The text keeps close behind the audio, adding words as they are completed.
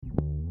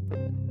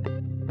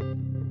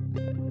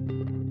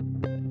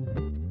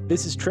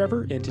This is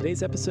Trevor, and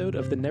today's episode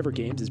of the Never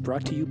Games is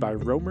brought to you by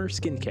Romer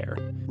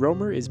Skincare.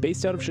 Romer is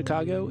based out of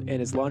Chicago and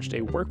has launched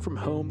a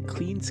work-from-home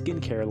clean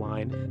skincare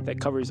line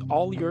that covers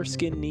all your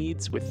skin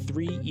needs with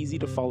 3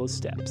 easy-to-follow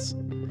steps.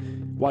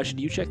 Why should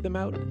you check them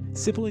out?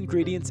 Simple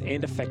ingredients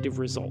and effective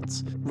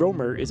results.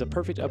 Romer is a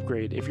perfect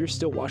upgrade if you're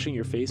still washing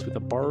your face with a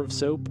bar of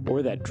soap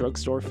or that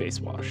drugstore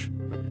face wash.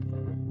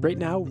 Right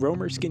now,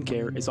 Romer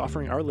Skincare is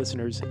offering our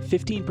listeners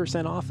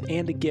 15% off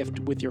and a gift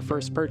with your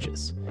first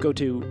purchase. Go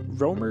to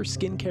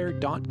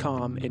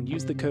romerskincare.com and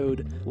use the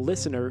code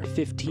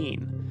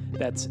LISTENER15.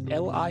 That's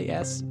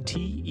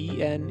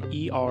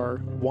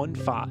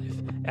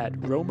LISTENER15 at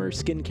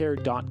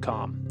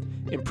romerskincare.com.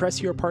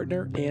 Impress your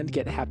partner and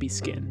get happy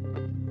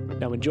skin.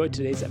 Now enjoy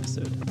today's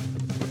episode.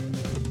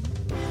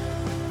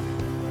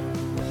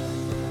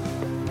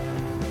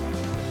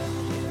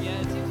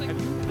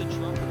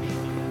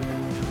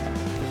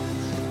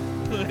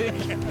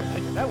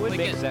 That would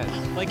make sense.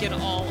 Like in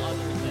all other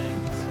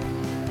things.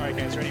 All right,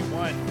 guys, ready?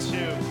 1, 2,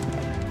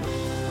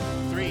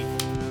 3.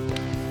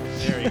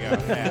 There you go.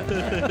 Yeah, all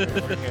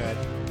right, we're good.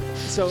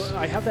 So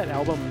I have that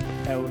album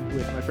out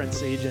with my friend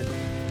Sage, and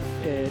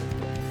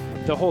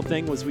the whole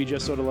thing was we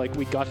just sort of like,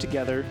 we got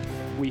together,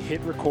 we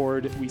hit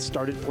record, we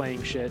started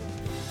playing shit,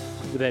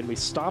 then we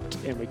stopped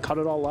and we cut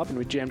it all up and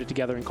we jammed it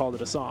together and called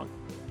it a song.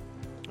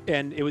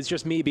 And it was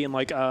just me being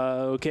like,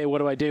 okay, what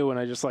do I do? And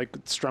I just like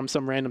strummed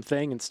some random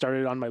thing and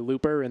started on my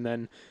looper and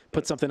then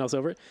put something else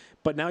over it.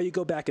 But now you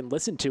go back and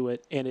listen to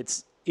it and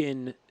it's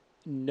in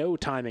no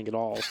timing at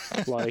all.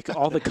 Like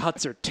all the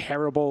cuts are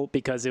terrible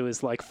because it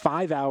was like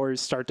 5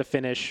 hours start to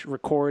finish,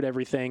 record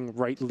everything,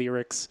 write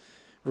lyrics,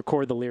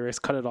 record the lyrics,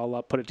 cut it all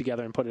up, put it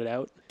together and put it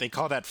out. They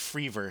call that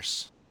free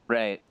verse.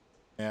 Right.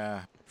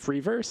 Yeah. Free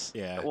verse?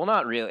 Yeah. Well,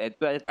 not really,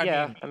 but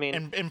I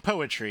mean, in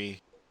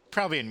poetry,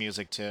 probably in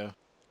music too.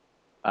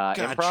 God,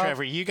 improv?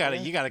 Trevor, you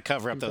gotta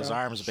cover up those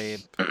arms, babe.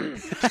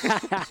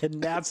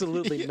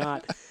 Absolutely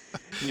not.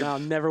 No,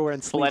 I'm never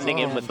wearing sleeves. Blending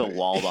in with the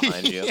wall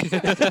behind you.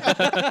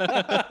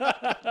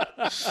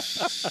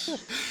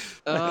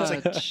 Oh,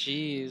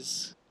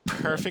 jeez.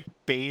 Perfect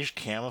beige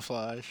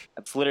camouflage.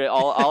 That's literally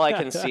all I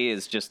can see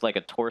is just like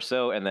a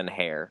torso and then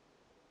hair,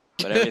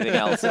 but everything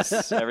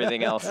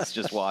else is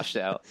just washed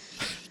out.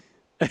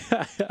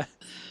 All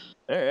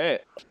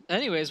right.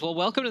 Anyways, well,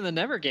 welcome to the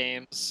Never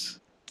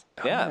Games.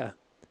 Yeah.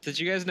 Did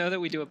you guys know that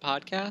we do a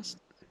podcast?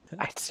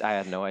 I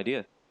had no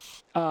idea.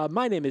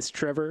 My name is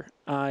Trevor.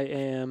 I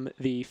am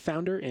the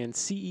founder and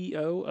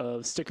CEO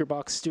of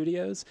Stickerbox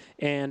Studios,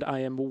 and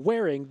I am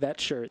wearing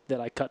that shirt that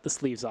I cut the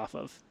sleeves off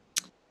of.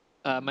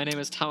 My name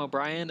is Tom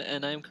O'Brien,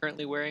 and I'm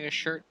currently wearing a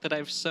shirt that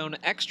I've sewn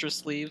extra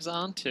sleeves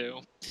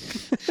onto.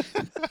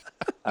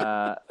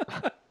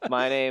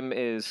 My name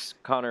is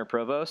Connor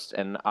Provost,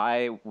 and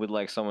I would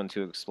like someone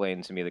to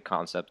explain to me the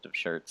concept of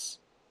shirts.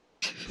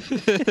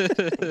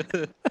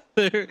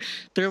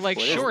 They're like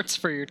shorts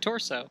for your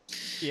torso.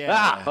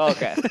 Yeah.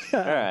 Okay. All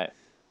right.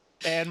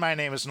 And my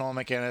name is Noel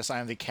McInnes.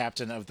 I'm the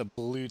captain of the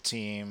blue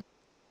team.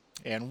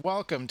 And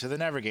welcome to the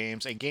Never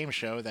Games, a game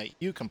show that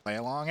you can play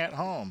along at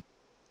home.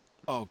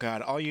 Oh,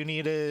 God. All you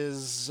need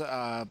is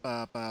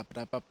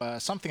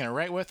something to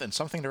write with and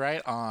something to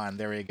write on.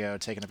 There we go.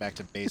 Taking it back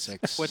to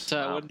basics. What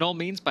Noel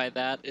means by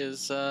that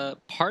is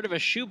part of a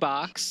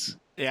shoebox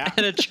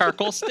and a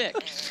charcoal stick.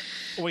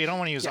 Well, you don't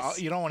want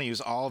to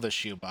use all the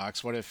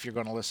shoebox. What if you're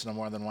going to listen to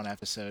more than one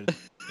episode,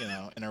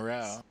 in a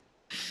row?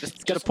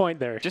 Just got a point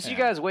there. Just you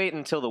guys wait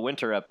until the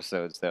winter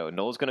episodes, though.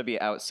 Noel's going to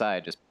be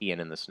outside just peeing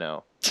in the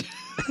snow.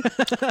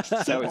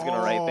 So he's going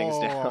to write things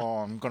down. Oh,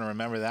 I'm going to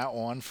remember that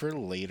one for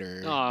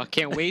later. Oh,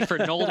 can't wait for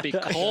Noel to be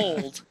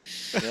cold.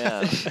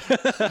 Yeah.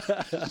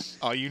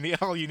 All you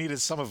need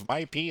is some of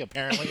my pee,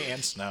 apparently,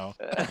 and snow.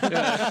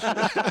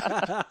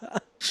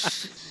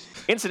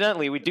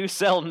 Incidentally, we do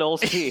sell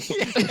Noel's pee.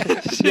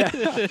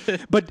 Yeah.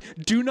 But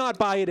do not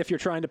buy it if you're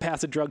trying to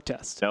pass a drug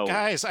test. No.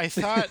 Guys, I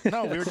thought,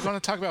 we were going to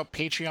talk about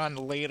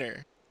Patreon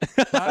later.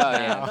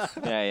 Yeah.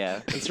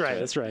 That's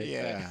right.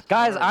 Yeah.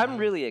 Guys, I'm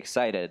really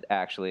excited,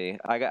 actually.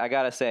 I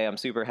gotta say, I'm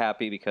super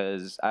happy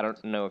because I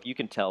don't know if you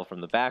can tell from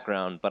the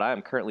background, but I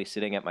am currently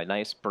sitting at my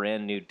nice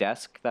brand new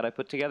desk that I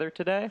put together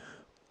today.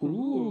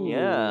 Ooh.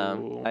 Yeah.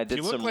 I did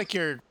You look like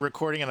you're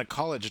recording in a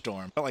college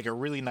dorm, but like a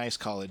really nice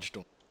college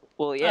dorm.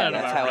 Well, yeah, I don't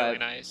know that's about how really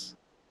nice.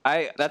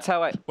 That's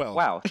how I. Well.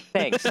 Wow,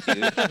 thanks, dude.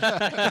 It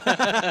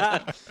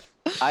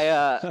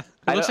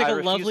looks like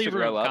a lovely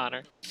room,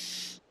 Connor.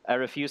 I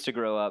refuse to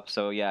grow up,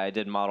 so yeah, I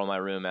did model my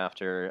room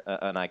after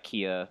an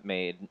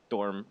IKEA-made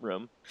dorm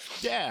room.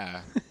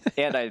 Yeah.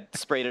 And I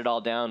sprayed it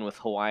all down with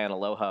Hawaiian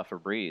Aloha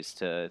Febreze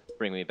to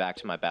bring me back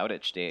to my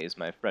Bowditch days,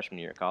 my freshman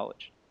year of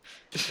college.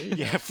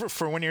 Yeah,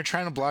 for when you're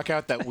trying to block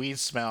out that weed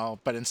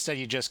smell, but instead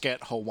you just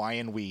get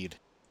Hawaiian weed.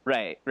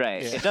 Right. Yeah.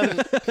 It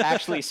doesn't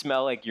actually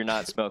smell like you're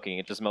not smoking.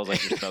 It just smells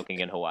like you're smoking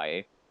in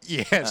Hawaii.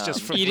 Yeah, it's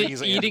just for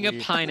fleas and eating a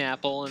weed.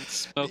 pineapple and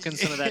smoking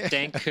some of that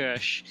dank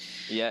kush.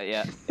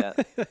 Yeah.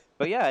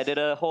 But yeah, I did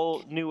a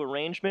whole new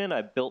arrangement.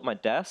 I built my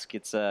desk.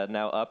 It's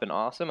now up and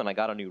awesome, and I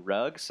got a new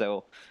rug.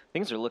 So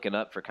things are looking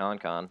up for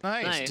ConCon.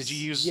 Nice. Nice. Did you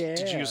use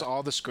Yeah.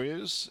 all the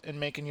screws in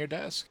making your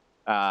desk?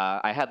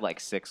 I had like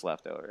 6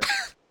 left over.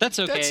 That's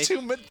okay.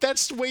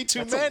 That's way too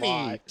That's a many.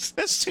 lot.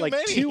 That's too Like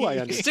many. 2, I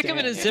understand. Stick them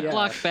in a Yeah.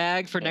 Ziploc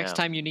bag for next Yeah.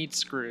 time you need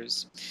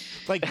screws.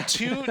 Like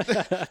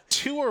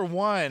two or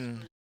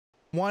one.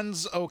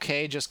 One's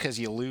okay just because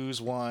you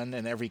lose one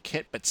in every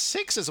kit, but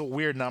 6 is a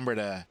weird number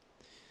to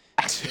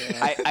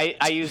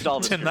I used all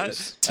the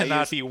screws.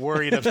 not be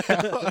worried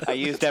about. I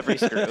used every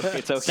screw.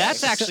 It's okay.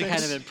 That's actually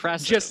kind of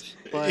impressive. Just-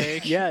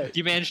 like, Yeah.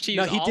 you managed to use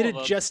No, he all did of it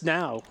them. just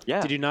now. Yeah.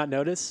 Did you not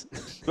notice?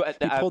 But,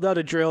 He pulled out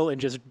a drill and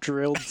just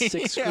drilled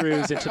 6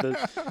 screws into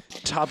the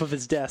top of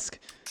his desk.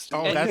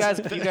 Oh, and that's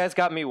you guys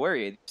got me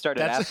worried.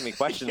 Started That's- asking me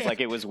questions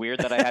like it was weird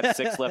that I had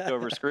 6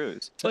 leftover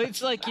screws. Well,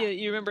 it's like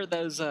you remember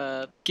those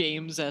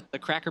games at the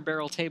Cracker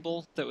Barrel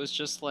table that was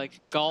just like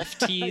golf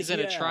tees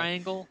and a Yeah.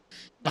 triangle.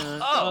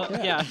 Oh,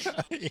 yeah.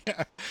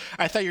 yeah.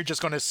 I thought you were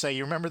just going to say,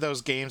 you remember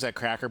those games at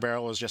Cracker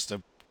Barrel was just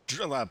a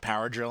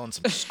power drill and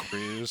some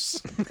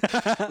screws.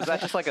 Was that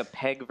just like a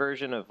peg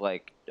version of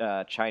like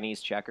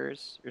Chinese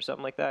checkers or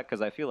something like that?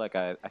 Because I feel like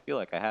I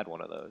had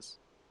one of those.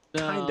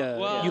 No, Kinda.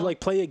 well, You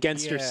like play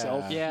against Yeah.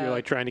 yourself. Yeah. You're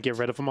like trying to get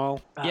rid of them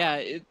all. yeah.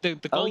 The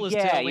goal Oh is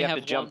yeah, to only you have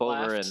to one jump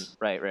over left. and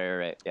right.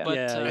 Yeah. But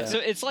Yeah, yeah. so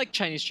it's like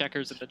Chinese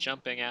checkers in the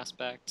jumping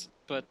aspect.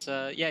 But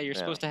yeah, you're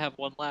supposed to have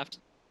one left.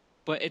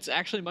 But it's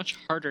actually much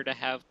harder to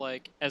have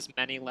like as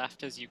many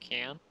left as you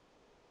can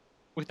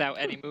without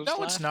any moves No,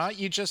 left. it's not.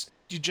 You say,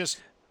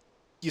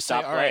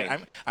 Stop all right,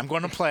 playing. I'm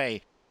going to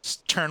play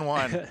turn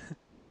 1.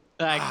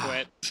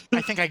 I quit.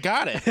 I think I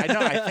got it. I know.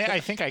 I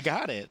think I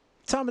got it.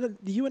 Tom,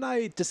 you and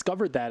I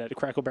discovered that at a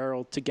Crackle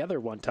Barrel together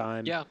one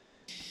time. Yeah.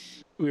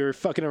 We were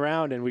fucking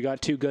around and we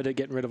got too good at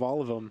getting rid of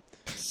all of them.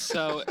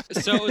 So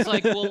it was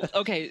like, well,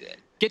 okay,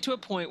 get to a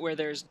point where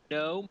there's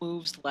no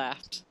moves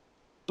left,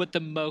 but the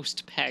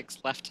most pegs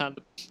left on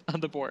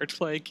the board.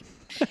 Like,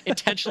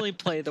 intentionally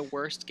play the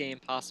worst game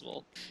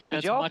possible. And Did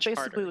it's y'all much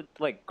basically harder.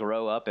 like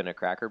grow up in a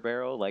Cracker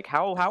Barrel? Like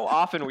how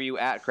often were you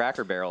at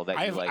Cracker Barrel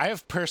that you like? I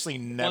have personally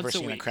never Once a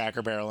seen a week.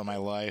 Cracker Barrel in my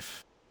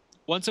life.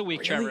 Once a week,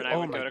 Really? Trevor and I Oh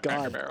would my go to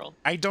Cracker God. Barrel.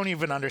 I don't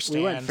even understand.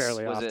 We went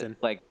fairly Was often. it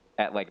like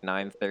at like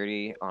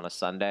 9:30 on a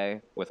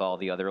Sunday with all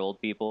the other old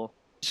people?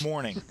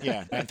 Morning.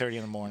 Yeah, 9:30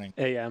 in the morning.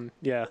 AM.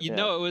 Yeah. You Yeah.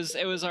 know,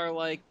 it was our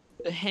like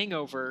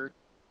hangover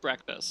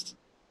breakfast.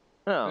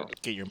 Oh,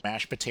 Get your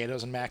mashed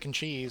potatoes and mac and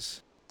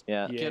cheese.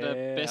 yeah. Get a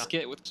Yeah.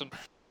 biscuit with some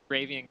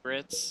gravy and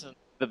grits. And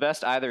The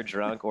best either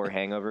drunk or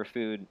hangover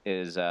food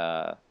is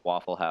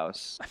Waffle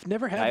House. I've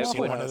never had I I've Waffle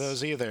seen one of House.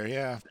 those either.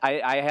 Yeah.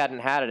 I hadn't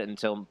had it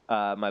until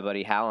my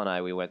buddy Hal and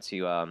I we went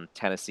to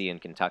Tennessee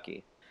and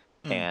Kentucky,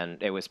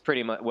 and it was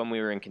pretty much when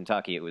we were in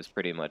Kentucky. It was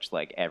pretty much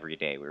like every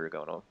day we were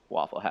going to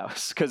Waffle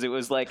House because it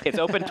was like it's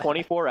open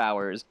 24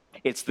 hours.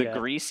 It's the Yeah.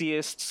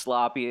 greasiest,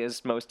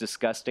 sloppiest, most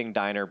disgusting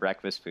diner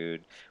breakfast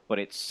food, but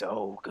it's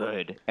so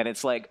good. And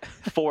it's like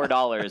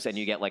 $4 and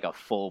you get like a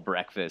full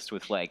breakfast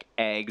with like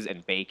eggs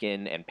and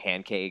bacon and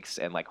pancakes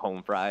and like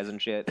home fries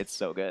and shit. It's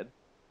so good.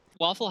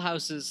 Waffle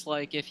House is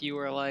like if you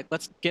were like,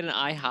 let's get an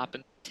IHOP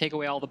and take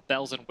away all the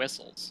bells and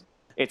whistles.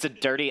 It's a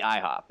dirty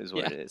IHOP, is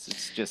what Yeah. it is.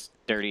 It's just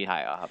dirty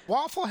IHOP.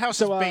 Waffle House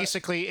So, is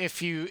basically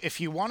if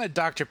you want a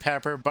Dr.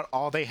 Pepper, but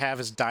all they have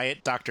is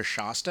Diet Dr.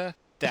 Shasta.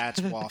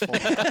 That's Waffle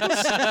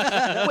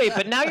House. Wait,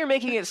 but now you're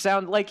making it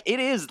sound like it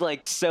is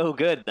like so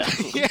good though.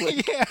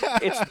 Like, yeah.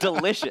 it's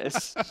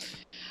delicious.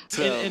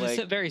 So in like,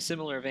 a very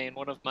similar vein,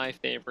 one of my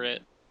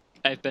favorite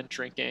I've been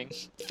drinking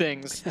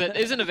things that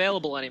isn't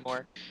available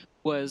anymore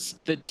was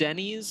the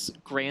Denny's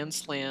Grand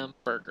Slam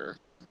burger,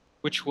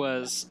 which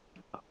was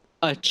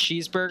a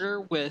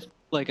cheeseburger with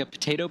like a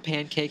potato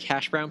pancake,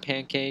 hash brown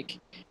pancake,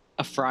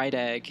 a fried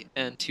egg,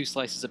 and 2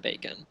 slices of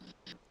bacon.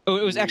 Oh,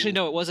 it was actually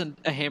no, it wasn't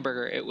a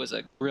hamburger. It was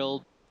a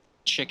grilled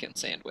chicken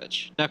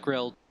sandwich, not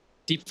grilled,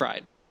 deep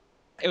fried.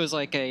 It was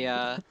like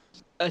a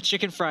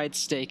chicken fried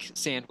steak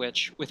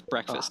sandwich with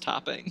breakfast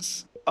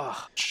toppings.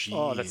 oh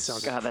Oh, that Jeez.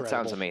 sounds god, that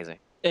sounds incredible. amazing.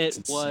 It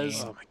It's was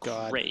insane. Oh my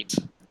god. great,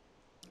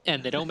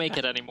 and they don't make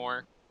it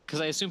anymore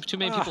because I assume too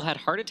many people had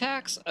heart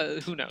attacks.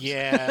 Who knows?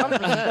 Yeah.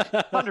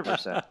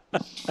 100%.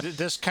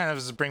 This kind of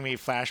is bring me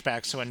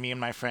flashbacks to when me and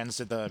my friends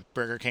did the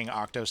Burger King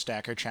Octo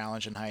Stacker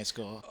Challenge in high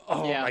school.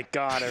 Oh Yeah. my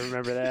god, I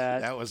remember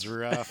that. That was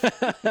rough.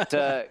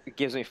 It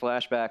gives me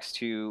flashbacks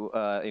to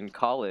in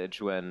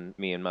college when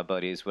me and my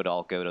buddies would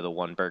all go to the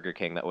one Burger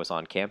King that was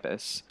on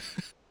campus.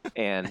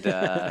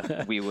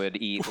 And we would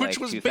eat Which like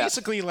was 2000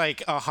 basically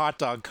like a hot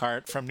dog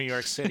cart from New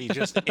York City,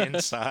 just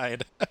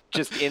inside.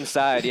 just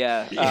inside,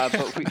 yeah.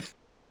 But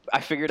I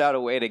figured out a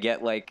way to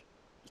get like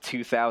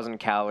 2,000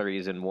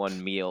 calories in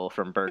one meal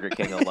from Burger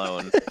King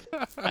alone.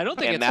 I don't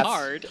think And it's that's-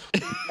 hard.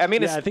 I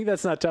mean, Yeah, I think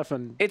that's not tough.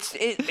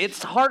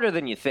 it's harder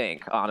than you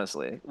think,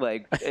 honestly.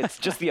 Like, it's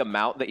just the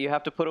amount that you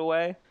have to put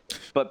away.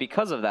 But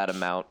because of that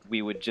amount,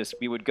 we would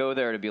go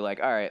there to be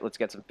like, all right, let's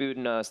get some food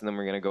in us, and then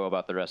we're gonna go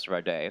about the rest of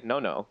our day.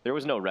 No, there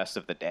was no rest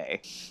of the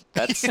day.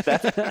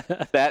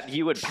 That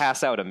you would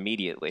pass out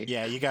immediately.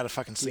 Yeah, you gotta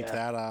fucking sleep Yeah.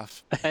 that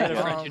off. I had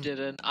a friend who Um, did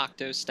an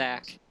octo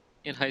stack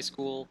in high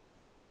school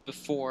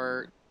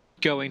before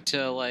going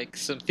to like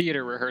some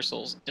theater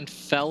rehearsals and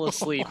fell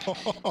asleep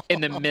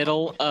in the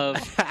middle of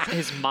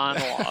his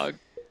monologue.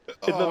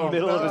 In the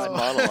middle of his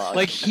monologue.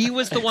 Like he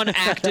was the one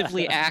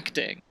actively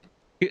acting.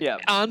 Yeah.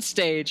 On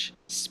stage,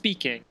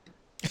 speaking.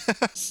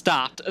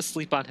 Stopped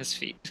asleep on his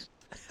feet.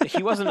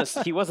 he wasn't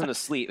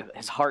asleep.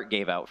 His heart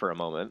gave out for a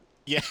moment.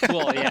 Yeah.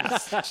 Well, yeah.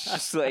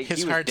 Just like His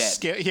he was heart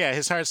dead.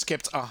 his heart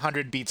skipped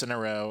 100 beats in a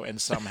row and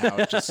somehow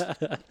it just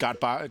got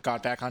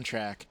back on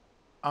track.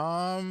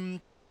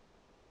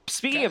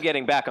 Speaking of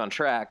getting back on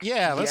track,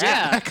 Yeah, let's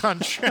Yeah. get back on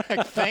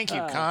track. Thank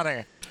you,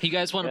 Connor. You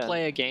guys want to Yeah.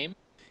 play a game?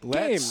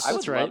 Let's I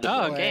That's would right. love to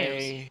Oh, play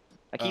games.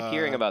 I keep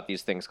hearing about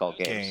these things called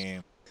games.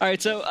 game. All right,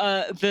 so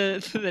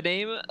the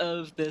name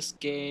of this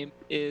game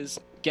is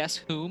Guess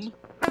Whom.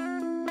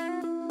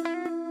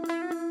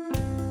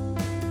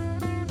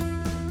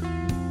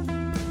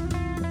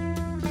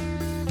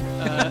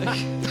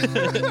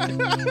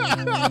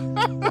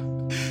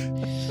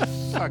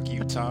 Fuck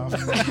you, Tom.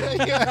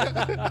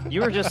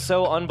 You were just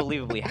so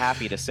unbelievably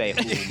happy to say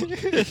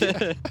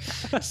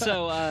whom.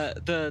 So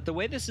the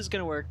way this is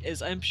going to work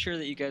is I'm sure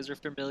that you guys are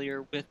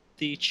familiar with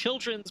the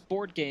children's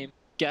board game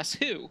Guess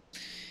Who,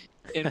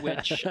 in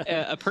which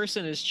a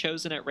person is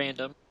chosen at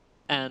random,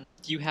 and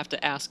you have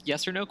to ask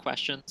yes or no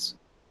questions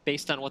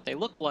based on what they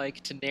look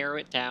like to narrow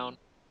it down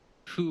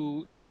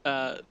who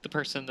the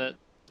person that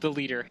the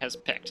leader has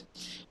picked,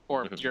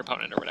 or your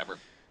opponent or whatever.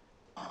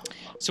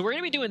 So we're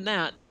going to be doing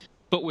that,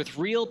 but with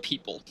real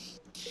people.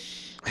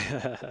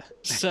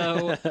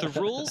 So the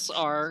rules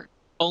are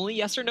only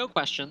yes or no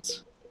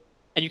questions,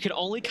 and you can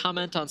only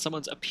comment on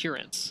someone's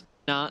appearance,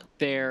 not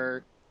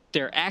their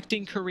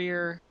acting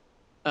career,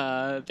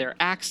 their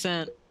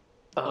accent,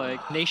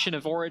 like nation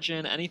of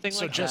origin, anything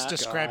So like just that.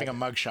 describing a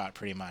mugshot,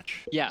 pretty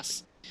much.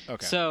 Yes.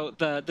 Okay. So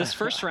this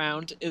first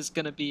round is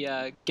going to be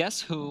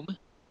Guess Whom,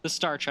 the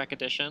Star Trek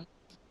edition.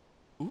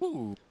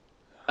 Ooh.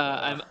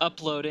 I'm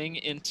uploading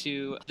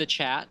into the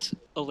chat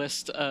a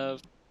list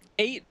of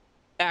 8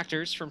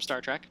 actors from Star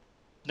Trek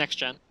Next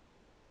Gen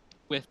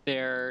with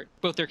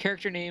both their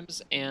character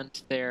names and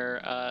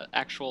their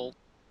actual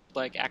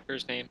like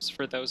actors' names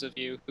for those of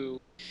you who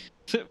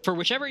for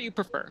whichever you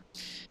prefer.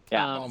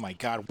 Yeah. Oh my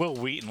God, Will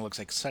Wheaton looks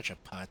like such a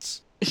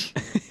putz.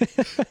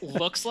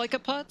 Looks like a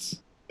putz.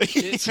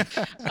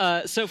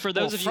 So for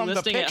those Well, of you from the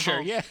listening picture, at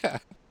home, yeah.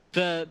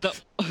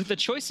 the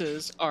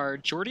choices are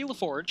Geordie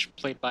LaForge,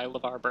 played by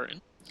LeVar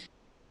Burton,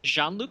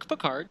 Jean-Luc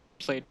Picard,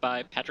 played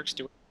by Patrick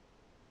Stewart,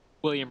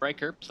 William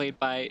Riker, played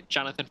by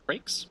Jonathan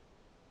Frakes,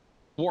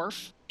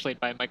 Worf, played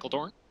by Michael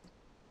Dorn,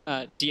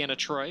 Deanna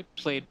Troi,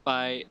 played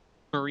by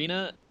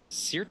Marina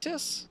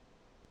Sirtis,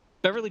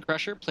 Beverly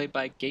Crusher, played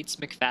by Gates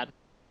McFadden,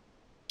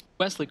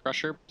 Wesley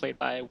Crusher, played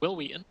by Will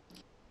Wheaton,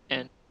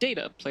 and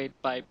Data, played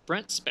by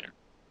Brent Spinner.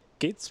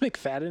 Gates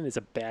McFadden is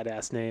a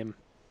badass name.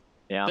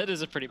 Yeah. That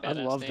is a pretty badass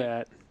I love name.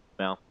 that.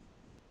 Well,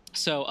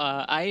 So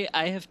I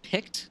have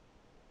picked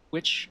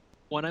which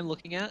one I'm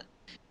looking at,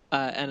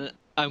 and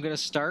I'm going to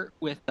start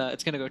with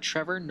it's going to go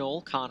Trevor,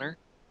 Noel, Connor.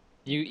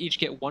 You each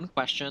get one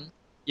question,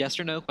 yes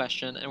or no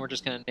question, and we're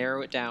just going to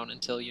narrow it down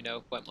until you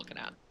know who I'm looking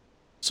at.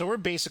 So we're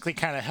basically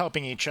kind of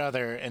helping each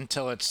other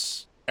until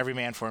it's every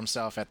man for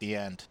himself at the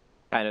end.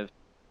 kind of.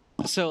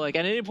 So like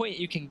at any point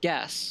you can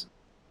guess.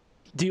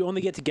 Do you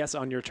only get to guess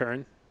on your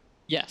turn?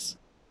 Yes.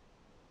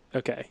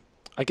 Okay.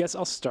 I guess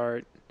I'll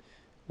start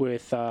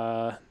with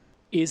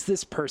is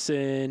this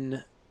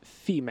person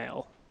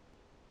female?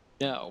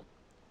 No.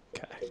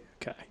 Okay.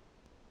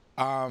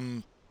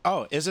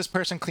 Oh, is this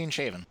person clean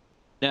shaven?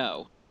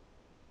 No.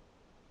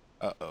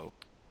 Uh-oh.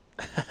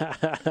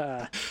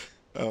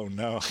 Oh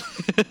no.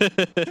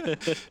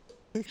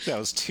 That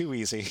was too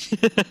easy.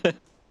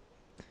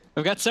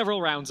 I've got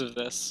several rounds of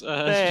this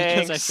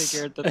because I Thanks.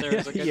 figured that there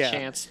was a good Yeah.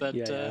 chance that.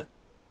 Yeah.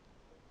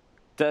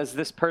 Does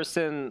this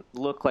person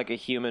look like a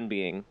human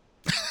being?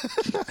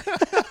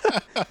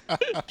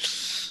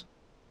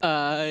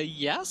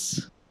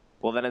 Yes.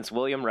 Well, then it's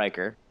William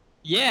Riker.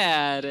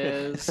 Yeah, it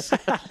is.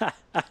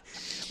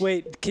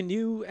 Wait, can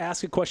you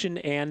ask a question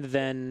and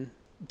then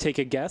take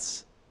a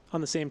guess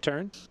on the same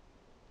turn?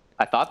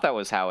 I thought that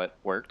was how it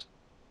worked.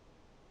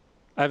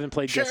 I haven't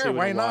played Guess Sure, Who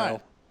why in a while.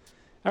 not?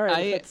 All right,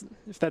 I-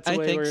 if that's the I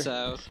way think we're...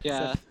 so.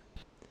 Yeah.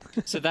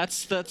 So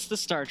that's the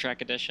Star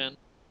Trek edition.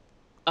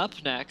 Up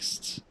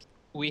next,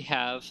 we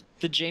have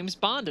the James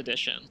Bond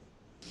edition.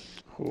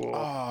 Cool.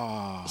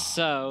 Oh.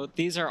 So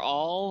these are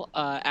all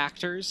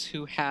actors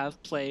who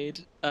have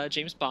played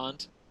James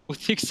Bond,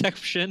 with the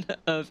exception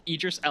of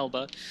Idris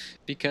Elba,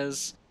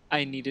 because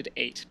I needed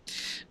 8.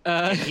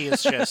 And he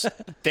is just,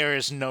 there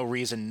is no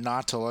reason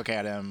not to look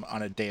at him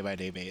on a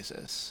day-by-day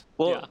basis.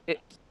 Well, Yeah.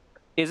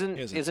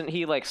 isn't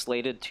he like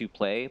slated to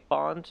play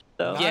Bond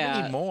though? Not Yeah.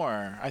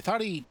 anymore. I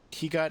thought he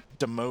got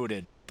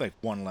demoted like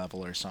 1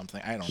 level or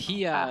something. I don't know.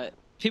 He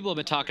people have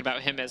been talking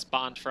about him as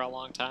Bond for a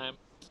long time.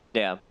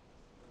 Yeah.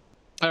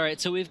 All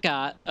right, so we've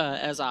got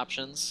as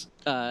options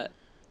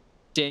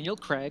Daniel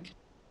Craig,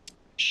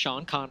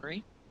 Sean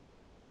Connery,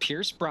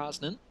 Pierce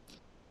Brosnan,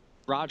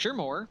 Roger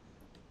Moore,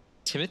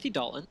 Timothy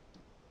Dalton,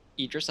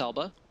 Idris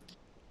Elba,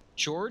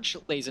 George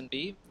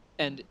Lazenby,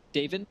 and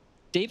David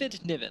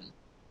Niven.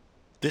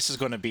 This is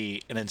going to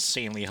be an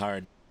insanely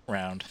hard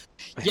round.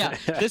 Yeah,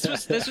 this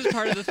was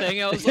part of the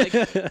thing. I was like,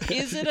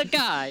 is it a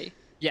guy?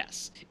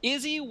 Yes.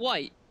 Is he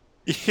white?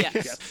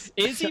 Yes.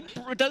 Does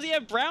he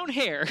have brown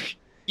hair?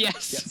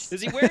 Yes.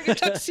 Is he wearing a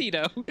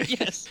tuxedo?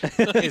 Yes.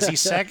 Is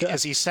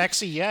he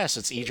sexy? Yes,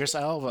 it's Idris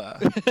Elba.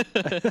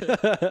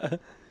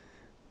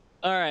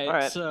 All right, All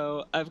right.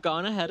 so I've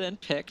gone ahead and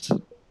picked,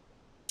 and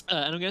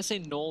I'm going to say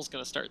Noel's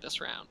going to start this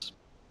round.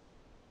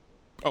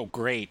 Oh,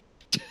 great.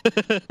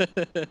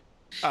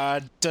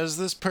 Does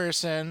this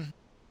person,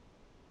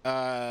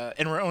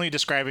 and we're only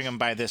describing him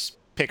by this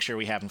picture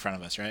we have in front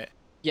of us, right?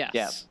 Yes.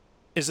 Yeah.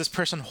 Is this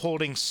person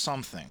holding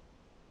something?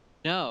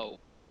 No.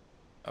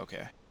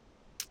 Okay.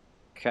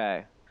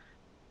 Okay.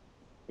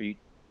 Are you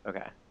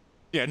okay?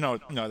 Yeah, no,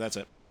 that's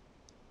it.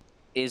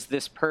 Is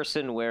this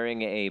person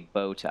wearing a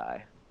bow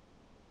tie?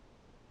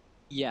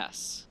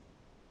 Yes.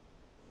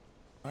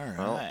 All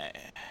right.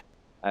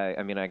 Well,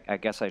 I mean, I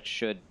guess I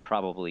should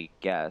probably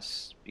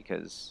guess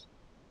because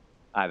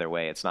either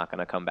way, it's not going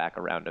to come back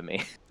around to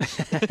me.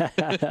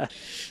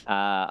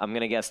 I'm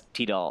going to guess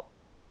T-Dalt.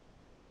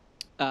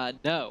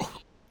 No.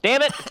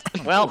 Damn it!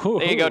 Well,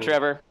 there you go,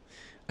 Trevor.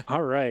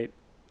 All right.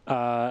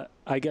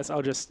 I guess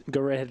I'll just go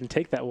right ahead and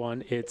take that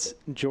one. It's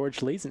George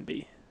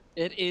Lazenby.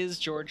 It is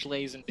George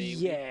Lazenby.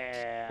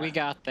 Yeah. We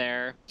got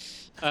there.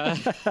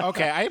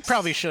 Okay, I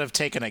probably should have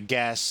taken a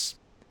guess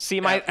See,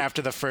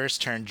 after the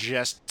first turn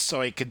just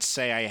so I could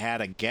say I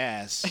had a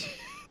guess.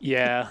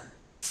 Yeah.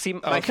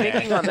 my Okay.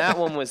 thinking on that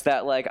one was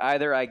that like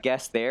either I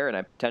guess there and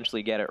I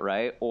potentially get it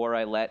right, or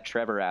I let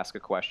Trevor ask a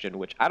question,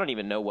 which I don't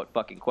even know what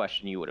fucking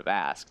question you would have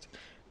asked.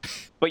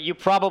 But you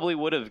probably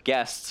would have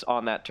guessed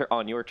on that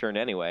on your turn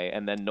anyway,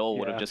 and then Noel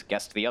would have Yeah. just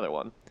guessed the other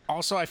one.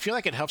 Also, I feel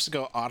like it helps to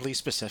go oddly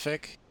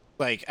specific.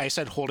 Like, I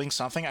said holding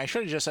something. I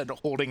should have just said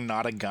holding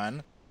not a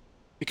gun.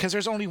 Because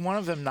there's only one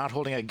of them not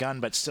holding a gun,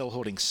 but still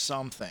holding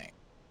something.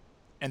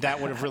 And that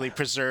would have really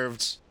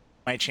preserved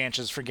my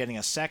chances for getting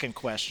a second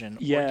question or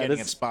Yeah, getting it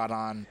that's- spot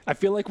on. I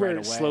feel like we're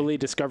Right away. slowly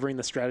discovering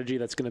the strategy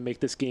that's going to make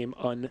this game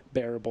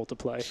unbearable to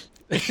play.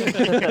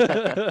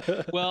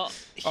 Well,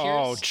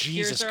 Oh, here's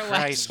Jesus our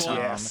Christ, last one,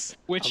 Tom. Yes.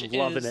 which I'm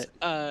loving is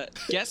it.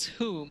 Guess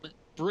Whom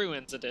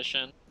Bruins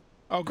edition.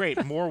 Oh,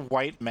 great. More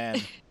white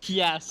men.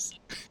 Yes.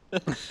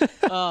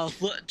 Oh,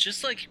 look,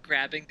 just like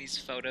grabbing these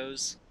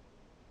photos,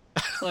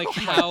 like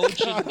how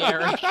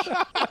generic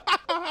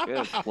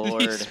Good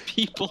lord. these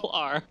people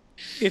are.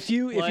 If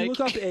you Like- look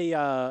up a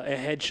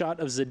headshot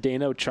of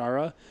Zdeno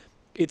Chara,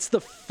 it's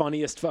the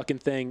funniest fucking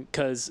thing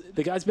because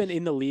the guy's been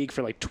in the league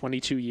for like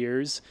 22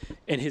 years,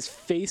 and his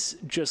face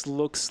just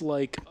looks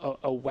like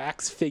a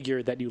wax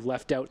figure that you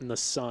left out in the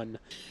sun.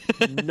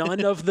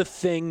 None of the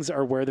things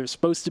are where they're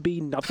supposed to be.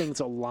 Nothing's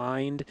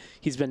aligned.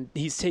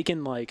 He's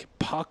taken like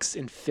pucks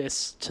and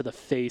fists to the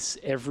face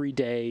every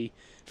day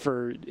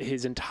for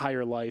his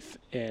entire life,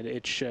 and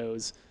it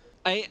shows.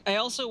 I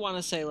also want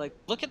to say, like,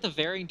 look at the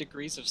varying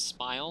degrees of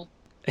smile.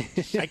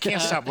 I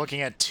can't stop looking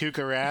at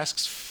Tuukka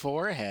Rask's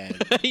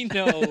forehead. I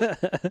know.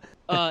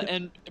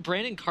 And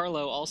Brandon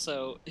Carlo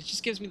also, it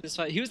just gives me this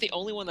vibe. He was the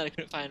only one that I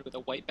couldn't find with a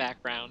white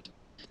background.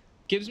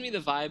 Gives me the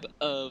vibe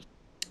of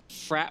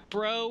frat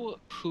bro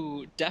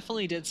who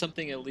definitely did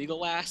something illegal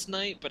last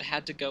night, but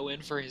had to go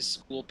in for his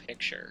school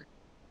picture.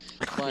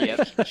 Like,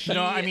 Yep.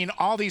 No, I mean,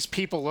 all these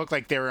people look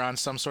like they were on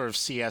some sort of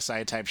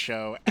CSI type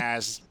show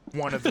as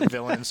one of the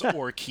villains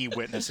or key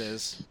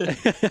witnesses.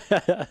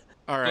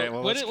 All right,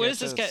 well, what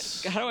let's is get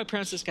this guy? How do I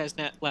pronounce this guy's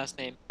last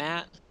name?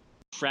 Matt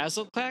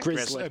Grazlick?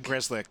 Grizzlick.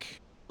 Grizzlick.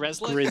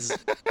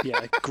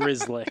 Grizzlick?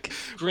 Grizzlick.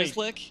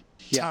 Grizzlick?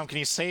 Yeah. Tom, can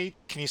you say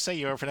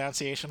your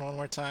pronunciation one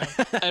more time?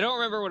 I don't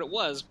remember what it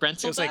was.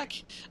 Brenzelback? was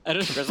like- I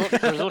don't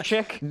Grizzle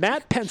chick?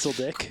 Matt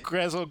Pencildick.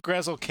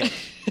 Grizzle kick.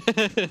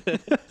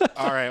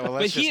 All right, well,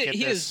 But let's just get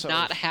he this. is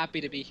not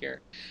happy to be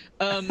here.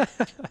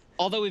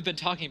 Although we've been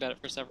talking about it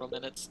for several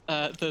minutes.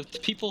 The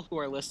people who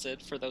are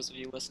listed, for those of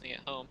you listening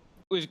at home,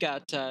 we've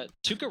got Tuukka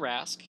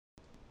Rask,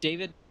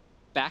 David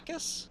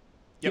Backus,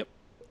 Yep.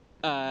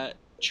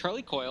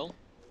 Charlie Coyle,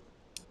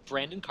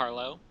 Brandon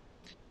Carlo,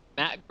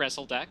 Matt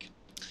Gresseldeck,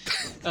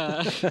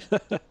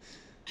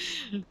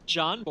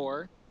 John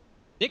Moore,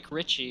 Nick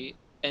Ritchie,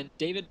 and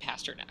David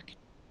Pasternak.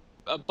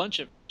 A bunch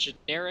of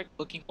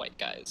generic-looking white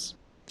guys.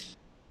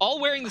 All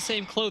wearing the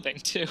same clothing,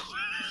 too.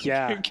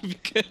 Yeah.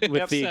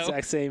 With the So,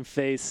 exact same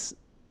face,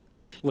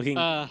 looking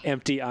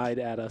empty-eyed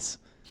at us.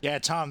 Yeah,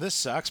 Tom, this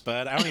sucks,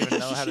 but I don't even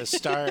know how to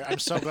start. I'm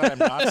so glad I'm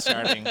not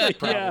starting,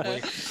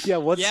 probably. Yeah.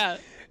 What's Yeah.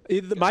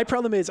 My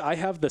problem is I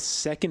have the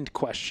second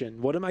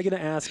question. What am I going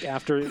to ask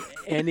after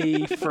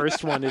any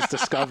first one is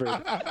discovered?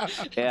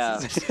 Yeah.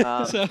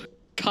 So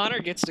Connor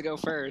gets to go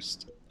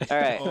first. All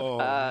right. Oh,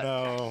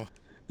 no.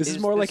 This is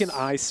Is more like an this-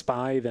 I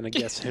Spy than a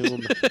Guess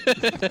Whom.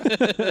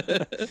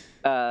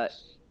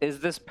 Is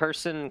this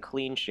person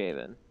clean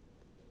shaven?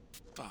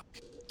 Fuck.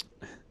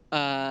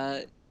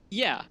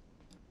 Yeah.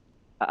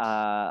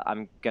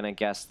 I'm gonna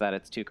guess that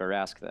it's Tuukka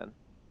Rask then.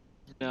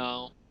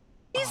 No.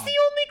 He's the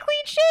only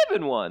clean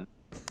shaven one.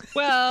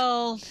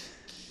 Well,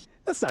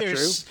 That's not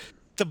There's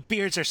the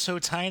beards are so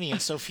tiny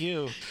and so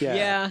few. true.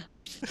 yeah.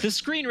 The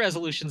screen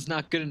resolution's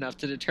not good enough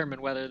to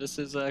determine whether this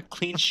is a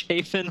clean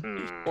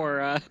shaven or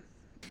a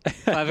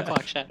 5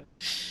 o'clock shadow.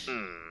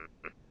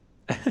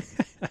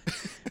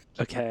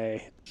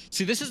 Okay.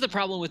 See, this is the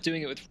problem with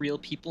doing it with real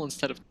people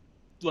instead of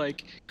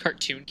like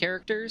cartoon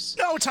characters.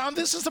 No, Tom,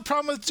 this is the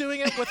problem with doing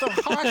it with a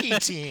hockey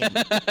team.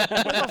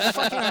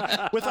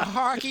 With a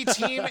hockey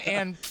team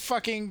and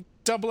fucking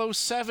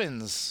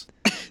 007s.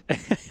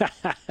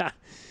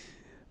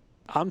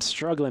 I'm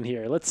struggling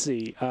here. Let's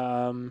see.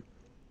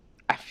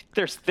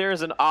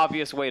 There's an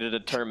obvious way to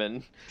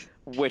determine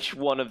which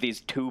one of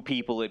these two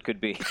people it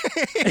could be.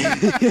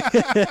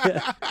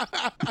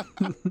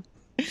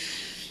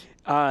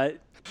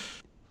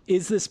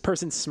 Is this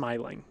person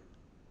smiling?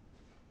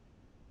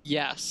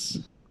 Yes.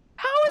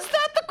 How is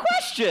that the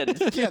question?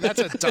 Yeah, that's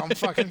a dumb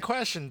fucking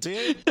question,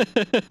 dude.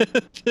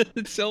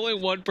 It's only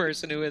one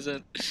person who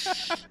isn't.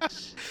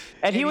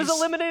 And he was he's-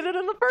 eliminated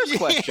in the first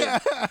question.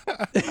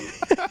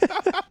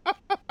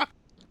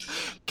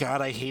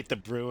 God, I hate the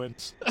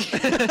Bruins.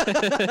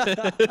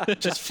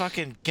 Just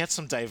fucking get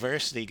some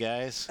diversity,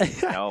 guys.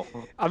 No.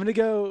 I'm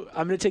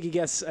gonna take a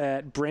guess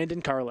at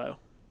Brandon Carlo.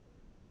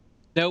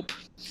 Nope.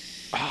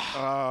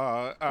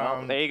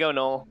 Well, there you go,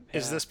 Noel.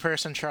 Is this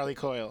person Charlie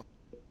Coyle?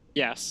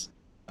 Yes.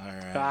 All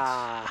right.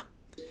 Ah.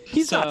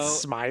 He's not So-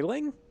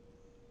 smiling.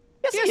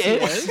 Yes, Yes, he he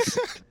is. is.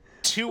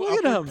 Two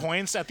Look at upward him.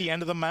 points at the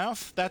end of the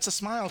mouth? That's a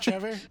smile,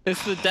 Trevor.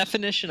 It's the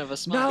definition of a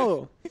smile.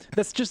 No,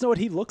 that's just not what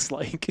he looks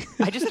like.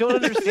 I just don't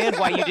understand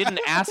why you didn't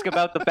ask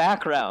about the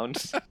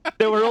background.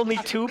 There were only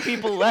two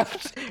people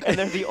left, and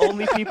they're the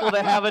only people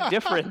that have a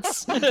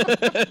difference.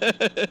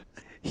 I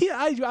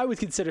would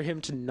consider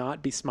him to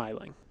not be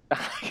smiling.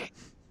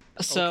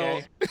 So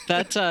Okay.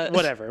 that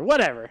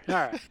Whatever. All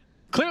right.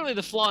 clearly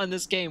the flaw in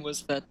this game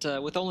was that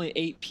with only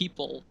 8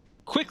 people,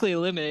 quickly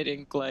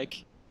eliminating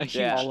like a huge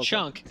Yeah. All of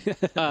chunk,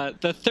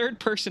 the third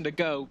person to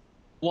go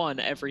won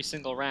every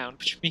single round,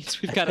 which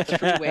means we've got a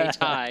 3-way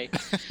tie.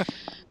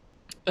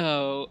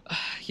 Oh,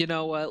 you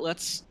know what?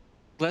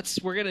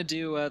 We're gonna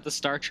do the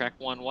Star Trek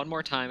one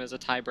more time as a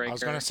tiebreaker. I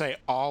was going to say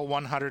all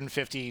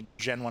 150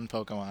 Gen 1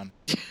 Pokemon.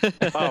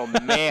 Oh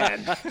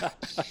man.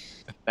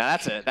 Now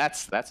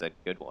that's a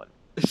good one.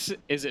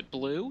 Is it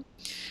blue?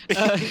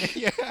 Yeah.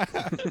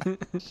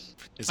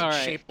 Is it All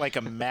right. shaped like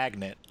a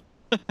magnet?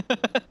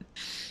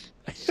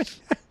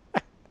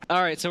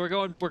 All right, so we're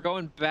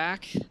going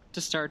back to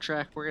Star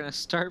Trek. We're gonna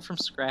start from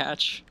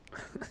scratch.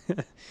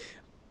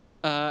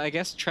 I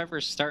guess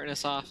Trevor's starting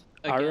us off.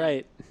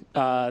 Again.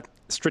 All right.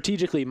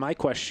 Strategically, my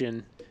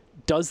question: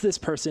 does this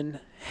person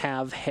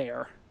have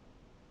hair?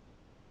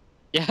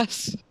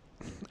 Yes.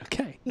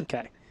 Okay.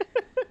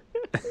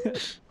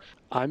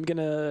 I'm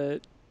gonna.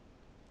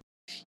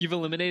 You've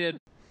eliminated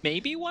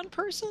maybe one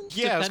person.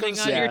 Yeah, I was going depending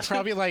to on say your Yeah.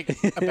 probably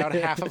like about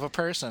half of a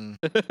person.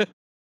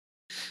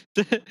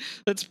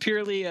 That's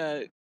purely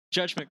a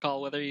judgment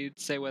call whether you'd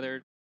say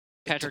whether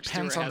Patrick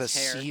Depends Stewart on the has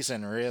hair.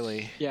 season,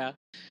 really. Yeah.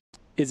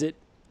 Is it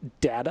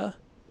Data?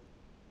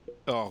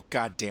 Oh,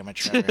 god damn it,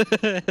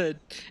 Trevor.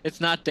 It's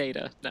not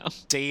Data, no.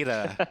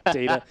 Data.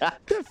 Data.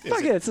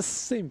 Fuck it it, it's the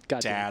same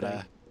goddamn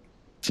Data.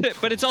 thing.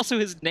 But it's also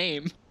his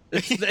name.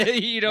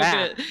 You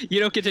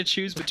don't get to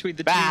choose between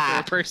the two for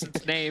a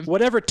person's name.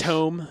 Whatever,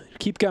 Tome.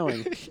 Keep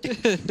going.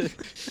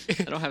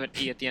 I don't have an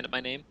E at the end of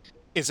my name.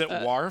 Is it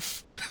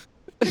Warf?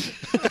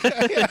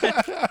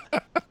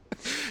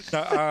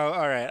 No,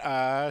 all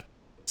right.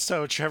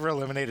 So Trevor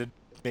eliminated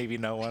maybe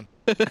no one.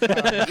 You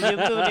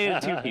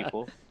eliminated two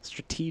people.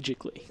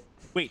 Strategically.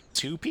 Wait,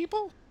 2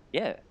 people?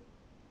 Yeah.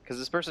 Because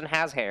this person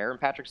has hair, and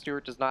Patrick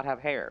Stewart does not have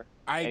hair.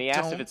 I And he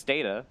asked don't... if it's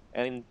Data,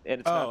 and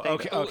it's Oh, not Data.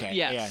 okay, Oh, okay.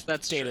 yes, yeah,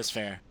 that's Data's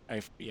fair.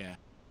 Yeah.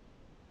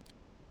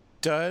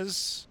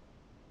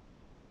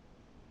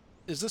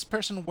 Is this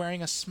person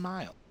wearing a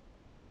smile?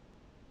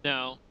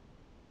 No.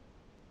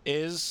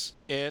 Is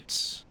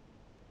it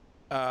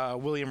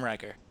William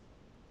Riker?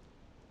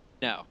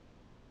 No.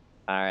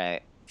 All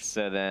right.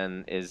 So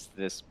then, is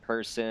this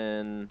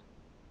person...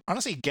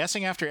 Honestly,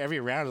 guessing after every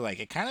round, like,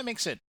 it kind of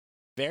makes it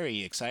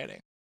very exciting.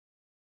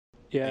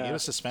 Like, Yeah. it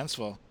was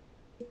suspenseful.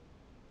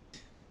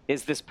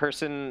 Is this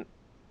person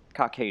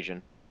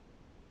Caucasian?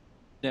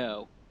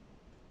 No.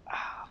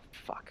 Ah,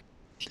 fuck.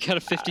 You got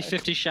a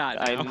 50-50 shot.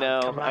 I now.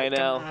 know, Come on, I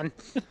know. come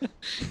on.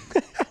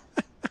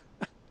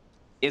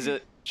 Is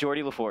it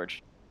Geordie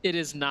LaForge? It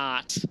is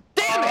not. Damn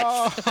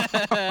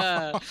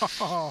Damn it!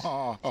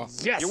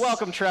 Yes. You're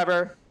welcome,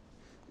 Trevor.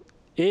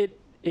 It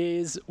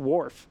is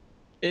Worf.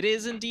 It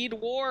is indeed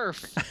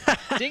Worf.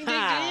 Ding,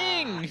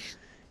 ding, ding.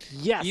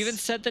 Yes. You even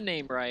said the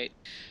name right.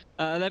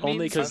 That Only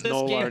means 'cause this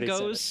Noel game already said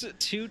goes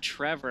to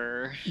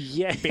Trevor.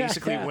 Yeah.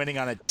 Basically winning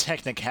on a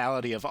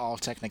technicality of all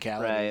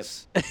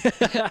technicalities.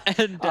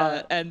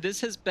 And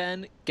this has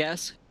been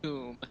Guess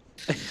Whom.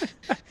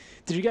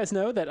 Did you guys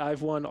know that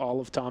I've won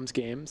all of Tom's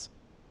games?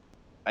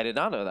 I did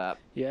not know that.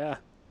 Yeah.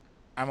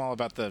 I'm all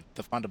about the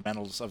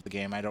fundamentals of the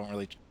game. I don't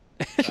really check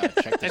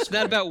the It's score.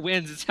 not about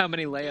wins, it's how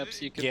many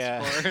layups you can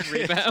Yeah. score and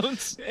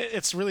rebounds.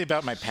 It's really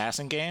about my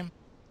passing game,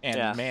 and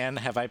Yeah. man,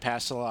 have I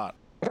passed a lot.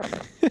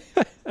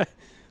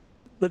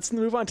 Let's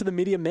move on to the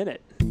Media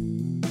Minute.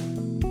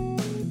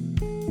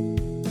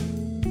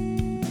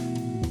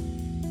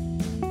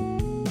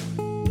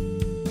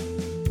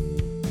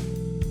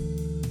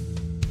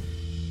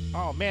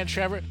 Oh man,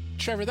 Trevor,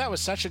 that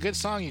was such a good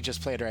song you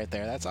just played right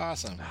there. That's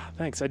awesome.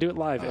 Thanks. I do it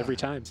live every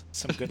time.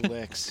 Some good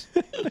licks.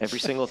 Every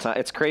single time.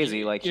 It's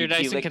crazy. Like You're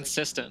nice and like,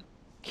 consistent.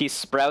 he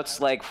sprouts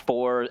like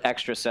 4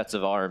 extra sets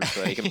of arms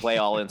so he can play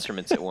all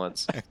instruments at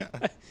once.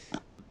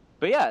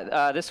 But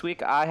yeah, this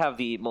week I have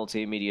the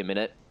Multimedia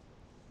Minute.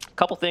 A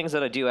couple things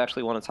that I do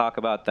actually want to talk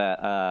about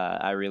that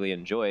I really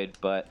enjoyed,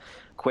 but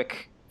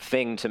quick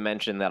thing to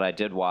mention that I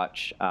did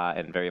watch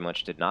and very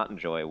much did not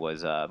enjoy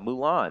was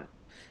Mulan,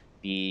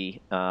 the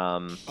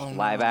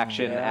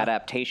live-action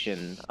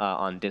adaptation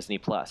on Disney+.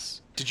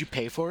 Did you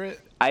pay for it?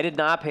 I did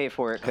not pay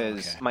for it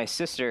because okay. my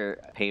sister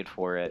paid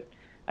for it.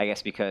 I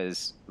guess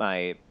because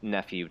my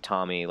nephew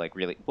Tommy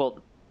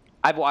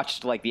I've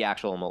watched like the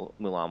actual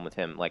Mulan with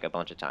him like a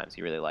bunch of times.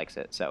 He really likes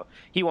it, so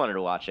he wanted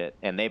to watch it,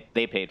 and they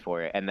paid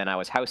for it. And then I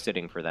was house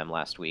sitting for them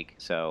last week,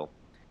 so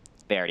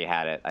they already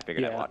had it. I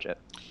figured I'd watch it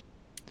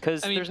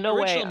because there's no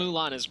way. Original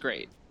Mulan is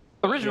great.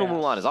 Original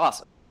Mulan is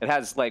awesome. It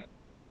has like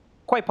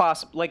quite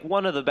possible like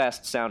one of the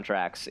best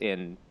soundtracks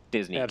in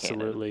Disney canon.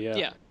 Absolutely, yeah.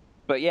 Yeah.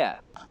 But yeah,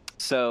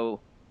 so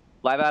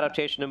live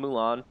adaptation of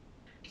Mulan,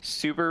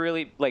 super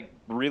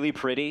really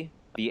pretty.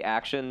 The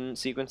action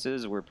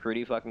sequences were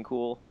pretty fucking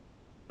cool,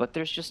 but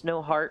there's just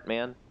no heart,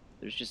 man.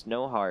 There's just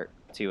no heart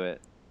to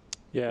it.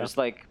 Yeah.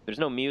 There's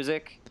no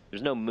music.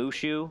 There's no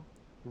Mushu.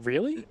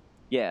 Really?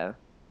 Yeah,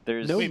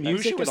 there's No Wait,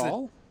 music Mushu at was the-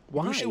 all?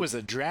 Why? Mushu was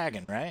the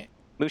dragon, right?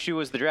 Mushu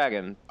was the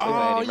dragon. played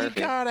by Oh, Eddie you Murphy.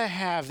 gotta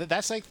have that.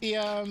 That's like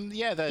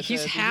the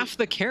He's half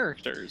the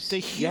characters. the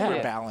humor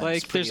Yeah. balance.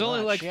 Like, there's pretty only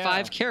much, like yeah.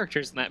 5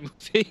 characters in that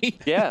movie.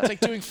 Yeah, It's like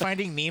doing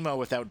Finding Nemo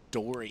without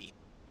Dory.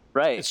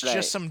 right. It's right.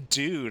 just some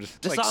dude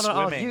like Dishonor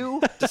on swimming.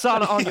 you,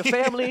 dishonor on your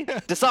family,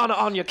 dishonor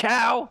on your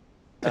cow.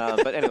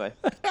 But anyway,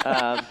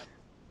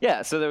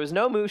 yeah. So there was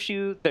no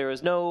Mushu. There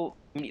was no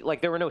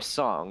there were no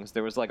songs.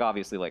 There was like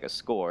obviously like a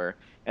score,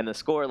 and the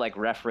score like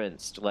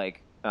referenced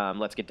like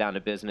let's get down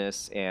to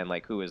business and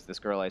like who is this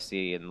girl I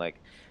see, and like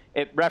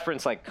it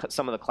referenced like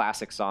some of the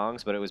classic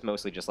songs, but it was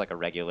mostly just like a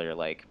regular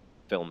like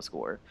film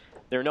score.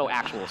 There are no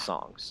actual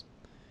songs,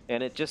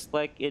 and it just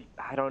like it.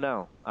 I don't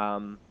know.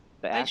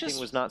 The acting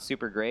was not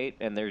super great,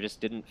 and there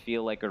just didn't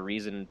feel like a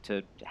reason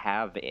to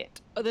have it.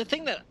 The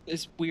thing that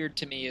is weird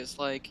to me is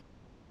like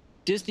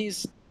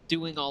Disney's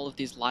doing all of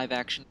these live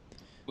action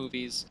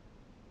movies,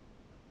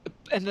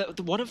 and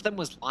the one of them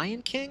was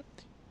Lion King,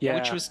 Yeah.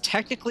 which was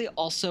technically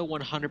also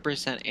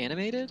 100%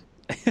 animated.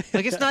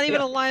 Like it's not even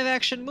a live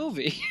action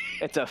movie.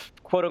 It's a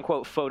quote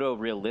unquote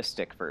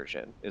photorealistic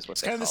version, is what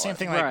It's they kind of the call same it.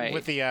 thing like Right.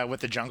 with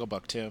the Jungle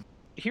Book too.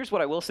 Here's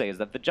what I will say is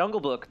that the Jungle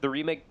Book, the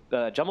remake,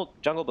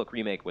 Jungle Book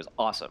remake was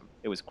awesome.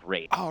 It was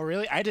great. Oh,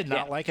 really? I did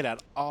not Yeah. like it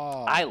at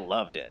all. I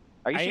loved it.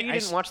 Are you I- sure you I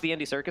didn't s- watch the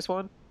Andy Serkis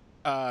one?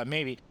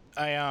 Maybe.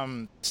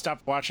 I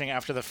stopped watching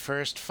after the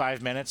first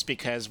 5 minutes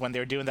because when they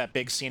were doing that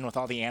big scene with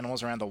all the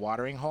animals around the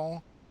watering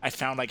hole, I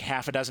found like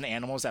half a dozen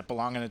animals that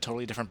belong in a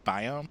totally different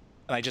biome,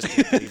 and I just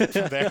didn't leave it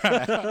from there on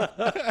out.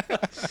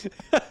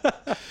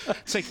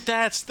 It's like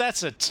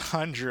that's a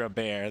tundra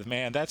bear,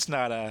 man. That's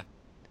not a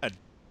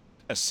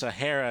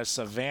Sahara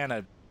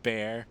savanna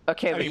bear.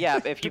 Okay, I but mean, yeah,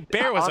 if you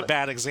bear was a hon-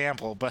 bad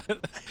example, but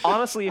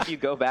honestly, if you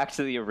go back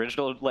to the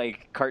original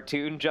like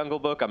cartoon Jungle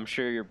Book, I'm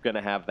sure you're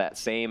gonna have that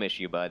same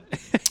issue, bud.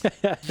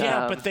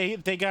 yeah, Um, but they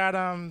got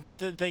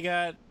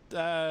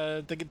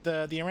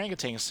the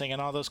orangutans singing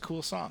all those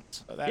cool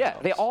songs. So that Yeah,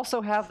 helps. they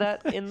also have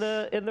that in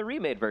the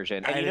remade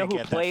version. And I you know didn't who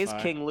get that plays far.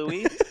 King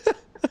Louis?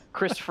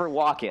 Christopher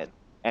Walken,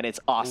 and it's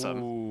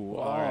awesome. Ooh, Oh,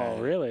 all right.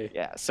 really?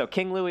 Yeah, so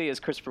King Louis is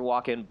Christopher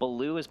Walken.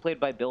 Baloo is played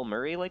by Bill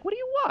Murray. Like, what do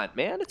you want,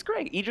 man? It's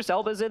great. Idris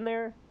Elba's in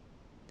there.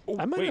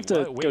 I might Wait, have to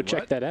what? go Wait, check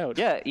what? that out.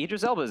 Yeah,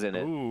 Idris Elba's in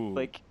it. Ooh,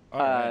 Like, all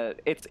right.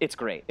 it's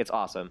great. It's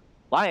awesome.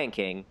 Lion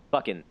King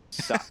fucking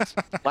sucked.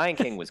 Lion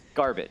King was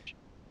garbage.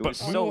 It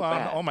was But so Mulan,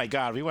 bad. oh my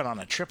god, we went on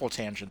a triple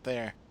tangent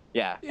there.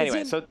 Yeah.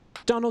 Anyway, Isn't so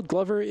Donald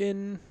Glover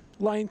in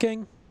Lion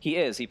King? he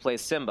is. He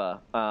plays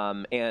Simba.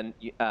 And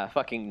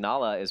fucking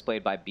Nala is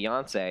played by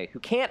Beyonce, who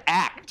can't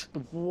act.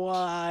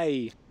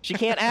 Why? She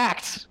can't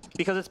act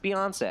because it's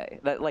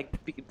Beyonce. That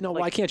No,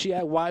 like, why can't she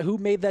act? Why? Who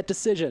made that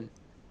decision?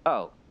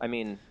 Oh, I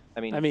mean,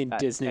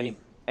 Disney.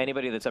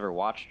 anybody that's ever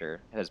watched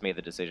her has made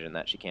the decision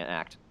that she can't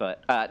act.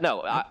 But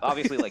no,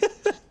 obviously, like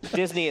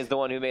Disney is the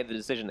one who made the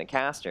decision to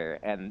cast her,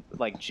 and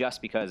like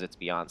just because it's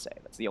Beyonce,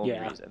 that's the only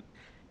reason.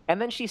 And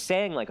then she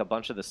sang like a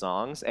bunch of the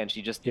songs, and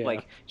she just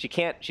like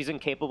she's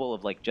incapable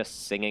of like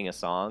just singing a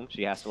song.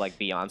 She has to like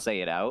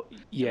Beyonce it out.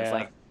 Yeah, it's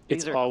like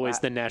it's always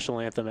the national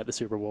anthem at the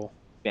Super Bowl.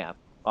 Yeah,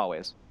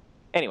 always.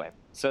 Anyway,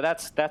 so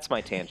that's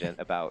my tangent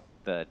about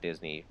the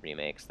Disney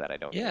remakes that I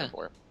don't care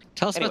for.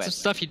 Tell us about some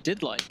stuff you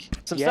did like.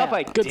 Some stuff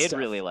I did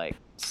really like.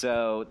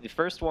 So the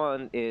first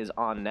one is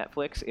on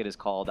Netflix. It is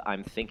called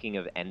I'm Thinking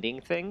of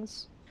Ending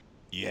Things.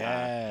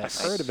 Yes.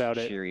 I've heard about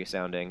it. Cheery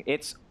sounding.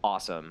 It's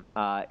awesome.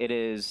 The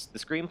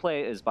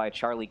screenplay is by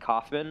Charlie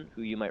Kaufman,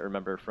 who you might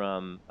remember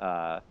from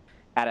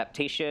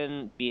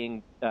Adaptation,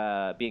 Being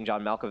John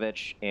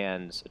Malkovich,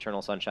 and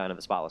Eternal Sunshine of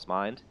the Spotless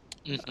Mind.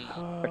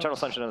 Mm-hmm. Eternal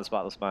Sunshine of the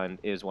Spotless Mind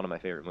is one of my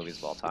favorite movies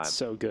of all time. It's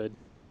so good.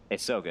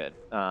 It's so good.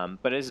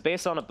 But it is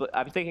based on a book.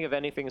 I'm Thinking of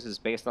Ending Things is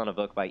based on a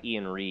book by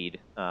Ian Reid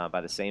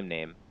by the same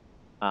name.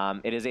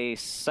 It is a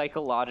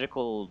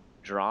psychological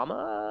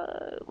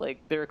drama. Like,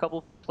 there are a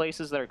couple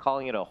places that are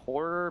calling it a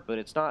horror, but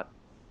it's not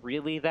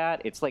really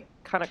that. It's like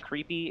kind of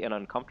creepy and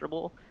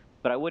uncomfortable,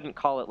 but I wouldn't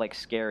call it like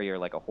scary or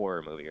like a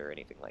horror movie or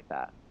anything like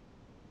that.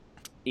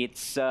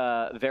 It's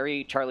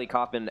very Charlie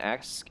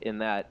Kaufman-esque in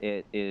that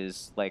it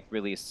is like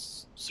really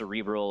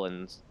cerebral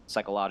and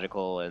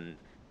psychological, and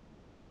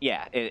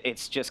yeah,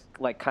 it's just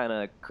like kind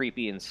of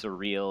creepy and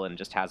surreal and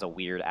just has a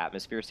weird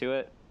atmosphere to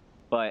it.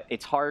 But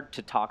it's hard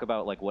to talk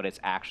about like what it's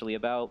actually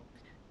about.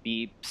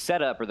 The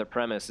setup or the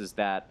premise is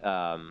that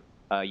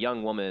a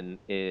young woman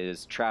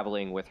is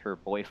traveling with her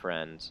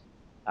boyfriend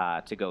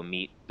to go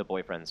meet the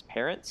boyfriend's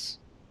parents.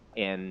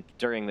 And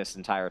during this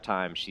entire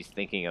time, she's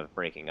thinking of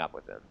breaking up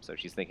with him. So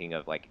she's thinking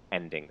of like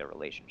ending the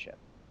relationship.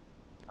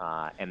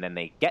 And then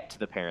they get to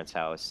the parents'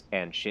 house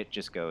and shit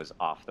just goes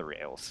off the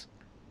rails.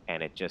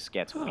 And it just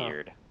gets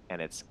weird.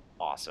 And it's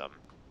awesome.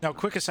 Now,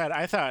 quick aside,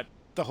 I thought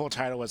the whole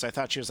title was, I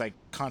thought she was like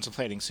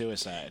contemplating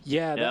suicide.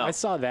 Yeah, No. I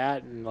saw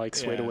that and like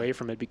swayed away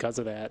from it because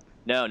of that.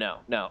 No.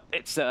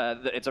 It's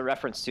a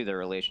reference to their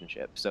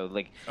relationship. So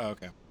like,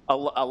 okay. A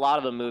lot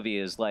of the movie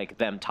is like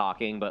them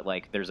talking, but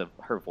like there's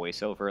her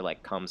voiceover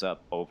like comes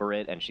up over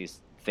it, and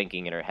she's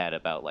thinking in her head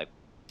about like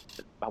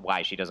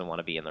why she doesn't want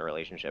to be in the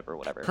relationship or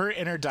whatever. Her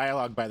inner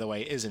dialogue, by the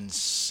way, is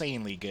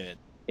insanely good.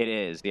 It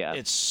is, yeah.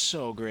 It's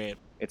so great.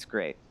 It's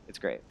great.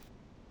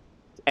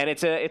 And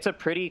it's a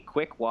pretty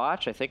quick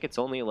watch. I think it's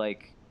only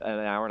like an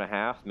hour and a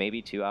half,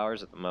 maybe 2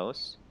 hours at the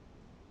most.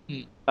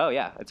 Oh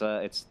yeah,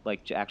 it's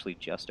like actually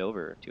just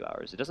over 2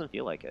 hours. It doesn't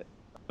feel like it.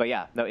 But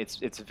yeah, no,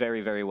 it's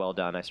very, very well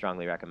done. I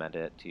strongly recommend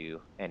it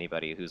to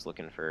anybody who's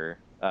looking for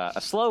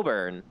a slow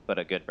burn, but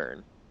a good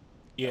burn.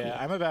 Yeah,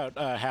 I'm about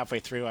halfway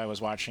through. I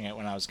was watching it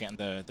when I was getting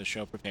the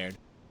show prepared.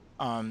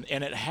 And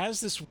it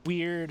has this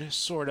weird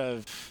sort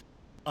of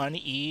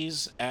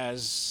unease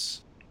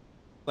as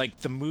like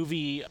the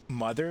movie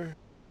Mother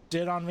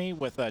did on me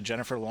with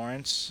Jennifer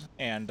Lawrence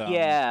and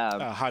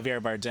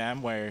Javier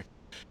Bardem, where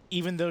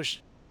even though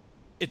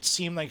it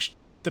seemed like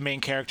the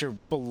main character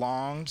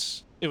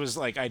belonged, it was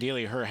like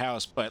ideally her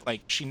house, but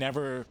like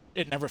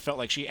it never felt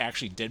like she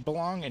actually did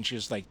belong, and she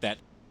was like that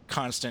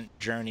constant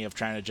journey of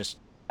trying to just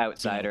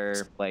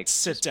outsider, like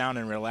sit down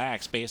and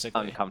relax,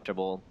 basically.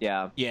 Uncomfortable.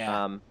 Yeah.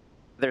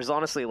 There's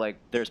honestly like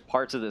there's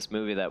parts of this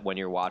movie that when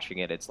you're watching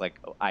it, it's like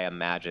I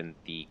imagine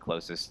the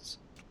closest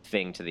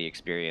thing to the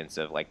experience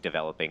of like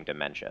developing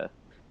dementia.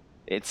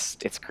 It's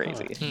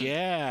crazy.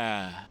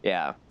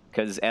 Yeah.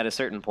 Because at a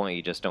certain point,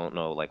 you just don't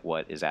know like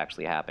what is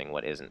actually happening,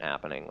 what isn't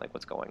happening, like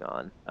what's going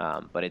on.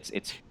 But it's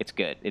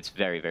good. It's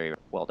very, very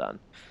well done,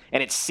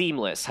 and it's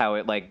seamless how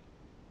it like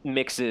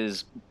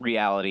mixes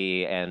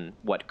reality and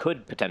what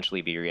could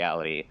potentially be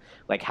reality,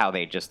 like how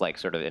they just like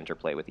sort of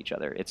interplay with each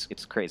other.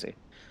 It's crazy.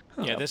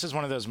 Yeah, this is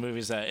one of those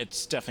movies that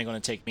it's definitely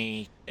going to take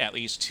me at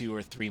least 2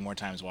 or 3 more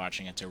times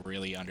watching it to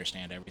really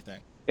understand everything.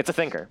 It's a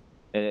thinker.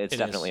 It's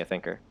definitely a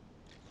thinker.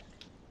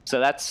 So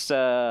that's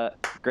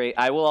great.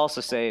 I will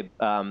also say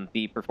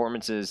the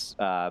performances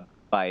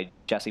by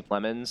Jesse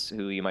Plemons,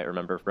 who you might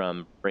remember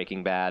from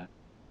Breaking Bad,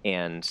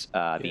 and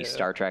the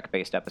Star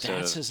Trek-based episode.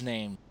 That's his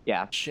name.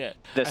 Yeah. Shit.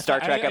 The Star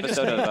Trek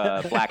episode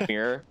of Black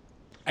Mirror.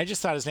 I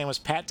just thought his name was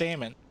Pat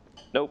Damon.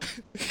 Nope.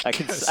 I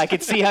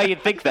could see how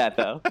you'd think that,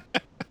 though.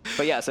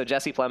 But yeah, so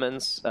Jesse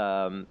Plemons,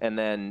 and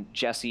then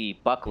Jessie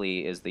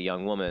Buckley is the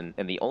young woman,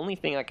 and the only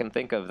thing I can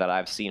think of that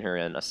I've seen her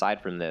in,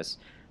 aside from this,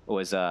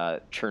 was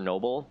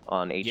Chernobyl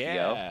on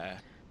HBO,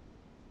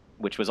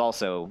 which was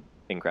also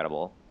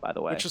incredible, by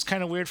the way. Which was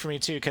kind of weird for me,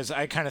 too, because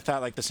I kind of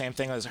thought like the same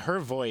thing. As her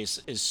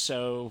voice is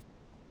so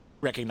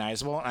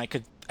recognizable, and I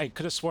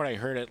could have sworn I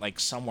heard it like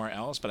somewhere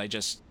else, but I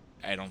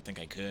don't think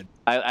I could.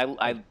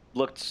 I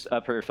looked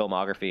up her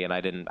filmography,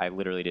 and I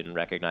literally didn't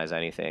recognize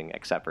anything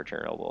except for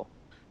Chernobyl.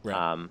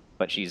 Right.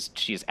 But she's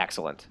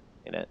excellent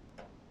in it.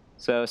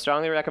 So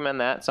strongly recommend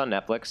that. It's on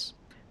Netflix.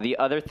 The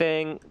other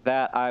thing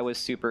that I was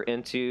super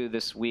into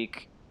this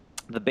week,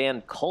 the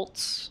band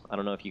Cults. I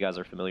don't know if you guys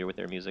are familiar with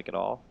their music at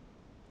all.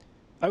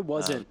 I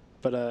wasn't,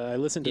 but I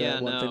listened to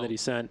that one thing that he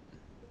sent.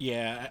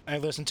 Yeah, I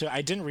listened to it.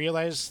 I didn't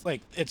realize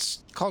like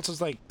it's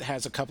Cults like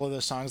has a couple of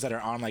those songs that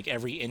are on like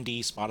every indie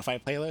Spotify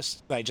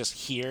playlist that I just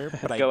hear,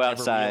 but I Go never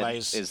Outside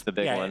realized is the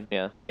big one.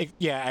 Yeah.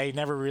 I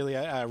never really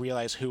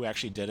realized who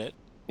actually did it.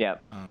 Yeah.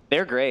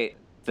 They're great.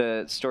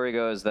 The story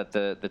goes that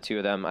the two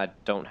of them, I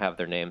don't have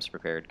their names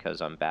prepared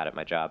because I'm bad at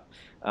my job.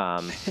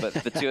 But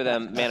the two of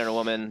them, man and a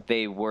woman,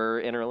 they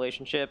were in a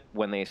relationship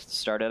when they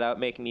started out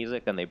making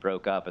music, then they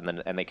broke up,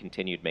 and they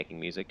continued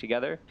making music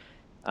together.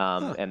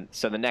 And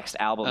so the next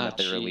album that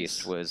they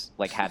released was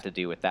like had to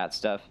do with that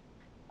stuff.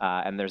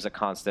 And there's a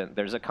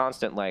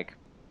constant like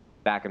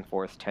back and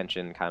forth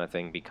tension kind of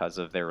thing because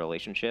of their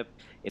relationship.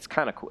 It's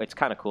kind of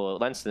cool.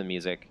 It lends to the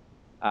music.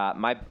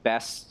 My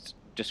best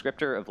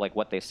descriptor of like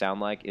what they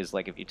sound like is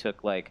like if you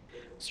took like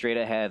straight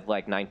ahead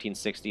like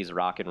 1960s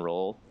rock and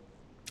roll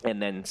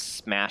and then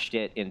smashed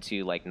it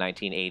into like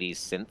 1980s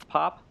synth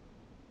pop,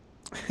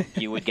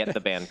 you would get the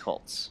band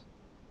Cults.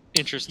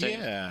 Interesting.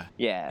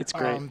 Yeah. It's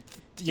great.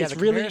 Yeah, it's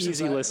really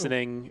easy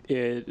listening.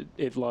 It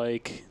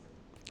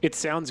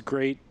sounds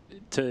great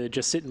to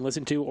just sit and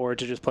listen to, or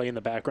to just play in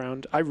the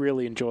background. I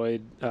really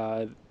enjoyed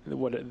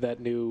that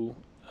new.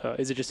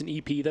 Is it just an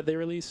EP that they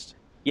released?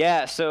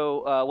 Yeah.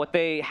 So what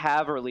they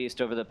have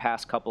released over the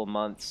past couple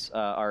months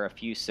are a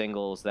few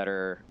singles that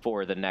are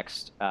for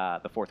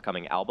the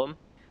forthcoming album.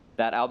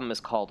 That album is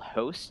called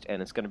Host,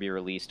 and it's going to be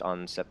released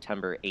on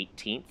September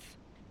 18th.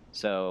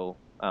 So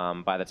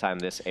by the time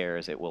this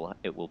airs, it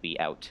will be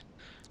out.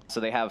 So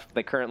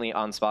they currently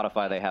on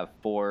Spotify, they have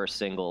 4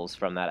 singles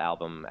from that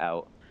album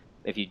out.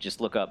 If you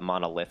just look up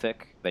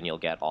Monolithic, then you'll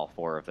get all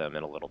 4 of them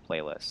in a little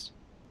playlist.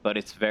 But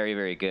it's very,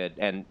 very good.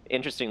 And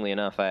interestingly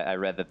enough, I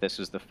read that this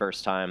was the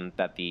first time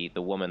that the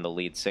woman, the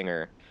lead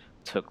singer,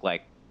 took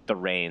like the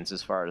reins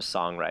as far as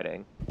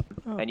songwriting.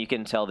 Oh. And you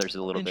can tell there's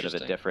a little bit of a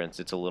difference.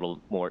 She's a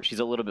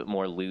little bit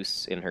more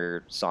loose in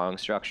her song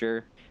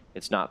structure.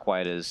 It's not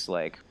quite as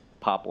like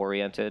pop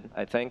oriented,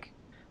 I think.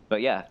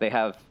 But yeah,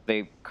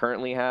 they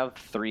currently have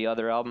 3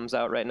 other albums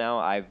out right now.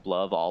 I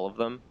love all of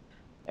them,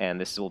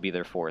 and this will be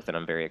their 4th, and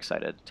I'm very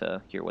excited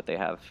to hear what they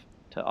have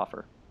to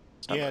offer.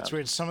 Yeah, it's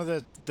weird. Some of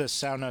the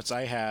sound notes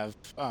I have,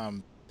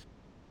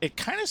 it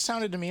kind of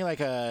sounded to me like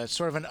a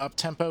sort of an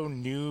up-tempo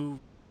new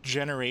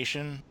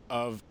generation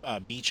of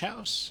Beach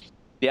House.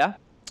 Yeah?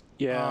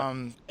 Yeah.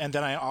 And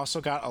then I also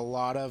got a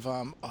lot of,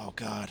 oh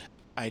God,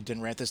 I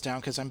didn't write this down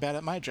because I'm bad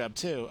at my job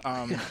too.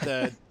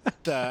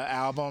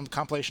 The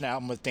compilation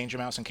album with Danger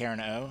Mouse and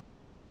Karen O.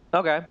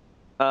 Okay.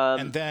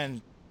 And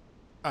then,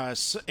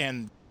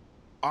 and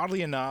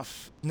oddly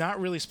enough, not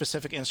really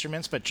specific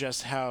instruments, but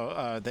just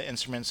how the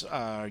instruments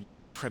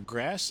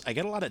progress. I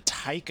get a lot of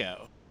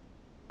taiko.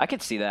 I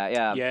could see that,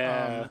 yeah.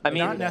 Yeah. I mean,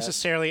 not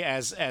necessarily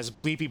as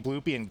bleepy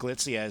bloopy and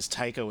glitzy as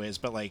taiko is,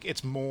 but like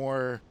it's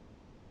more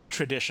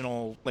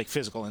traditional, like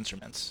physical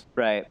instruments.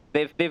 Right.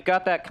 They've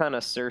got that kind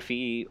of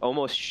surfy,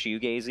 almost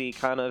shoegazy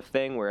kind of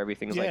thing where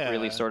everything's like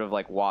really sort of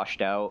like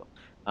washed out.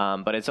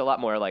 But it's a lot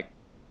more like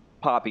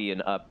poppy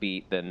and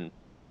upbeat than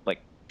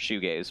like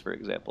shoegaze, for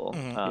example.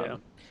 Mm-hmm.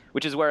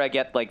 Which is where I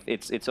get like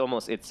it's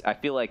I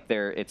feel like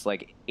it's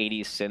like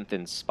 80s synth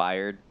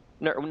inspired.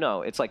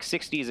 No, it's like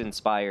 60s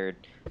inspired,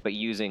 but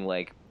using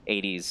like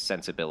 80s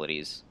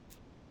sensibilities.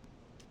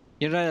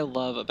 You know what I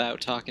love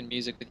about talking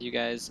music with you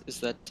guys is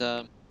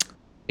that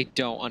I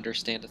don't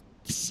understand a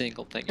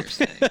single thing you're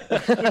saying.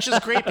 Which is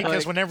great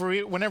because whenever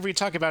we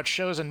talk about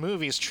shows and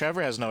movies,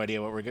 Trevor has no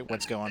idea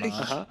what's going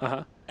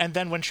on. And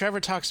then when Trevor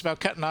talks about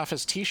cutting off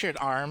his t-shirt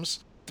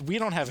arms, we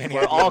don't have any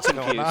idea what's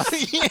going on.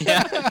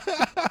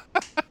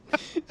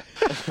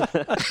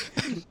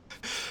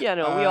 Yeah,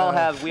 no, we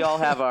all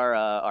have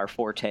our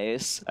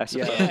fortes, I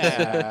suppose.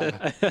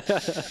 Yeah.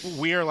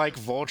 We are like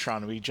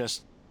Voltron. We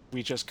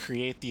just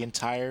create the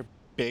entire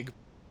big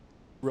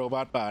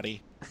robot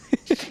body.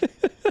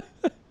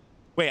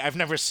 Wait, I've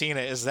never seen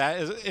it. Is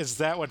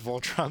that what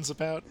Voltron's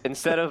about?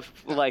 Instead of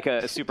like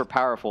a super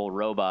powerful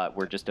robot,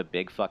 we're just a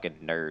big fucking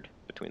nerd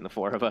between the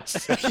 4 of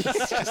us.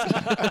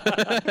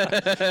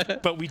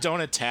 But we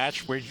don't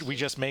attach. We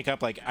just make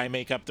up, like, I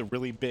make up the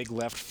really big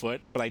left foot,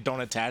 but I don't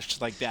attach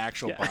to like the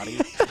actual body.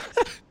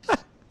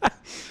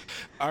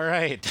 All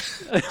right.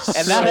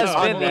 And that has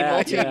been the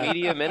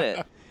Multimedia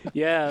Minute.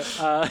 Yeah.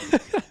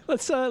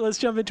 Let's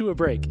jump into a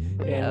break, and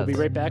we'll be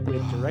right back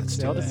with Direct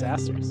Sale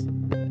Disasters.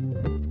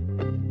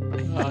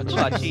 Oh,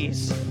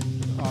 jeez.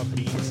 Oh,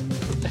 bees.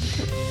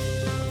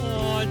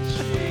 Oh,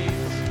 jeez.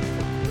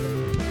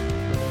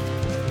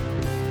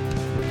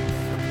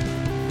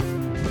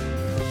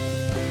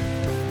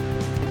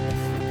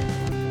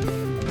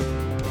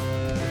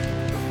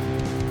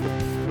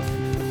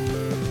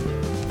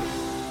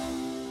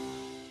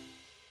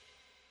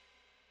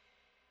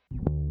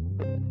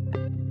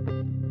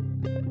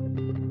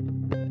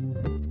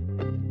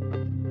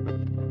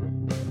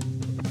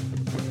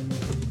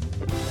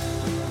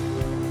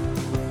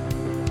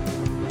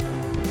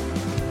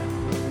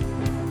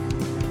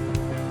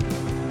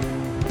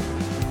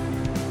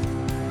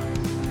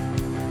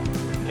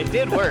 It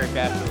did work,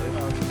 actually.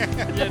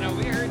 Yeah, no,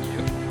 we heard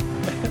you.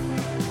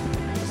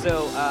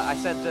 So I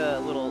sent a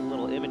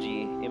little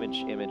imagery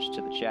image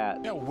to the chat.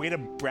 Yeah, way to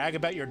brag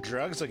about your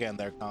drugs again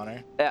there,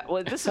 Connor.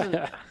 Well, this isn't.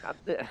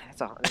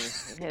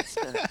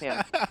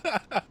 Yeah.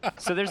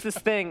 So there's this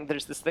thing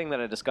that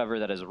I discovered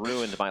that has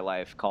ruined my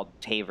life called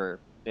Taver.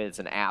 It's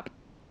an app,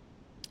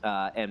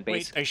 and Wait,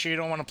 basically. are you sure you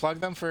don't want to plug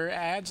them for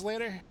ads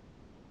later?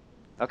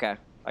 Okay,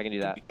 I can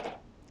do that.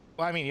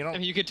 Well, I mean, you don't. I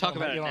mean, you could talk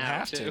about it You don't now,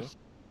 have too.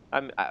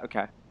 to.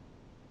 Okay.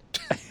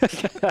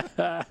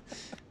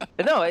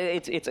 No,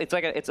 it's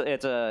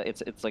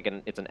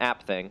an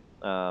app thing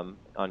on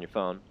your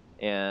phone,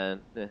 and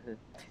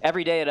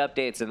every day it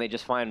updates, and they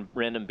just find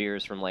random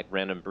beers from like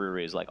random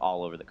breweries like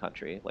all over the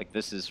country. Like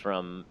this is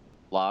from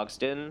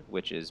Logsdon,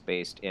 which is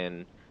based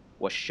in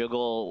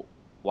Washougal,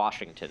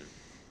 Washington.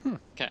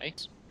 Okay.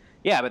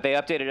 Yeah, but they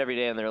update it every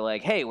day, and they're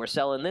like, "Hey, we're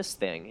selling this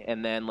thing,"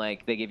 and then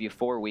like they give you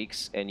 4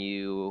 weeks, and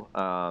you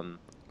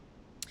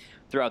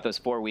throughout those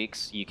 4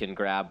 weeks you can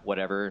grab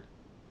whatever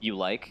you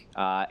like,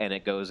 and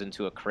it goes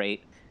into a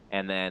crate,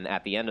 and then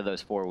at the end of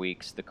those 4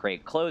 weeks, the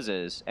crate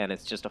closes, and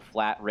it's just a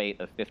flat rate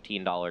of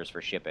 $15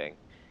 for shipping,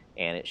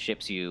 and it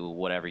ships you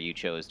whatever you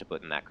chose to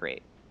put in that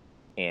crate.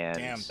 And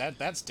Damn,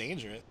 that's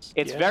dangerous.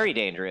 it's Yeah. very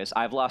dangerous.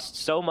 I've lost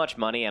so much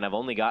money, and I've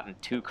only gotten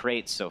 2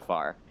 crates so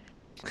far.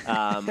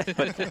 But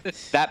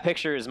that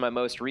picture is my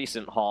most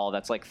recent haul.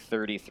 That's like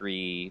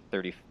 33,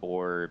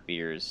 34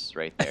 beers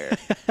right there.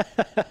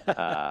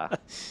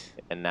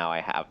 And now I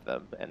have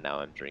them, and now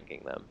I'm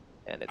drinking them.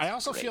 And it's I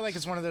also great. feel like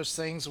it's one of those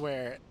things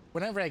where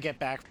whenever I get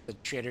back from the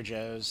Trader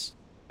Joe's,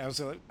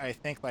 I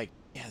think like,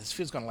 yeah, this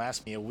food's gonna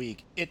last me a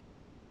week.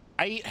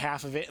 I eat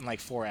half of it in like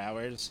 4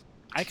 hours.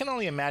 I can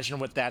only imagine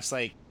what that's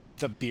like,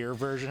 the beer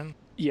version.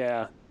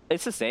 Yeah.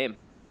 It's the same.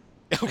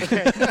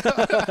 Okay. It's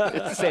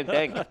the same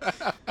thing.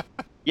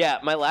 Yeah,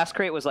 my last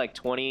crate was like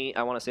 20,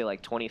 I want to say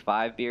like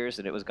 25 beers,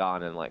 and it was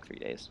gone in like 3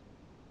 days.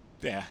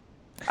 Yeah.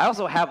 I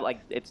also have like,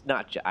 it's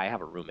not, I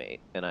have a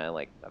roommate, and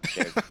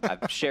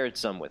I've shared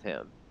some with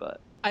him, but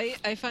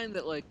I find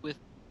that like with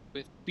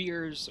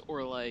beers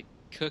or like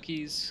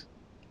cookies,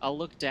 I'll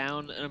look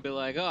down and I'll be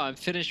like, oh, I'm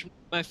finished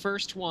my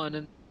first one,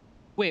 and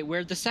wait,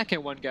 where'd the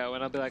second one go?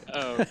 And I'll be like,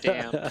 oh,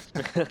 damn,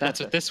 that's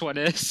what this one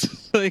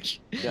is. Like,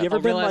 You ever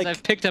I'll been realize like,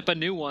 I've picked up a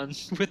new one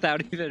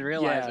without even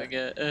realizing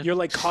it. you're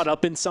like caught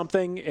up in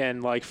something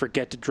and like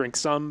forget to drink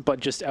some, but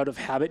just out of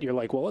habit, you're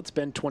like, well, it's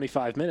been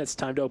 25 minutes,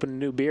 time to open a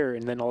new beer,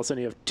 and then all of a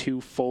sudden you have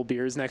 2 full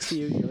beers next to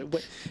you. You're like,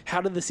 what?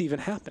 How did this even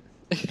happen?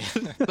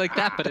 Like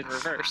that, but in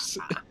reverse.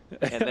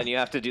 and then you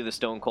have to do the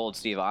Stone Cold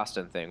Steve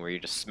Austin thing where you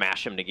just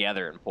smash them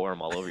together and pour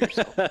them all over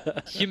yourself.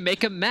 You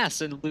make a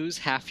mess and lose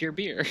half your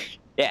beer.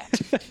 Yeah.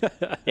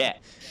 Yeah.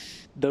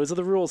 Those are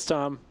the rules,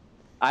 Tom.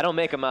 I don't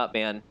make them up,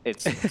 man.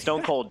 It's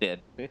Stone Cold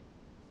did. And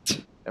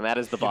that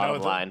is the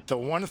bottom line. The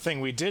one thing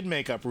we did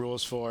make up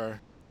rules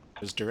for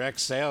was direct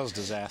sales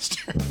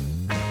disaster.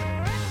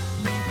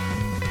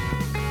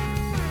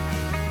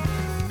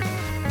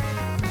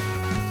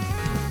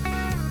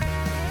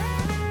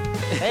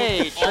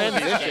 Hey,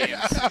 transition.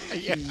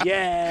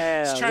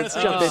 Yeah, Trying let's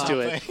to jump think of into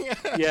it.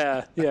 something.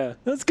 Yeah,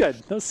 that's good.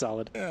 That was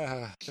solid.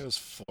 It was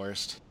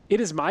forced.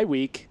 It is my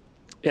week,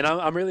 and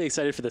I'm really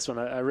excited for this one.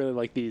 I really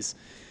like these.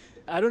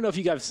 I don't know if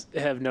you guys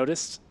have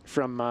noticed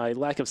from my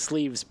lack of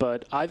sleeves,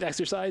 but I've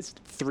exercised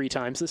 3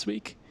 times this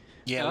week.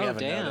 Yeah, Oh, we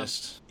haven't damn.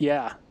 noticed.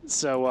 Yeah,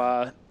 so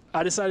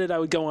I decided I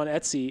would go on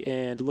Etsy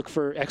and look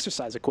for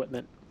exercise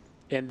equipment,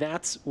 and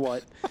that's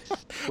what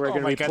we're Oh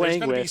going to my be God, playing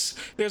there's gonna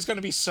with. there's going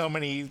to be so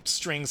many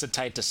strings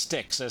tied to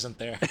sticks, isn't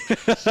there?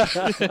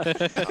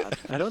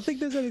 I don't think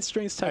there's any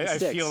strings tied to I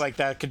sticks. feel like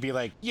that could be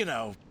like,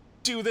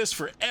 do this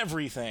for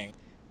everything.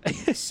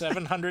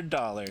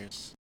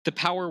 $700. The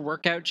power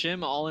workout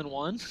gym all in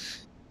one.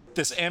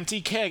 This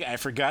empty keg I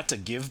forgot to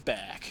give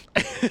back.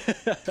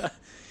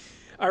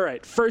 All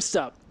right, first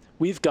up,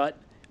 we've got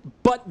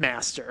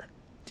Buttmaster.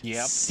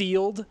 Yep.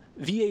 Sealed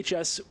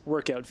VHS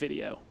workout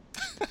video.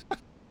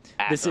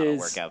 That's This not is- a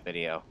workout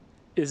video.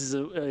 This is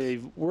a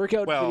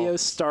workout Well- video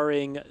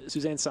starring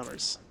Suzanne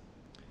Summers.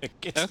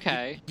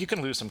 Okay. You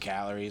can lose some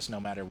calories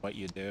no matter what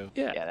you do.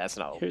 Yeah. Yeah, that's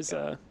not a Here's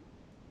workout.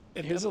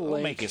 Here's a it'll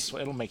link. make you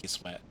sweat. It'll make you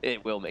sweat.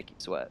 It will make you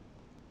sweat.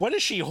 What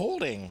is she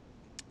holding?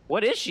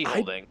 What is she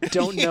holding? I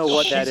don't know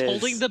what that She's is.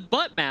 holding the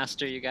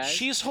Buttmaster, you guys.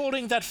 She's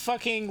holding that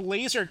fucking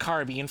laser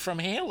carbine from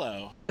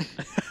Halo.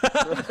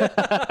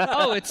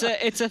 Oh, it's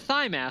a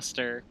Thigh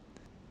Master.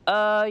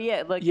 Yeah, like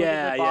Yeah, look at the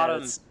yeah, bottom,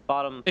 it's-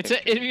 bottom. It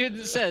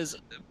even says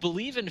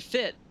believe in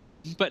fit,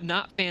 but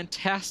not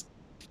fantastic.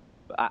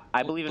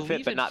 I believe in fit,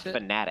 believe but in not fit.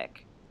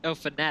 fanatic. Oh,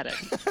 fanatic.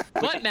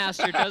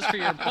 Buttmaster does for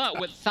your butt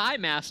what Thigh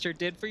Master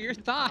did for your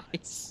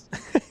thighs.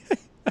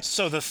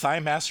 So the Thigh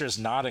Master is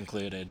not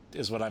included,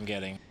 is what I'm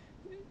getting.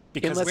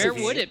 Because Unless it's a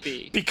Where would it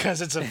be?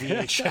 Because it's a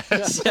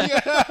VHS.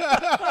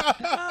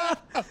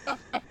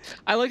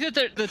 I like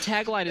that the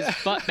tagline is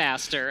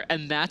Buttmaster,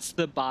 and that's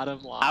the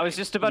bottom line. I was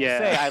just about Yeah.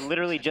 to say, I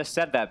literally just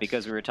said that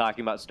because we were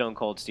talking about Stone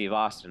Cold Steve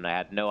Austin. I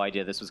had no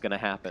idea this was going to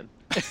happen.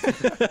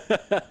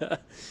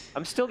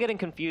 I'm still getting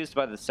confused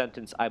by the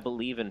sentence, I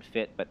believe in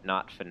fit, but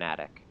not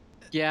fanatic.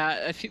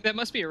 Yeah, I think that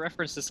must be a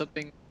reference to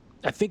something.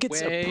 I think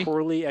it's a Way-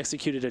 poorly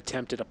executed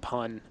attempt at a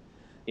pun.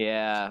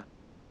 Yeah.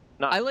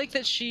 Not I like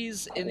that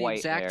she's in the quite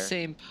exact there.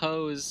 same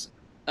pose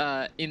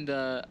on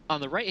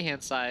the right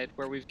hand side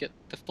where we've got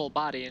the full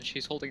body and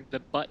she's holding the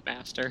butt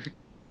master.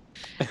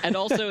 And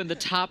also in the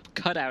top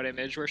cutout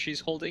image where she's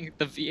holding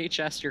the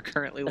VHS you're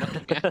currently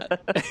looking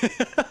at.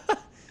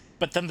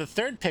 But then the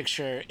third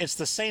picture, it's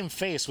the same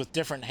face with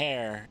different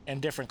hair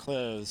and different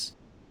clothes.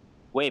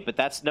 Wait, but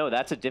that's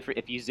a different.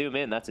 If you zoom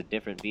in, that's a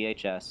different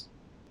VHS.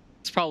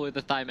 It's probably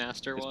the Thigh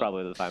Master It's one.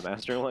 probably the Thigh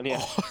Master one.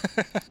 Yeah.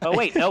 Oh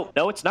wait, no,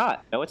 it's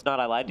not. No, it's not.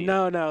 I lied to you.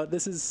 No,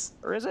 this is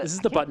Or is it? this is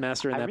I the can't- butt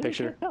master in I that really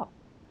picture. can't tell.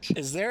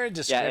 Is there a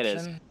Yeah, it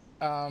is.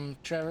 description,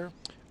 Trevor?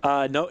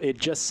 No, it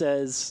just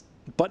says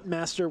Butt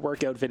Master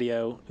workout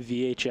video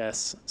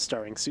VHS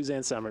starring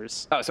Suzanne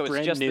Summers. Oh, so it's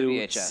brand just the new,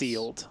 VHS.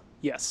 sealed.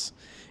 Yes,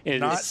 and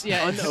Not- it is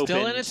Yeah, it's unopened.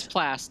 still in its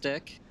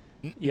plastic.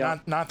 Yeah.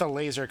 Not the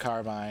laser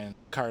carbine.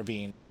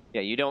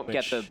 Yeah, you don't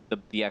Which- get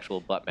the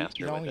actual butt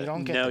master. You with it.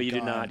 don't get No, the you do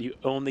gun. not. You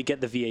only get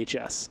the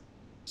VHS.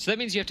 So that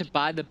means you have to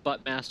buy the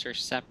Butt Master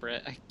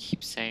separate. I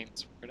keep saying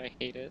this word. I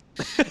hate it.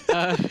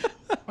 Uh,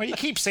 Well, you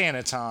keep saying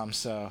it, Tom,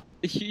 so...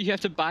 you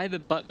have to buy the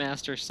Butt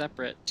Master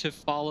separate to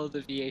follow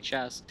the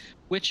VHS,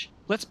 which,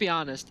 let's be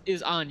honest,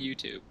 is on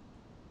YouTube.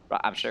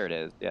 I'm sure it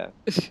is. Yeah.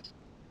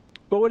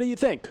 But what do you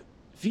think?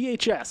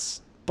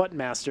 VHS Butt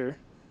Master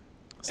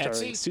starring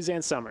Etsy?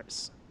 Suzanne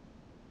Summers.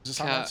 Is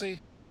this on Yeah. Etsy?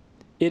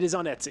 It is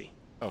on Etsy.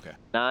 Okay.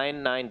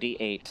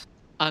 $9.98.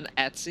 On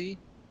Etsy,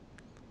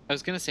 I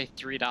was gonna say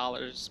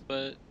 $3,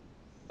 but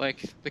like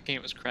thinking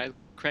it was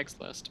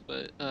Craigslist,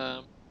 but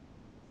I'm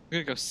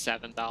gonna go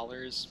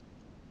 $7.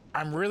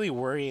 I'm really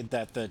worried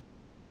that the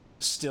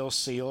still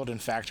sealed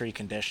and factory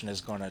condition is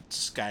going to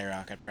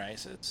skyrocket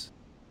prices.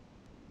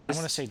 I'm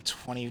going to say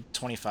 20,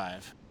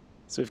 25.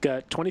 So we've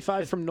got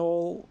 25 from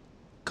Noel.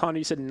 Connor,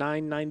 you said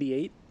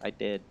 $9.98, I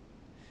did.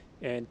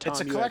 and Tom,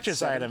 It's a you had collector's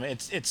 7. item.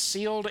 It's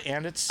sealed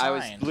and it's I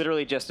was signed.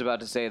 literally just about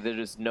to say there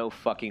is no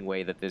fucking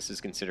way that this is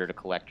considered a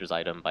collector's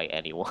item by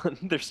anyone.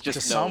 There's to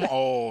just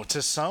no.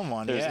 to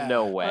someone. There's yeah.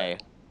 no way.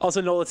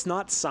 Also, Noel, it's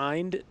not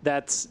signed.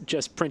 That's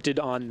just printed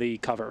on the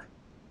cover.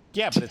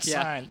 Yeah, but it's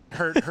Yeah. signed.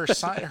 Her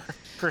sign.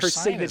 Her Her sign is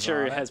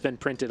signature on it. has been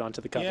printed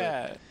onto the cover.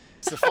 Yeah.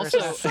 It's the first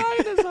Also,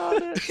 Sign is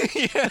on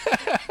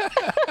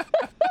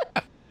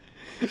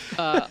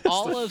it.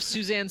 all of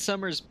Suzanne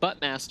Summers'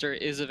 Buttmaster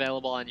is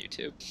available on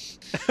YouTube.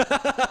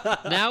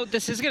 Now,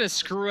 this is going to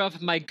screw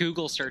up my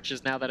Google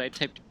searches now that I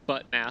typed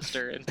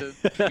Buttmaster into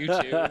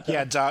YouTube.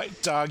 Yeah,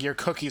 dog, your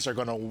cookies are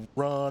gonna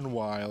run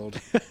wild.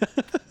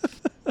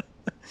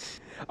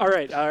 All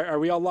right, are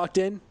we all locked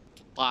in?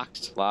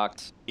 Locked.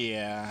 Locked.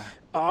 Yeah.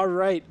 All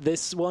right,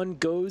 this one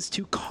goes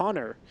to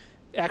Connor.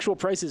 Actual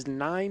price is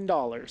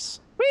 $9.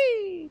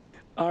 Whee!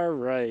 All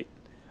right.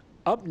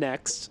 Up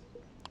next,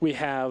 we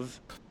have.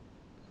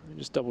 Let me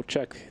just double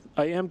check.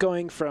 I am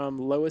going from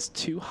lowest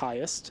to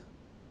highest.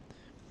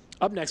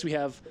 Up next, we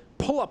have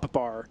Pull-Up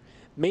Bar,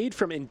 made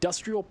from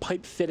industrial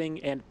pipe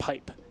fitting and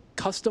pipe.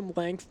 Custom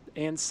length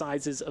and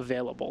sizes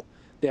available.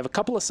 They have a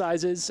couple of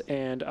sizes,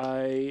 and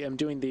I am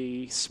doing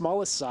the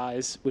smallest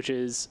size, which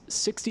is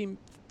 60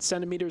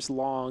 centimeters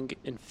long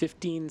and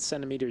 15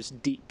 centimeters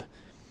deep.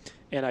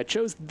 And I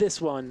chose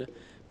this one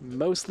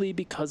mostly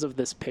because of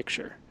this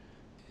picture.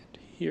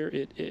 And here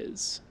it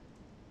is.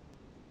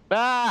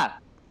 Ah!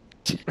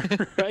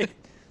 Right?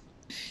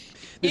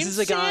 This is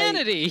a guy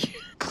Insanity!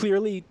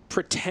 clearly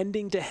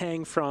pretending to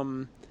hang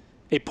from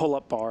a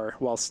pull-up bar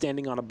while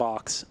standing on a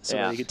box. So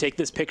Yeah. you could take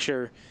this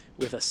picture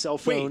with a cell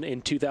phone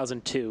in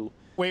 2002.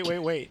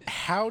 Wait.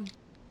 How?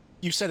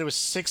 You said it was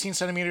 16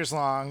 centimeters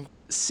long,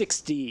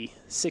 60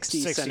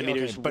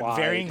 centimeters okay, but wide,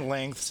 varying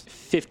lengths.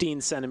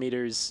 15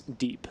 centimeters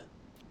deep.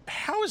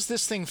 How is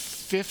this thing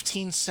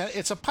 15 cent?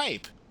 It's a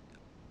pipe.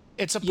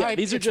 It's a Yeah, pipe.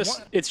 these are it's just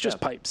one, it's just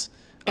yeah. pipes.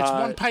 it's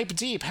one pipe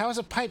deep. How is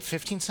a pipe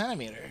 15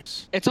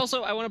 centimeters? It's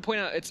also, I want to point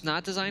out, it's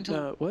not designed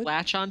to what?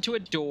 latch onto a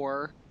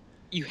door.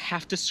 You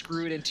have to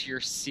screw it into your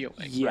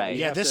ceiling. Yeah, Right.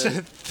 you Yeah, have this to-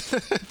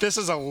 is this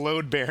is a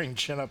load-bearing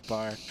chin-up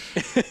bar.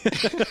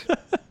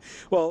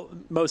 well,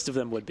 most of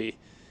them would be.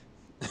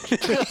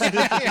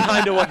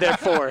 Kind of what they're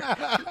for.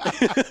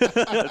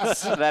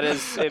 That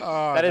is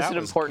Oh, that is that an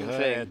was important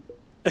good.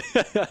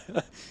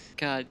 thing.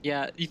 God,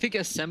 yeah. You think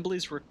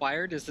assembly's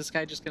required? Is this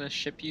guy just going to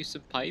ship you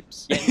some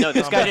pipes? Yeah, no,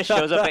 this guy just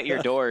shows up at your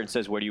door and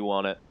says, "Where do you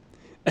want it?"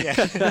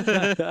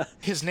 Yeah.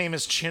 His name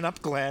is Chin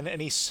Up Glenn,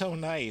 and he's so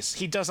nice.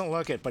 He doesn't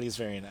look it, but he's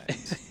very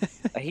nice.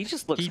 He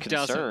just looks He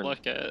concerned. doesn't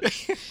look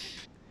it.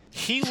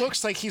 He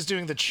looks like he's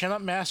doing the Chin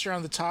Up Master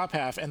on the top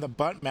half and the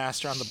Butt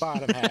Master on the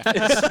bottom half at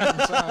the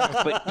same time.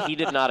 But he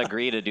did not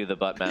agree to do the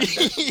butt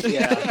master.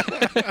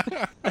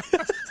 Yeah.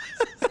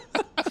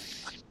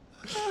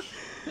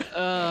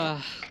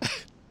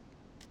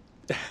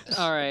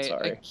 All right.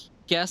 Sorry. I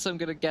guess I'm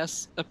going to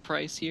guess a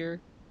price here.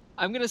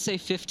 I'm going to say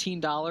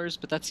 $15,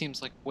 but that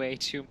seems like way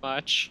too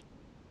much.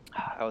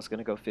 I was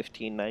gonna go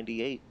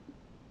 $15.98.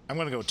 I'm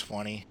gonna go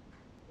 20.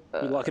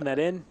 You locking that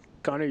in?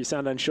 Connor, you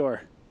sound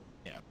unsure.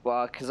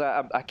 Well, because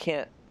I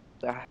can't.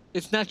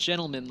 It's not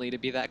gentlemanly to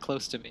be that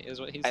close to me, is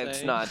what he's saying.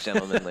 It's not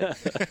gentlemanly.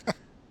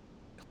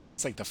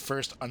 It's like the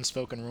first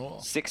unspoken rule.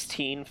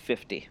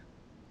 1650.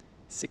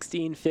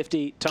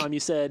 1650. Tom, you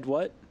said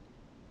what?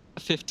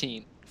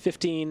 15.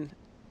 15.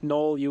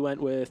 Noel, you went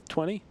with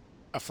 20.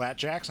 A flat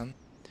Jackson.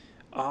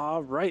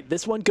 All right,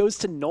 this one goes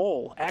to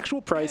Noel.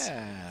 Actual price,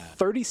 Yeah.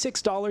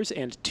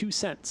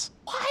 $36.02.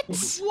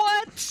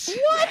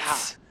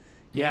 What?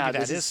 Yeah, Maybe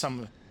this that is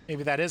some.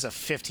 Maybe that is a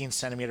 15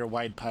 centimeter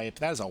wide pipe.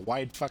 That is a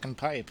wide fucking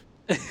pipe.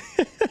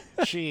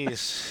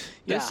 Jeez.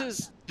 Yeah.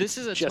 This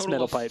is a Just total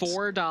metal of pipes.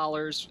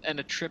 $4 and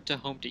a trip to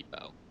Home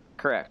Depot.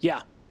 Correct.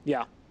 Yeah,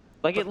 yeah.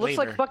 Like, it But looks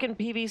like labor. fucking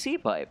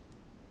PVC pipe.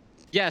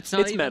 Yeah, it's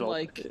not It's even metal.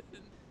 like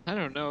I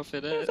don't know if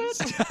it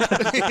is.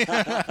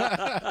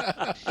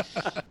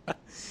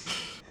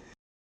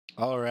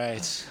 All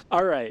right.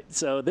 All right,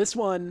 so this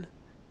one,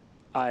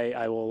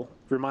 I will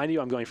remind you,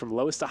 I'm going from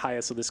lowest to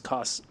highest, so this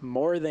costs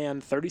more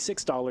than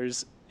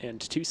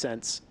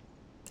 $36.02.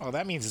 Oh,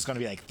 that means it's going to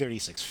be like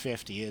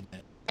 36.50, isn't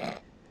it?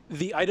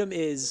 The item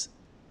is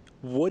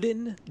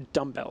wooden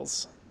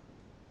dumbbells.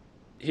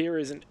 Here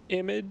is an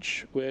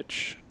image,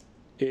 which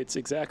it's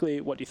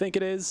exactly what you think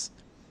it is,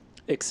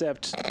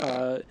 except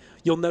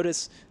you'll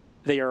notice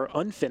they are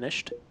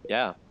unfinished.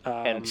 Yeah.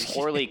 And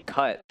poorly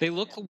cut. They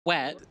look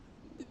wet.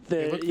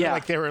 They look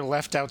like they were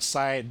left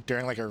outside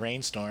during like a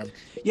rainstorm.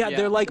 Yeah, Yeah.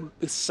 they're like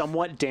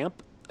somewhat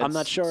damp. I'm And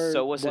not sure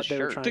so was what his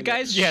they were shirt. trying The to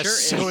guy's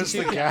Yes, shirt so is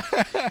is the guy.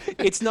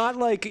 It's not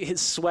like his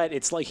sweat,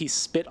 it's like he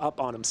spit up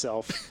on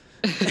himself.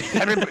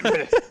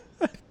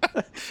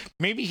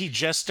 Maybe he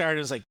just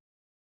started as like,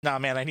 nah,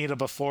 man, I need a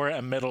before,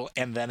 a middle,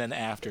 and then an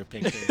after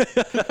picture.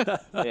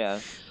 Yeah.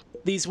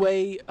 These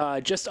weigh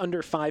just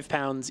under 5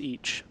 pounds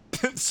each.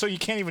 So you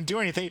can't even do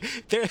anything.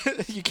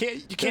 You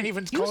can't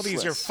even call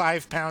these your useless.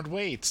 5-pound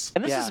weights.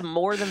 And this Yeah. is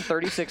more than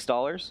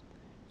 $36?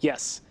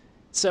 Yes.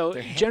 So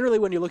They're generally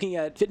when you're looking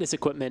at fitness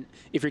equipment,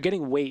 if you're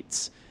getting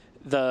weights,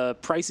 the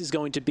price is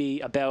going to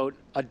be about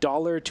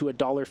 $1 to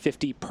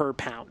 $1.50 per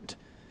pound.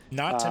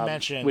 Not to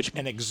mention which-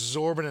 an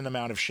exorbitant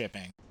amount of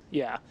shipping.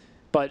 Yeah.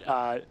 But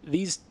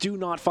these do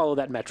not follow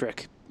that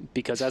metric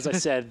because, as I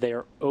said,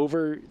 they're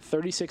over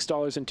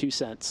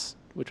 $36.02,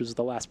 which was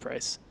the last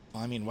price.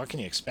 Well, I mean, what can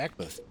you expect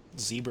with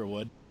zebra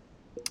wood?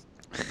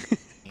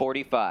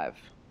 45.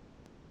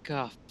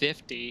 God,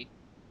 50.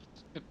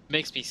 It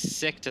makes me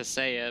sick to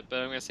say it, but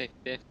I'm gonna say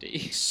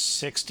 50.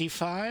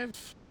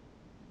 65?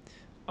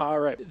 All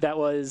right. That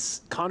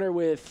was Connor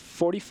with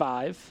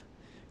 45,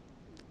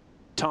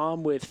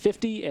 Tom with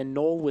 50, and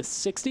Noel with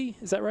 60.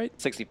 Is that right?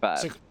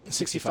 65.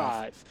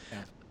 65. Yeah.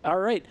 All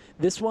right.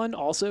 This one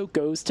also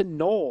goes to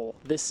Noel.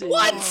 This is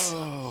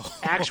Oh.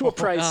 actual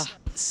price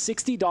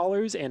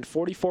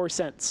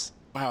 $60.44.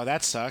 Wow,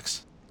 that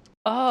sucks.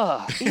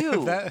 Ugh,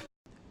 ew. That,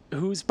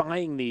 Who's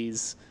buying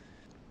these?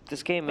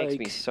 This game makes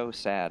me like- so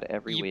sad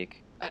every You-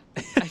 week. I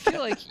feel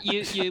like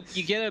you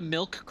get a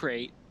milk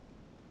crate,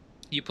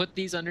 you put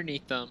these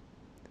underneath them,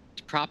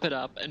 you prop it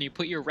up, and you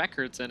put your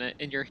records in it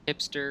in your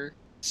hipster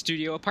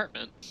studio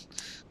apartment.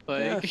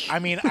 Like, I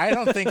mean, I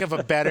don't think of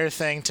a better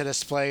thing to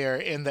display her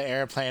in the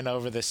airplane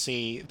over the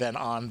sea than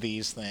on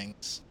these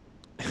things.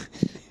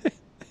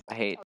 I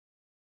hate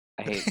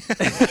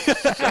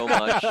so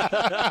much.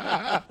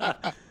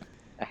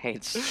 I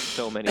hate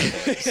so many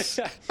things.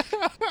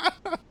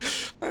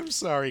 I'm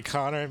sorry,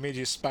 Connor. I made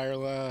you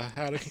spiral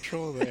out of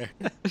control there.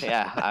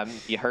 Yeah,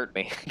 you hurt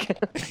me.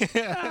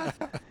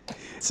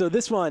 So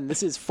this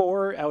is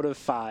 4 out of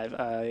 5.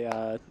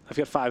 I've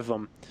got 5 of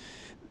them.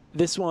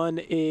 This one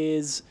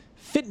is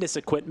fitness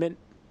equipment,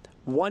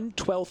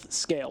 1/12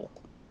 scale.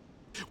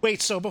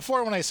 Wait, so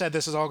before when I said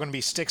this is all going to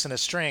be sticks and a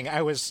string,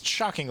 I was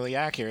shockingly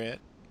accurate.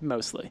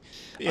 Mostly.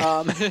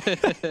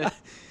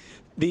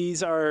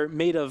 These are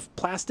made of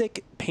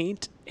plastic,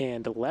 paint,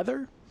 and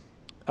leather.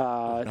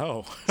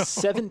 No.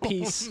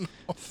 7-piece,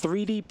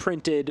 3D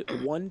printed,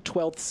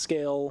 1/12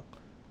 scale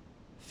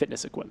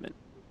fitness equipment.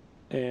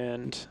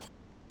 And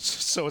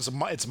So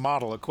it's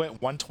model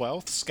equipment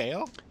 1/12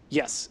 scale?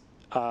 yes,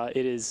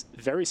 it is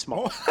very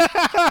small.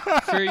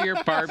 for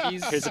your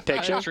Barbie's Here's a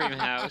picture. dream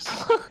house.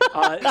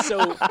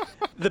 So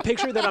the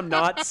picture that I'm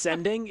not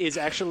sending is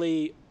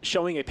actually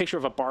showing a picture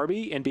of a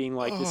Barbie and being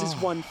like, this is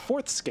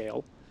 1/4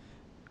 scale.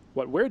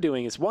 What we're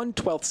doing is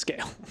 1/12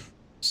 scale.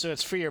 So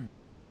it's for your...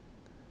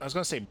 I was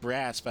going to say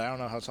brats, but I don't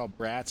know how tall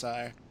brats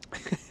are.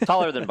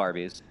 Taller than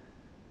Barbies.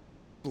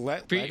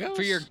 Legos?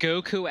 For your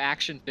Goku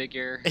action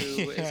figure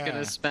who is Yeah. going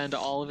to spend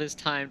all of his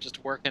time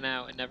just working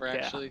out and never Yeah.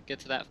 actually get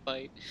to that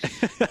fight.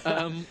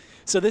 Um,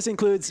 So this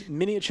includes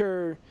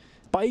miniature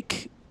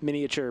bike,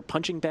 miniature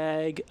punching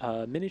bag,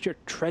 miniature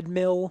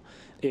treadmill,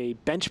 a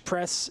bench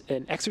press,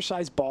 an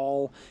exercise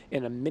ball,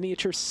 and a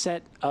miniature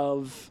set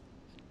of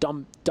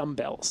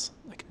dumbbells.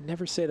 I can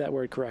never say that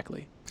word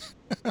correctly.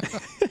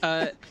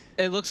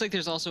 it looks like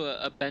there's also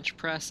a bench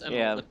press and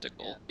Yeah. an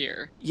elliptical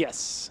here.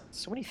 Yes.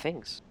 So many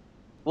things.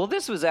 Well,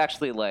 this was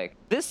actually like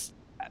this.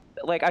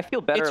 Like, I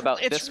feel better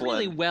about it's this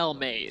really one. well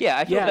made. Yeah,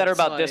 I feel Yeah, better it's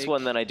about this like-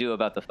 one than I do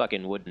about the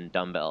fucking wooden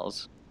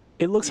dumbbells.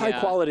 It looks high Yeah.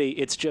 quality.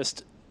 It's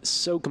just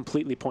so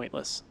completely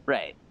pointless.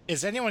 Right.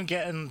 Is anyone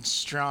getting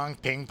strong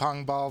ping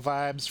pong ball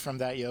vibes from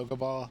that yoga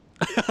ball?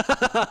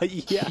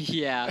 Yeah.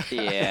 Yeah. I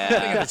think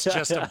Yeah. it's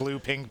just a blue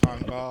ping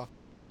pong ball.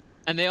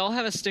 And they all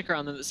have a sticker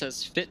on them that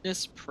says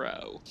Fitness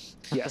Pro,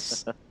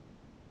 Yes.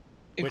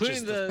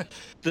 including is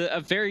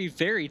a very,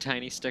 very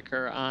tiny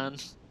sticker on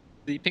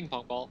the ping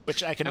pong ball.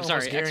 Which I can I'm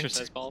almost sorry, guarantee.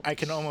 exercise ball. I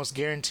can almost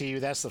guarantee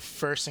you that's the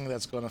first thing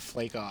that's going to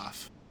flake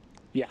off.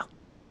 Yeah.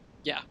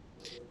 Yeah.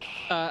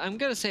 I'm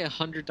going to say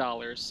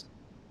 $100.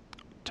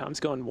 Tom's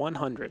going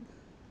 100.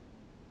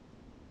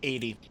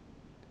 80.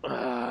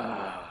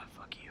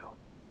 Fuck you.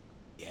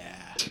 Yeah.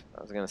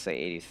 I was gonna say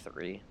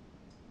 83.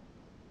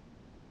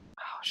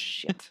 Oh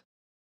shit.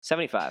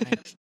 75.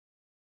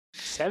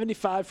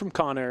 75 from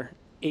Connor,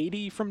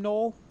 80 from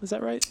Noel. Is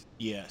that right?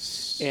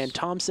 Yes. And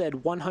Tom said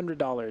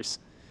 $100.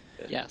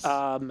 Yes.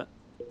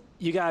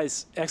 You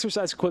guys,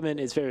 exercise equipment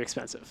is very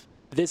expensive.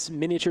 This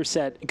miniature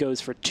set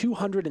goes for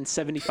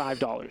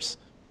 $275.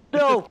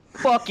 No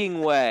fucking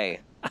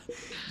way.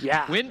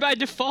 Yeah. Win by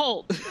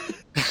default.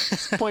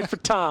 Point for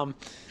Tom.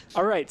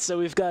 All right, so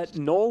we've got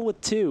Noel with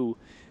 2,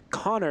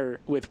 Connor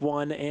with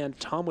 1, and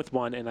Tom with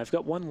 1, and I've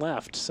got 1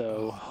 left.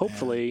 So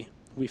hopefully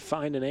we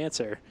find an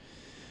answer.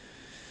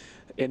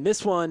 And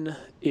this one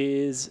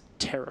is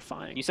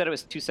terrifying. You said it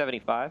was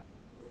 275?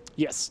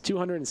 Yes,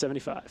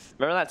 275.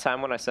 Remember that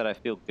time when I said I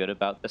feel good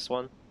about this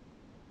one?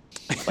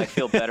 I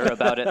feel better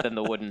about it than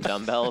the wooden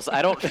dumbbells.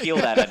 I don't feel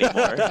that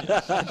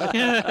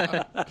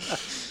anymore.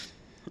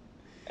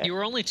 You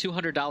were only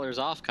 $200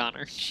 off,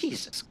 Connor.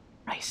 Jesus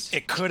Christ.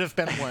 It could have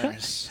been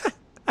worse.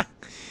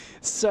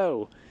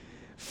 So,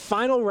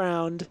 final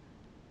round.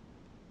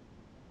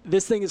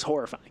 This thing is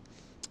horrifying.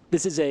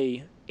 This is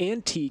a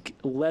antique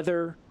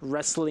leather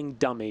wrestling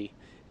dummy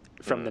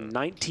from the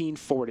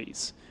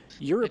 1940s.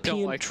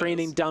 European like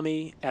training those.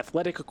 dummy,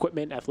 athletic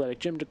equipment, athletic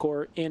gym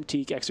decor,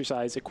 antique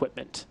exercise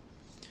equipment.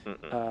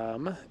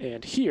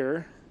 And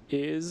here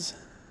is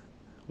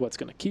what's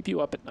going to keep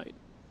you up at night.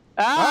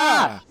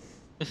 Ah!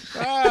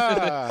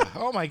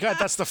 Oh my god,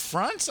 that's the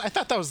front? I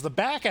thought that was the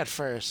back at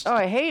first. Oh,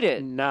 I hate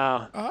it.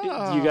 No,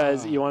 you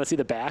guys, you want to see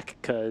the back?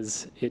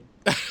 Because it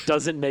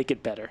doesn't make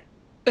it better.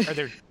 Are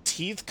there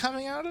teeth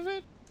coming out of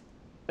it?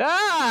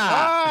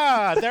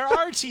 Ah! There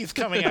are teeth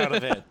coming out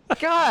of it.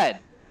 God.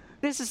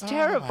 This is Oh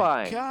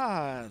terrifying. my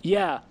god.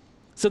 Yeah.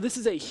 So this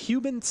is a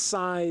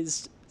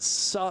human-sized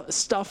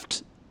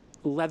stuffed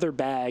leather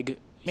bag,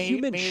 Made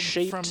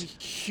human-shaped. from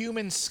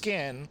human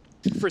skin.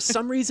 For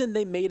some reason,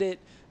 they made it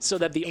so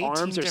that the 18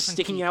 arms are different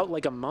sticking people. out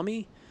like a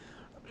mummy.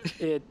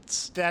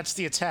 It's That's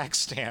the attack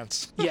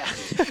stance. yeah.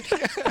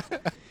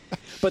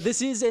 But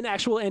this is an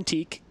actual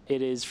antique.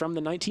 It is from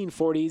the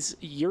 1940s,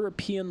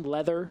 European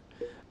leather,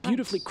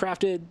 beautifully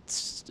crafted,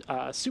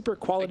 super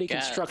quality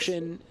guess.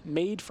 construction,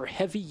 made for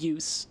heavy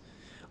use.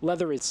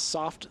 Leather is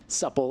soft,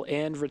 supple,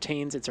 and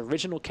retains its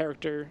original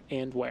character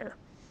and wear.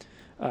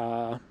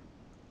 Comes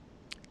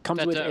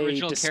That with a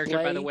original display. character,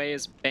 by the way,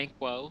 is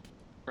Banquo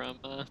from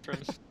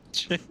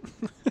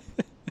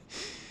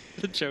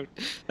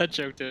That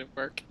joke didn't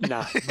work.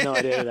 Nah, no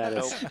idea who that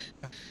is.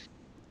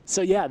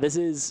 So yeah, this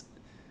is.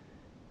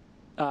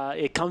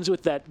 It comes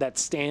with that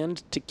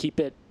stand to keep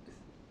it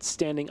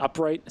standing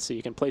upright, so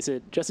you can place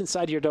it just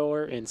inside your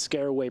door and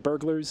scare away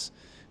burglars.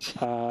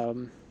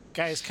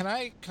 Guys, can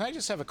I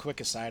just have a quick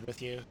aside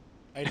with you?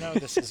 I know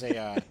this is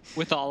a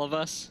With all of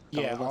us.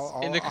 yeah.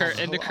 In the current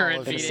meeting,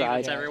 meeting,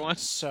 it's everyone.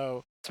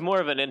 So It's more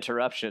of an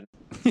interruption.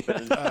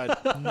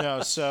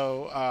 no,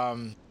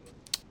 so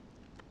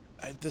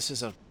this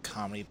is a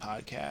comedy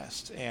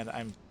podcast, and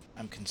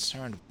I'm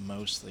concerned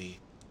mostly.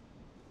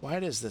 Why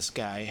does this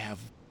guy have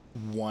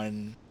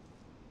one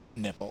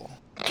nipple?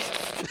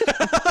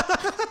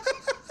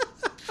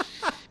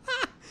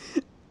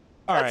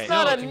 All right,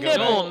 Not a can go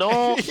nipple, back.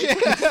 no.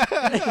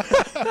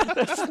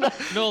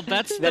 No,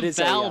 that's That the is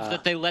a, valve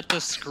that they let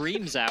the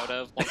screams out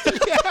of.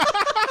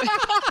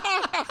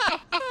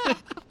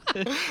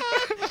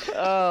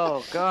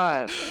 Oh,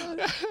 God.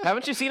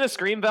 Haven't you seen a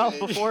scream valve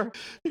before?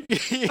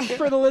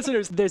 For the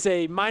listeners, there's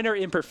a minor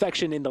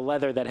imperfection in the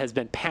leather that has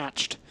been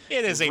patched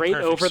It is a right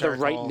perfect over the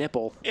right circle.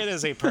 nipple. It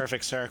is a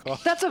perfect circle.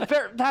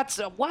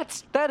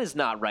 What? That is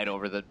not right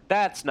over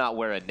that's not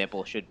where a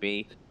nipple should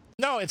be.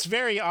 No, it's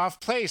very off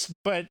place,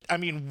 but I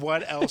mean,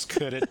 what else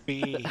could it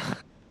be?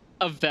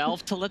 A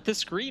valve to let the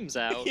screams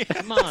out.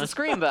 Come It's on. a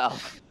scream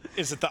valve.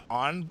 Is it the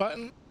on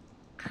button?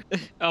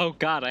 Oh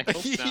God, I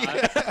hope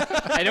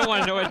not. I don't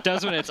want to know what it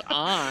does when it's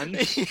on.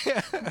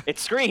 It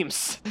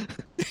screams.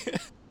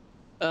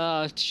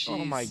 Jeez.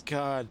 Oh my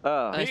god.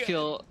 I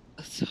feel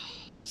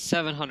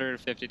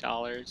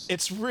 $750.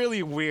 It's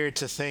really weird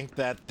to think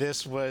that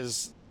this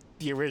was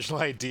the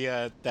original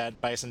idea that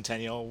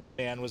Bicentennial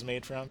Man was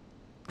made from.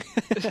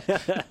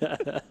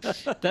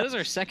 That is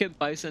our second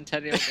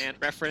Bicentennial Man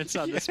reference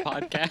on this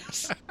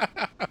podcast.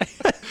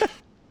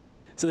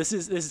 So this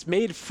is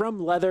made from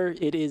leather.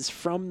 It is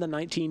from the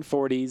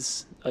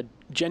 1940s, a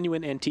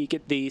genuine antique.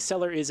 The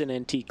seller is an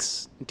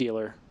antiques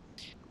dealer.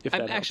 If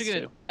that I'm actually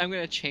helps, I'm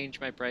gonna change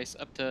my price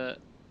up to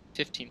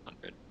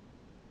 $1,500.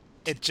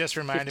 It just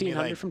reminded me,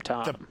 1,500 like, from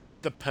Tom.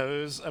 the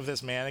pose of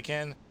this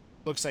mannequin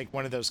looks like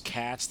one of those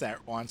cats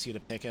that wants you to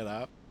pick it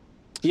up.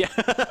 Yeah.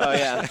 Oh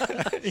yeah,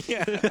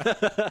 Yeah.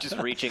 just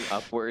reaching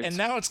upwards. And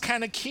now it's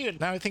kind of cute.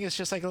 Now I think it's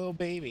just like a little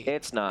baby.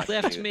 It's not.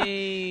 Lift cute.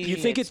 me. You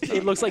think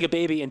it looks like a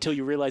baby until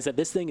you realize that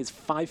this thing is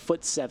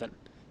 5'7".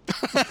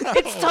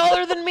 It's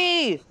taller than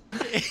me.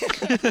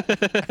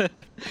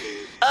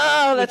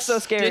 Oh, that's so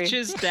scary.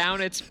 Stitches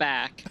down its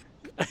back.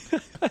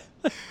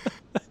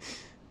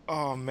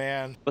 Oh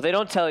man. What they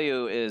don't tell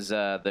you is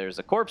there's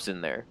a corpse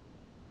in there.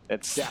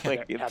 It's Yeah,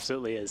 like there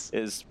absolutely is.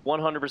 is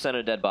 100%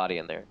 a dead body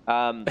in there.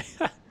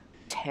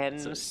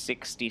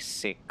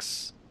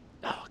 1066.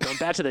 Oh, going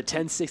back to the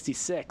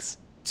 1066.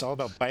 It's all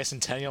about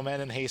bicentennial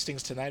men in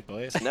Hastings tonight,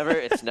 boys.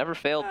 It's never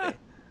failed me.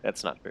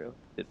 That's not true.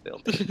 It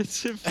failed me. It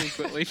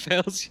frequently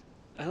fails.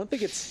 I don't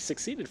think it's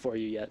succeeded for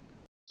you yet.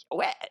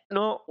 What?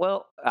 No,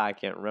 well, I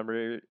can't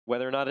remember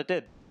whether or not it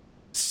did.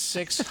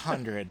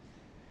 600.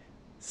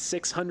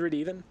 600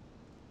 even?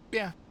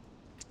 Yeah.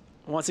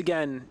 Once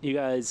again, you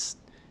guys,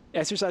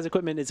 exercise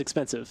equipment is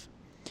expensive.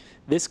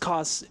 This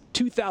costs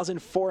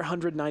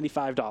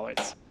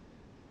 $2,495,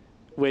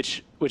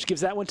 which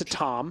gives that one to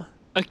Tom.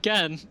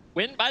 Again,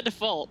 win by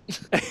default.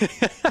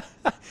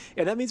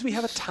 And that means we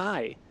have a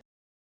tie.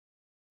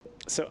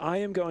 So I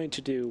am going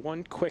to do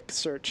one quick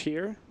search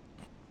here.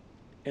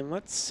 And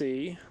let's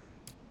see.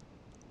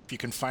 If you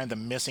can find the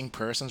missing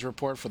persons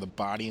report for the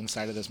body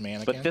inside of this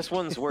mannequin. But this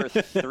one's worth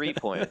 3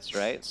 points,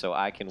 right? So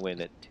I can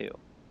win it too.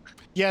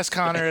 Yes,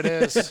 Connor, it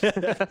is.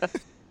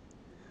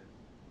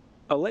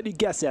 I'll let you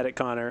guess at it,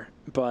 Connor,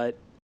 but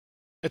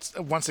It's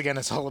once again,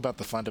 it's all about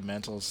the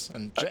fundamentals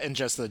and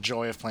just the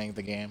joy of playing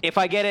the game. If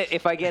I get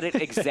it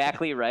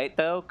exactly right,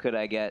 though, could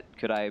I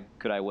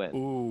win?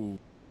 Ooh,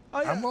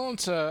 oh, yeah. I'm willing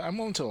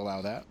to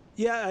allow that.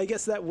 Yeah, I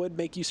guess that would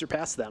make you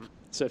surpass them.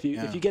 So if you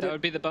Yeah. get That it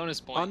would be the bonus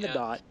point. on the yeah.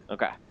 dot.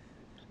 Okay.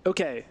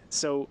 Okay,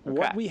 so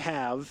what Okay. we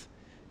have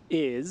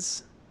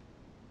is,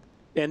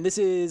 and this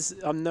is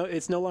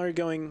it's no longer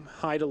going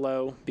high to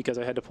low because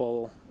I had to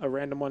pull a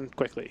random one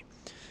quickly.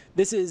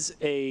 This is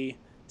a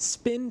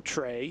spin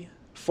tray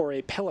for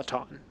a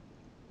Peloton,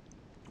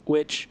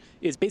 which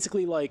is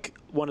basically like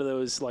one of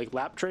those like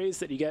lap trays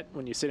that you get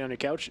when you sit on your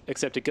couch,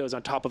 except it goes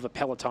on top of a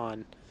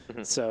Peloton.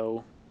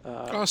 So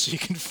Oh, so you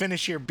can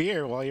finish your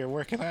beer while you're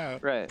working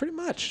out. Right. pretty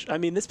much. I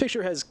mean, this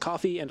picture has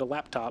coffee and a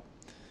laptop.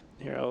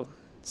 Here, I'll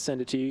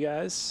send it to you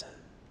guys.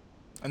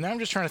 And now I'm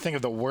just trying to think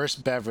of the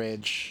worst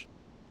beverage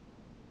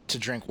to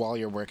drink while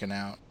you're working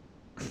out.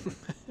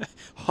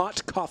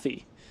 Hot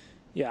coffee.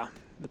 Yeah,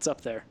 that's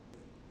up there.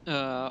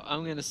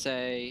 I'm gonna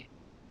say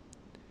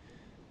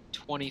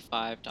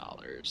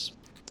 $25.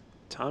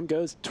 Tom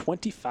goes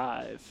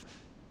 25.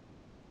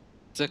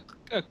 It's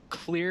a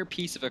clear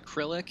piece of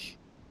acrylic.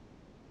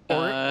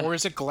 Or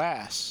is it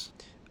glass?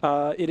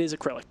 It is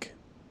acrylic.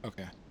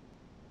 Okay.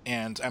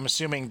 And I'm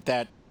assuming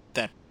that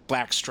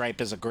black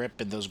stripe is a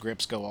grip, and those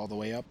grips go all the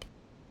way up.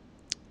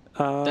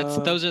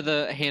 Those are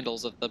the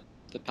handles of the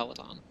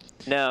Peloton.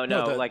 No,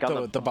 No, like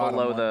on the bottom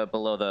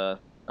below the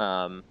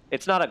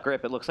it's not a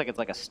grip. It looks like it's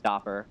like a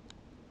stopper.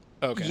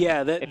 Okay.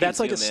 Yeah, If you that's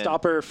like a zoom in.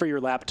 stopper for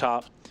your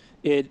laptop.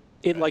 It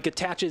like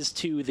attaches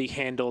to the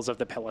handles of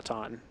the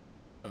Peloton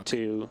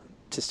to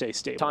stay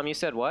stable. Tom, you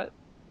said what?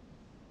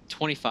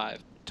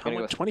 25. Tom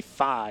gonna went go-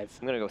 25.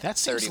 I'm gonna go That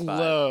seems 35.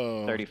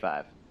 low.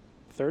 35.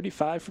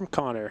 35 from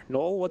Connor.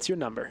 Noel, what's your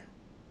number?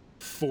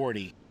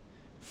 40.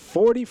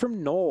 40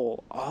 from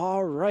Noel.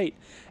 All right.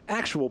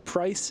 Actual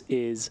price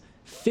is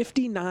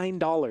 $59.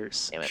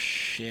 Damn it.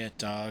 Shit,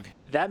 dog.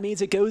 That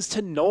means it goes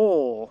to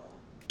Noel.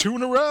 2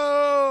 in a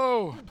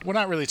row. Well,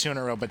 not really 2 in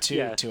a row, but two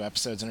Yeah.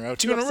 episodes in a row.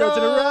 2 Two in a episodes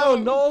in a row. row.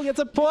 Noel gets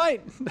a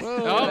point. Whoa.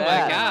 Oh my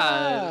that.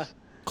 god.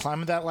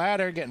 Climbing that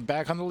ladder, getting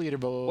back on the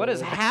leaderboard. What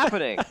is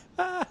happening?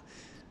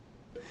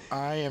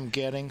 I am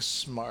getting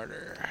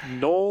smarter.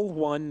 Noel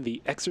won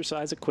the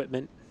exercise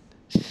equipment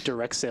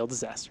direct sale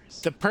disasters.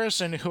 The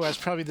person who has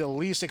probably the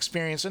least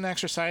experience in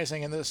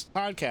exercising in this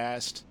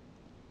podcast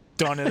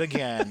done it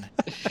again.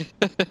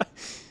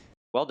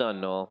 Well done,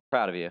 Noel.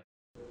 Proud of you.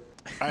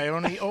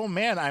 Oh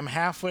man, I'm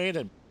halfway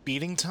to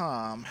beating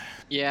Tom.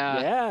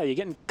 Yeah. Yeah, you're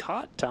getting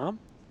caught, Tom.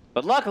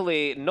 But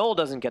luckily, Noel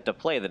doesn't get to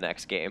play the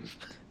next game.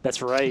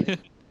 That's right.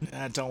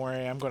 Don't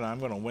worry, I'm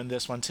gonna win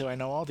this one too. I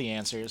know all the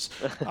answers.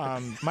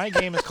 My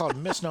game is called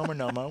Misnomer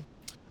Nomo.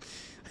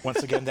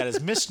 Once again, that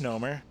is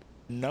Misnomer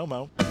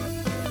Nomo.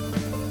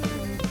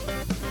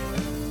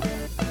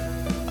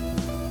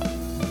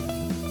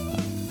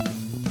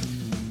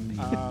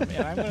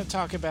 And I'm going to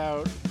talk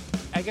about,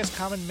 I guess,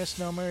 common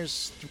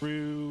misnomers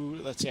through,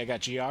 let's see, I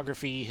got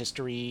geography,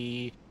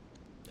 history,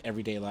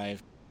 everyday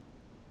life.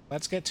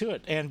 Let's get to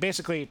it. And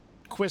basically,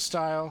 quiz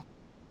style.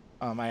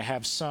 I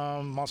have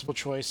some multiple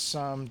choice,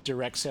 some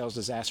direct sales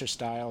disaster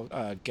style.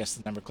 Guess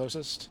the number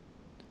closest.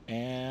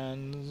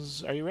 And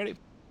are you ready?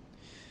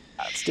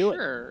 Let's do it.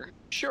 Sure.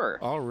 Sure.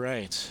 All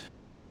right.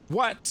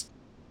 What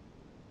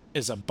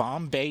is a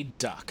Bombay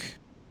duck?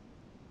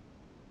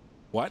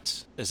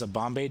 What is a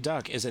Bombay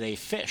duck? Is it a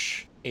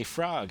fish, a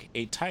frog,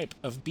 a type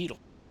of beetle?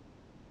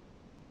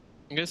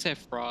 I'm gonna say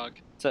frog.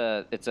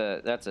 I'm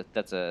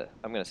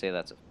gonna say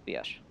that's a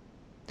fish.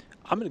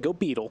 I'm gonna go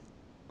beetle.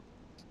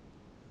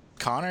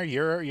 Connor,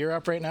 you're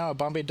up right now. A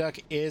Bombay duck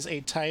is a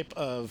type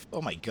of.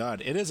 Oh my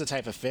god, it is a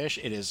type of fish.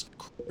 It is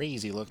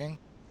crazy looking.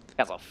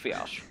 That's a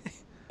fish.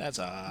 That's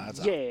a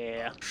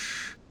Yeah.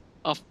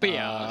 A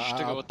piage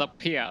to go with the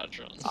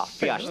pigeon. A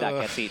fish that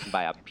gets eaten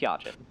by a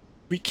pigeon.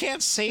 We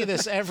can't say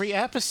this every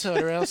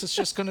episode, or else it's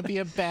just going to be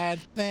a bad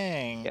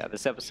thing. Yeah,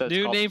 this episode's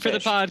New called name for the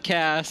Fish.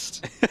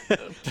 podcast.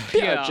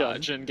 Pigeon.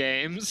 Pigeon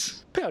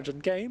games. Pigeon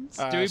games.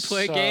 Do we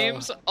play So-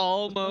 games?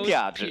 Almost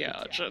Pigeon.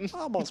 pigeon.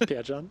 Almost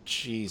pigeon.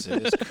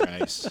 Jesus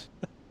Christ.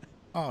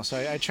 Oh, so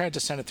I tried to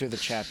send it through the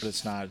chat, but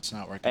it's not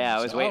working. Yeah,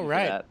 I was waiting oh,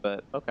 right. for that,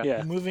 but okay.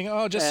 Yeah. Moving.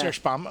 Oh, just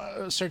search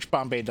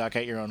Bombay duck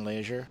at your own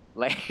leisure.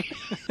 Like,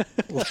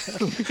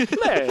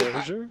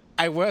 Leisure.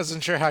 I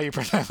wasn't sure how you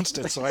pronounced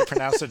it, so I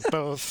pronounced it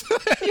both.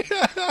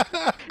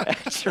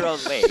 at your own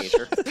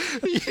leisure.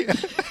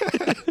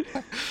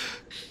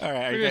 All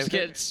right, We're just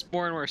getting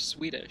more and more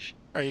Swedish.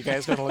 are you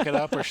guys going to look it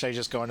up, or should I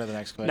just go into the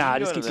next question? Nah, Go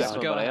just to keep the next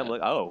going. one, but I am Go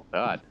like, oh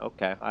god,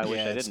 okay. I wish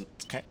I it's,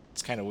 didn't.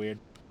 It's kind of weird.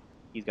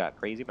 He's got a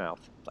crazy mouth.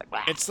 It's like,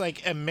 wow. It's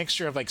like a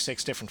mixture of like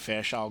 6 different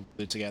fish all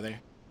glued together.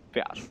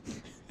 Fish.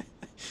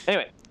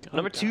 Anyway,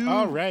 number 2.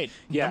 All right,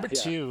 Yeah, number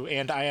yeah. 2,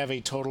 and I have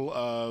a total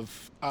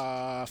of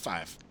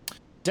 5.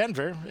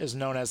 Denver is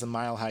known as the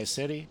Mile High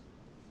City,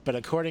 but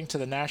according to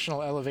the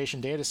National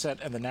Elevation Dataset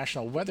and the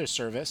National Weather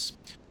Service,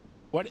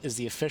 what is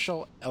the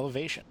official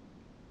elevation?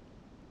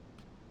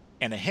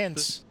 And a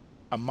hint,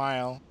 a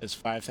mile is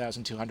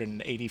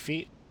 5,280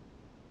 feet,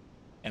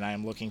 and I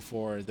am looking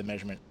for the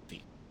measurement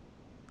feet.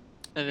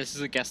 And this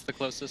is a guess the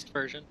closest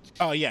version.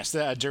 Oh yes, the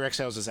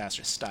Duracell's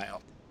disaster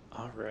style.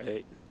 All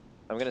right.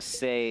 I'm gonna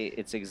say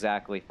it's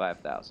exactly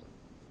 5,000.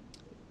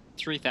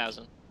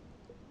 3,000.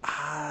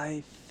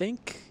 I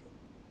think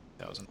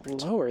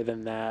 1,000. lower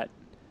than that.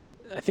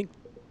 I think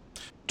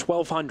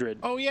 1,200.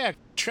 Oh yeah,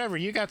 Trevor,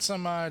 you got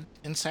some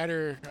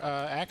insider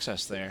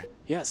access there.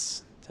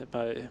 Yes.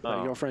 My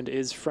Oh. girlfriend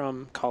is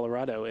from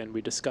Colorado, and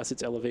we discuss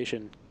its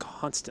elevation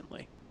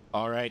constantly.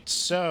 All right,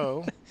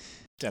 so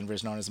Denver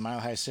is known as the Mile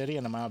High City,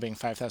 and a mile being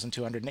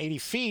 5,280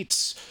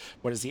 feet.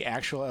 What is the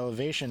actual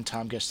elevation?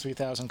 Tom guessed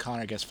 3,000,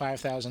 Connor guessed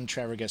 5,000,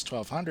 Trevor guessed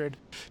 1,200.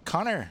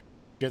 Connor,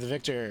 you're the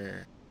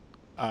victor.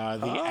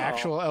 The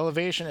actual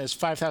elevation is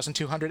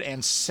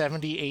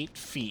 5,278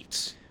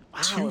 feet. Wow.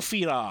 2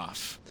 feet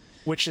off,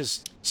 which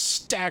is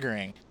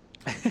staggering.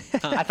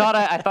 I thought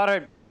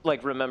I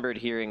like remembered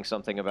hearing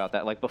something about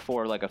that, like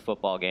before like a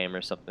football game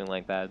or something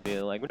like that. Be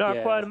like, we're not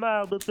Yeah. quite a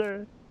mile, but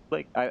there.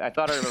 Like I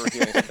thought I remember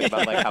hearing something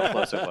about like how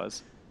close it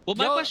was. Well,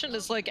 my No. question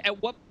is like,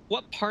 at what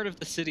part of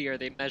the city are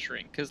they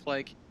measuring? Because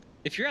like,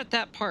 if you're at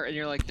that part and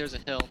you're like, there's a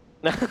hill,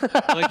 like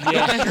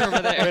Yeah. measure over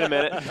there. Wait a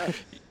minute.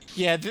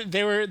 Yeah,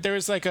 there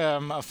was like a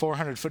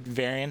 400-foot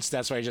variance.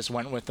 That's why I just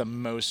went with the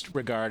most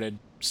regarded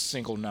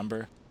single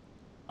number.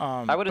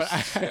 I would but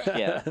have.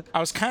 Yeah. I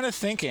was kind of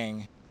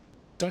thinking,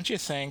 don't you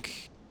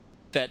think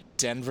that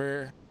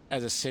Denver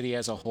as a city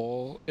as a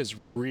whole is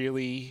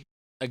really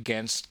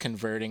against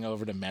converting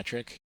over to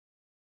metric?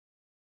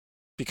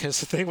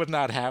 Because they would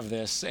not have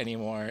this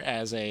anymore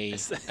as a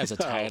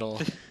title.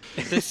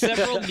 The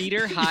several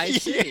meter high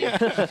city.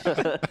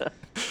 Yeah.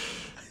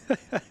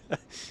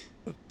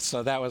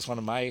 So that was one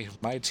of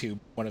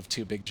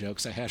two big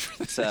jokes I had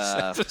for this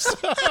It's,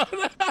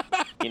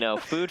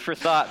 episode. Food for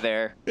thought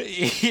there.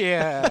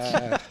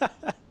 Yeah.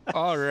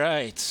 All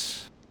right.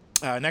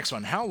 Next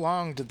one. How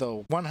long did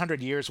the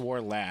 100 Years'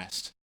 War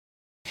last?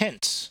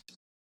 Hint.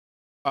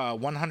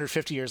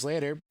 150 years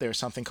later, there's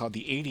something called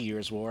the 80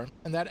 Years' War,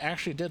 and that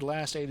actually did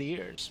last 80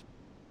 years.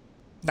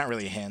 Not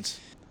really a hint.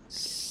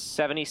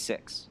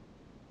 76.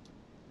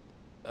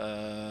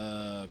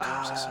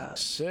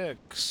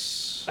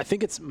 6. I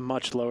think it's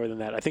much lower than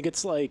that. I think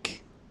it's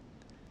like,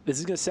 this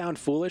is going to sound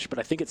foolish, but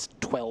I think it's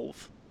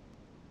 12.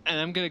 And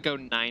I'm gonna go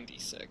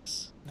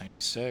 96.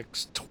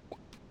 96.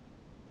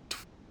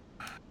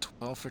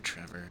 12 for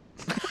Trevor.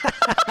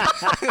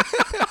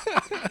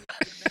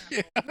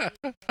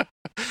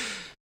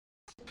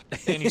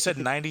 And you said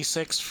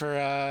 96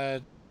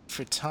 for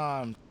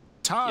Tom.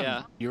 Tom,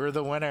 Yeah. you're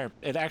the winner.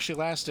 It actually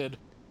lasted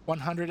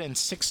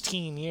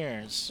 116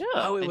 years. Yeah.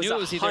 Oh, it I was knew it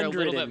was either a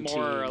little bit 110,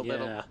 more or a yeah.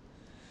 little.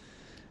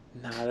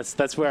 No,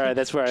 that's where I.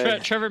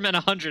 Trevor meant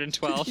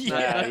 112, Yeah,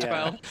 not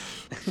yeah.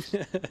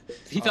 12.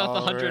 He thought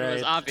the 100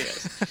 was Alright.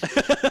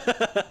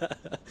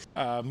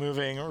 obvious.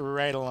 Moving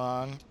right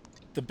along.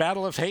 The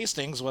Battle of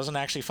Hastings wasn't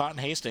actually fought in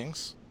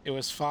Hastings. It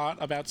was fought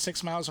about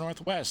 6 miles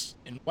northwest.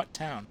 In what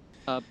town?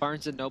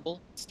 Barnes and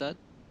Noble instead.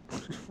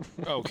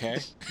 Okay.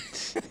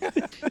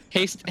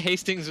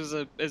 Hastings is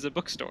a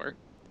bookstore,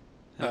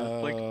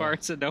 like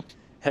Barnes and Noble.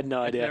 Had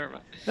no idea. Never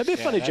mind. That'd be a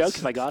Yeah, funny that's- joke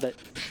if I got it.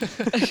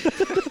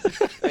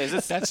 Is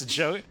this, That's a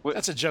joke.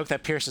 That's a joke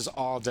that pierces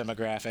all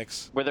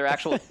demographics. were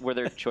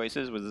there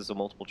choices? Was this a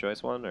multiple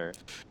choice one or?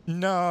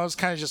 No, I was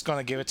kind of just going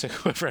to give it to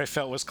whoever I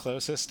felt was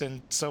closest,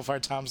 and so far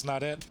Tom's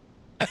not it.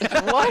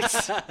 What?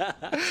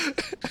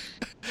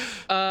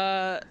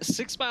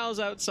 6 miles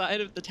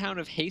outside of the town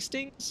of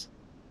Hastings.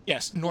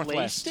 Yes,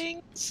 northwest.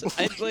 Hastings?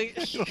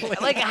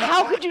 Like,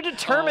 how could you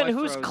determine I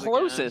who's froze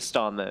closest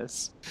on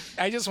this?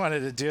 I just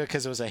wanted to do it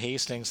because it was a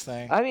Hastings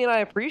thing. I mean, I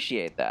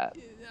appreciate that.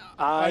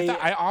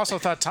 I also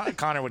thought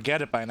Connor would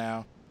get it by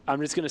now. I'm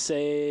just gonna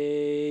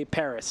say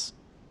Paris.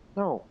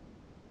 No,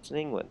 it's in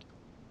England.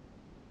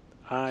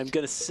 I'm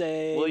gonna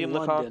say William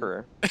London. the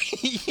Conqueror.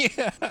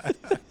 Yeah.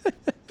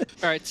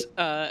 All right,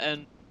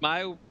 and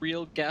my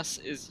real guess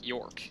is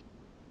York.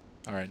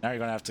 All right, now you're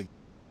gonna have to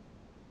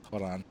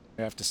hold on.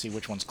 I have to see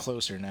which one's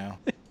closer now.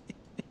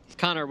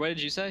 Connor, what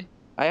did you say?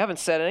 I haven't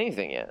said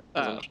anything yet.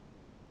 Oh.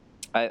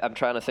 I'm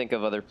trying to think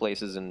of other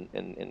places in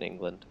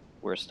England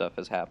where stuff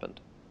has happened.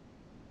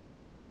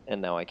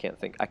 And now I can't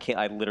think.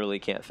 I literally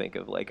can't think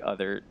of like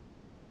other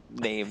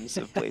names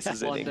of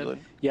places in London.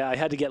 England. Yeah, I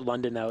had to get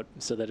London out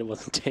so that it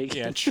wasn't taken.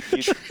 Yeah,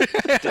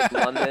 You did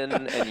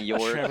London and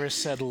York. Trevor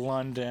said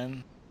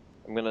London.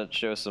 I'm gonna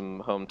show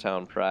some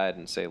hometown pride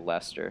and say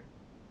Leicester.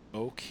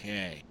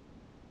 Okay.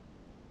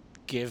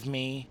 Give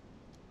me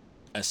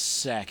a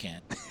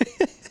second.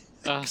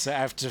 'Cause I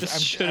have to. This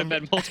I'm- should have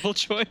I'm- been multiple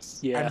choice.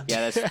 Yeah.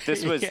 Yeah,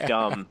 this was Yeah.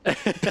 dumb.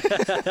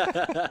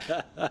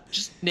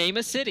 Just name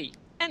a city.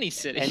 Any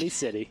city. Any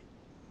city.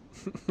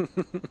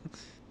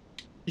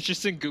 He's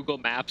just in Google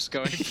Maps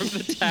going from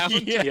the town.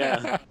 Yeah.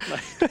 Yeah.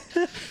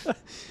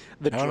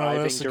 The I don't know what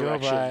driving else to go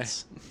by.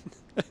 directions.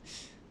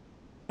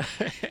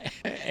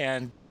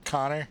 And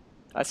Connor.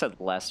 I said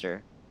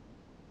Leicester.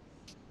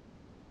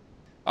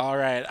 All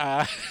right.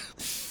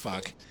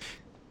 Fuck.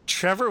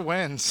 Trevor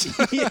wins.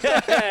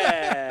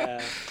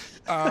 Yeah.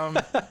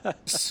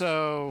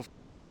 So,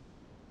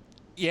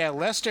 yeah,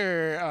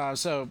 Leicester.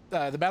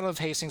 The Battle of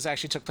Hastings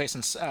actually took place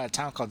in a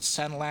town called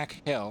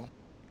Senlac Hill,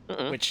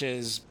 which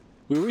is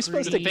We were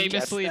supposed to The guess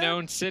famously that?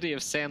 known city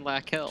of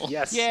Sandlack Hill.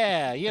 Yes.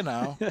 yeah,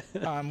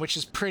 which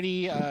is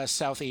pretty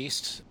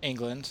southeast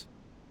England.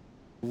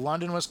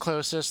 London was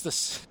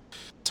closest.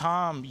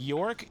 Tom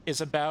York is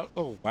about.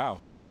 Oh wow,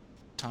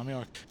 Tom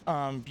York.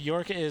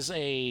 York is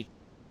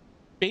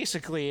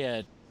basically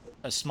a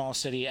small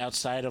city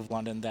outside of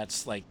London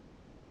that's like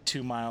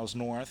 2 miles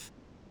north,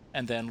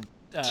 and then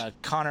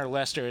Connor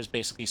Leicester is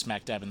basically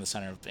smack dab in the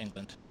center of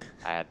England.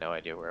 I had no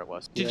idea where it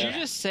was. Did Yeah. you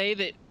just say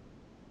that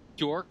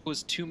York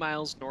was 2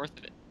 miles north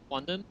of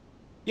London?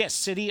 Yes,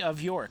 city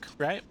of York,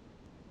 right?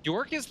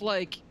 York is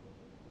like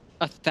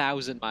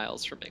 1,000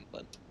 miles from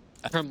England.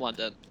 From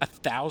London.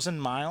 1,000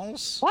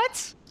 miles?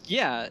 What?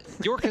 Yeah,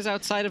 York is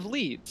outside of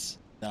Leeds.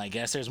 Then I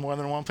guess there's more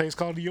than one place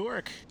called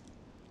York.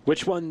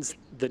 Which one's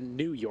the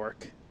New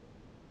York?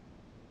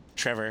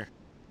 Trevor.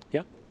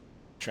 Yeah.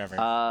 Trevor.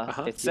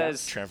 It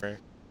says Trevor.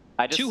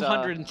 I just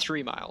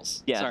 203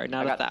 miles. yeah, Sorry,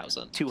 not I got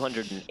 1,000.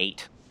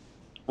 208.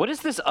 What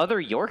is this other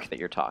York that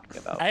you're talking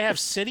about? I have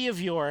city of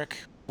York,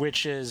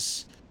 which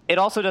is It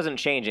also doesn't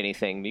change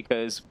anything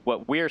because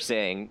what we're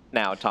saying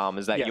now, Tom,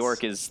 is that Yes.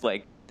 York is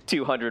like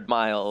 200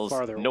 miles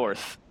Farther away.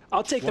 north.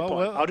 I'll take the Well,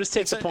 point. well, I'll just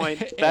take it's the a- point.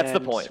 That's the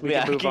and point. We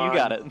Yeah, can move you on.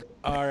 got it.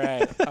 all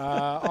right.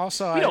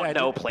 Also, We don't I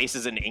know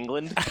places in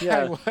England.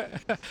 Yeah.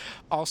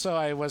 Also,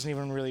 I wasn't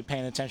even really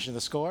paying attention to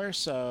the score.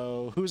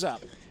 So who's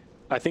up?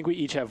 I think we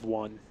each have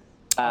one.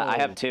 I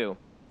have two.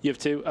 You have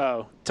two?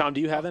 Oh. Tom,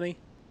 do you have any?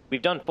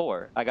 We've done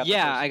four. I got.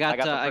 Yeah, the first, I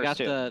got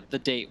the first two. the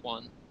date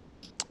one.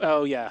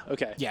 Oh, yeah.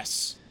 Okay.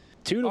 Yes.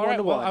 2 to All 1 right.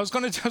 to Well, 1. I was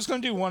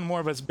gonna do one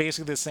more, but it's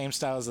basically the same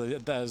style as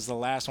the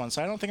last one.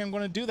 So I don't think I'm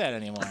going to do that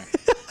anymore.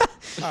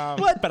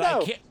 What? But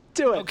No. I can't.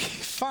 Do it. Okay,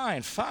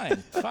 fine.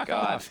 Fuck God.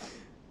 off.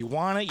 You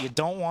want it? You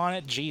don't want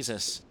it?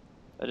 Jesus.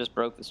 I just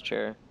broke this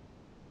chair.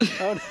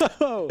 Oh,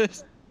 no.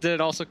 Did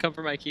it also come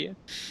from IKEA?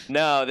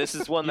 No, this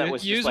is one that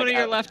was Use just one like of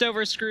your out-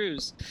 leftover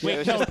screws.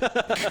 Wait, no.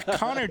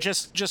 Connor,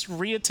 just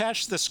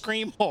reattach the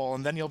scream hole,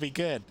 and then you'll be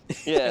good.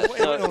 Yeah,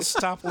 It'll no,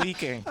 stop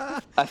leaking.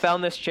 I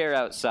found this chair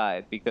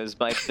outside because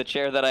the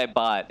chair that I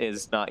bought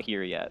is not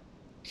here yet.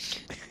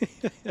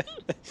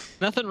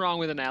 Nothing wrong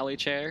with an alley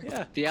chair.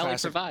 Yeah. The alley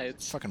Classic.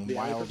 provides. Fucking The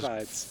alley wild,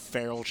 provides.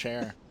 feral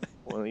chair.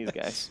 One of these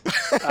guys.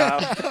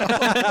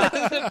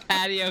 The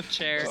patio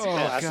chair. Oh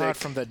Classic. god,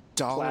 from the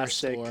dollar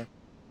Plastic. store.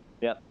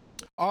 Yep.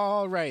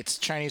 All right,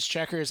 Chinese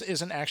checkers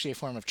isn't actually a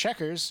form of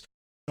checkers,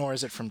 nor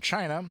is it from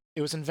China.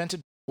 It was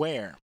invented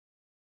where?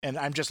 And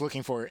I'm just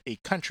looking for a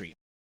country,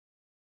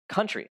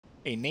 Country.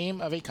 a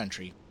name of a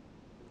country.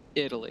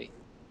 Italy.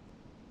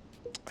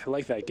 I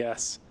like that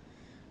guess.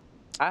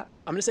 I-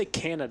 I'm going to say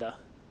Canada.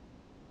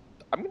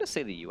 I'm gonna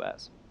say the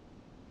U.S.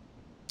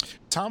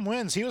 Tom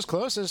wins. He was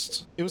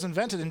closest. It was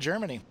invented in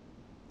Germany,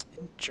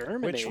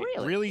 Germany. which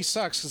really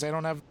sucks because I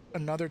don't have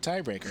another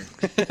tiebreaker.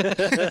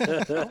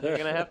 You're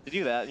gonna have to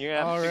do that. You're gonna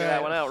have All to figure that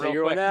right. one out real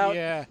Figure quick. one out.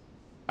 Yeah,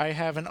 I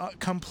have an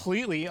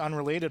completely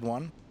unrelated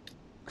one.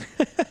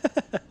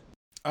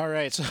 All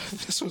right, so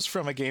this was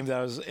from a game that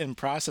I was in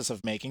process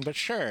of making, but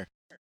sure,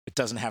 it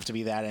doesn't have to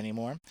be that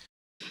anymore.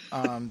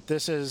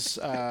 This is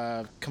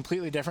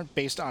completely different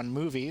based on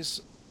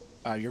movies.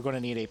 You're going to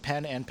need a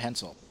pen and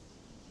pencil.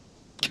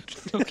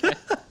 Okay.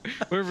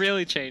 We're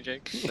really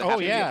changing.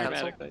 Oh, yeah.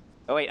 Dramatically.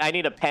 Oh wait, I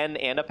need a pen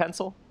and a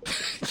pencil.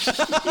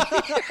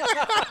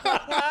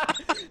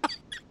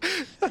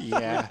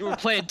 Yeah. We're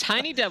playing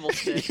Tiny Devil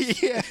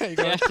Sticks. Yeah. You We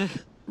go have to-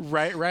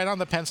 right on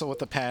the pencil with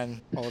the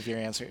pen. All of your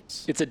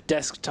answers. It's a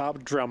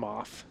desktop drum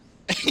off.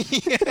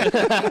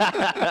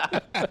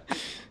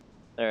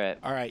 All right.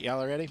 All right,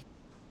 y'all are ready?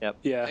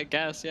 Yeah. I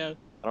guess, yeah.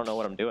 I don't know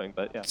what I'm doing,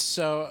 but yeah.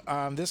 So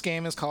this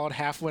game is called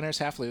Half Winners,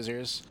 Half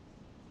Losers.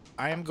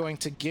 I am going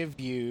to give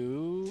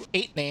you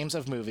 8 names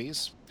of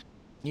movies.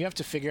 You have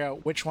to figure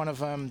out which one of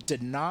them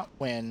did not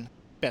win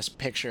Best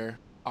Picture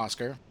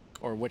Oscar,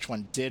 or which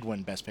one did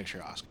win Best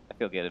Picture Oscar. I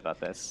feel good about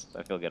this.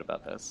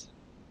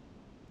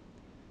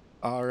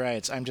 All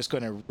right, I'm just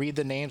going to read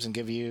the names and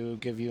give you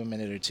a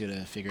minute or two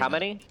to figure it How out.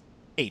 many?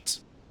 8.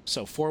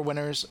 So 4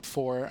 winners,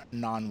 4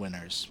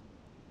 non-winners.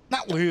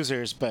 Not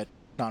losers, but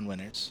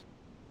non-winners.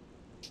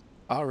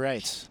 All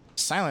right.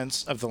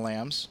 Silence of the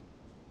Lambs,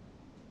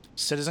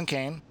 Citizen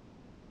Kane,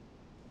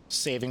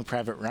 Saving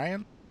Private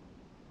Ryan,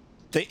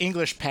 The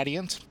English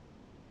Patient,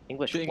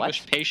 English The what?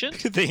 English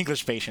Patient? The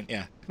English Patient,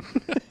 yeah.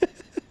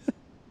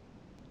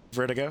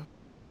 Vertigo,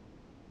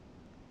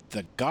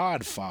 The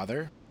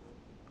Godfather,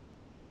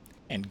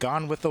 and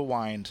Gone with the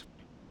Wind.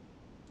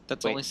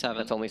 That's Wait, only 7.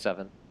 That's only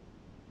 7.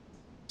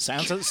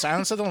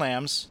 Silence of the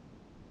Lambs,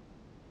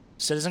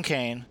 Citizen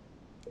Kane,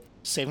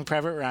 Saving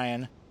Private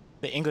Ryan,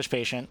 The English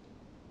Patient,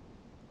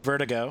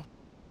 Vertigo,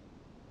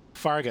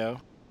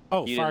 Fargo.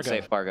 Oh, You Fargo.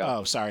 didn't say Fargo.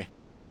 Oh, sorry.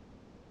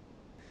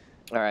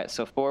 All right,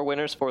 so 4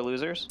 winners, 4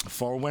 losers.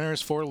 4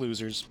 winners, 4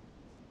 losers.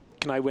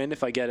 Can I win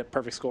if I get a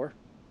perfect score?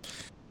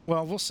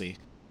 Well, we'll see.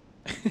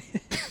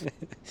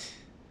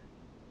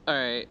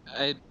 Alright,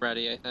 I'm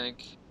ready, I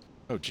think.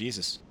 Oh,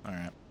 Jesus. All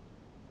right.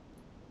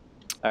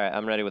 All right,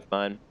 I'm ready with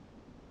mine.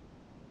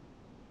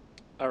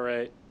 All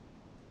right.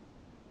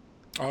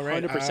 All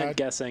right. 100%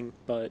 guessing,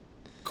 but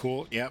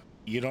Cool. Yep.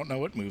 You don't know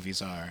what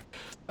movies are.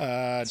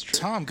 true.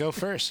 Tom, go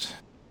first.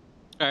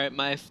 Alright,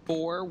 my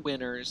 4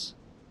 winners: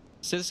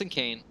 Citizen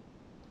Kane,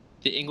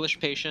 The English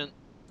Patient,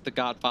 The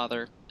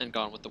Godfather, and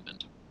Gone with the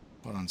Wind.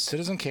 Hold on.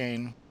 Citizen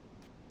Kane,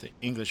 The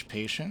English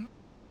Patient,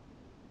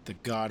 The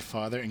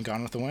Godfather, and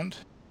Gone with the Wind.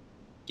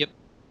 Yep.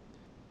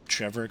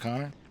 Trevor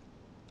O'Connor.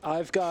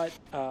 I've got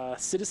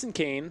Citizen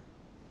Kane,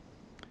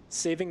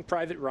 Saving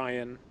Private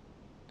Ryan,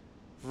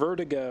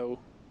 Vertigo,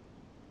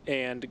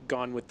 and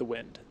Gone with the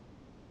Wind.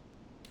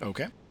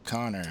 Okay.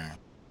 Connor.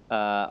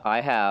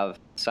 I have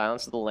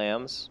Silence of the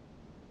Lambs,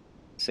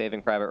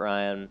 Saving Private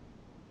Ryan,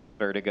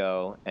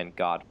 Vertigo, and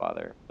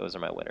Godfather. Those are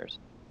my winners.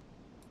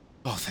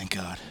 Oh, thank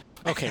God.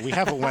 Okay, we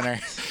have a winner.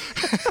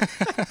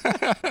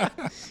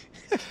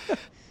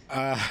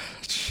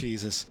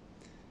 Jesus.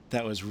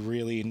 That was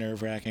really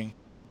nerve-wracking.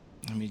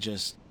 Let me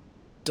just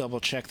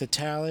double-check the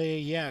tally.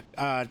 Yeah.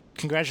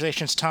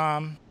 Congratulations,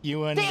 Tom.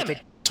 You win Damn the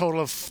it. total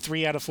of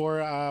 3 out of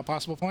 4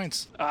 possible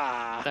points.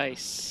 Ah,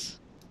 Nice.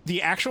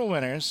 The actual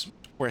winners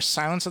were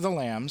Silence of the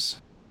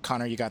Lambs.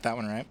 Connor, you got that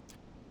one right.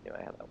 Yeah,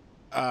 I have that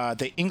one.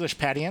 The English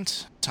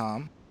Patient,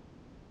 Tom.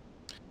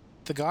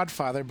 The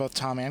Godfather, both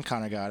Tom and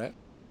Connor got it.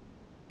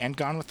 And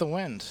Gone with the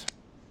Wind.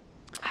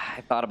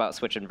 I thought about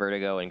switching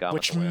Vertigo and Gone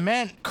Which with the Wind.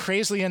 meant,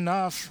 crazily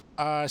enough,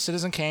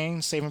 Citizen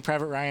Kane, Saving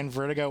Private Ryan,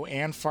 Vertigo,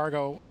 and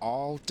Fargo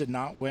all did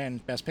not win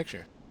Best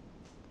Picture.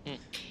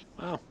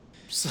 wow.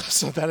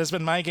 So that has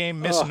been my game,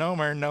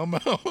 Misnomer, No Mo.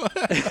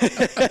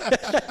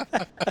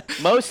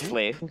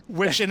 Mostly.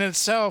 Which in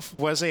itself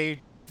was a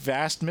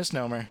vast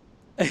misnomer.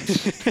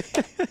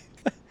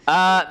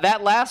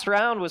 That last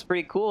round was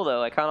pretty cool,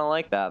 though. I kind of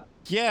like that.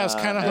 Yeah, I was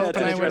kind of Yeah, it's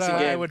hoping an interesting I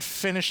game. would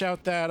finish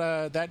out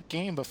that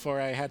game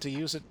before I had to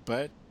use it,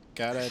 but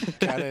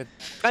gotta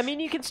I mean,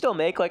 you can still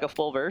make like a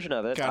full version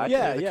of it. gotta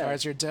Yeah, play the yeah.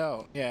 cards you're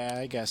dealt. Yeah,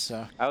 I guess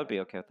so. I would be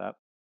okay with that.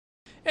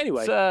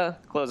 Anyway,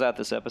 Let's close out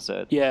this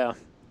episode. yeah.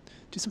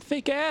 Do some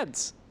fake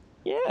ads.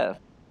 Yeah.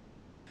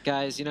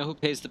 Guys, you know who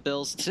pays the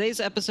bills? Today's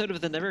episode of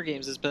the Never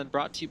Games has been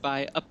brought to you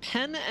by a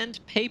pen and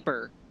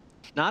paper.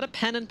 Not a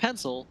pen and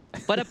pencil,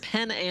 but a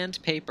pen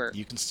and paper.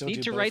 You can still Need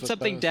do to both write with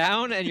something both.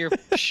 down and your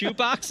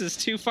shoebox is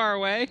too far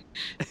away?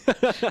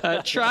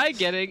 Try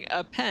getting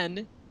a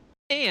pen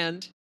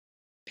and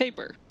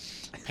paper.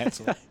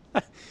 Pencil.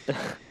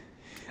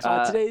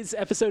 Today's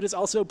episode is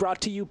also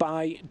brought to you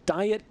by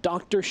Diet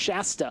Dr.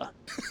 Shasta.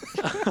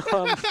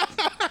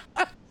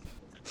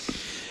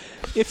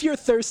 If you're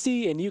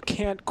thirsty and you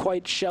can't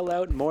quite shell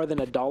out more than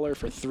 $1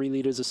 for 3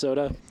 liters of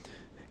soda,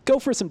 go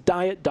for some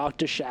Diet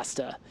Dr.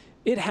 Shasta.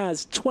 It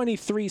has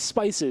 23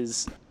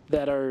 spices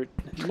that are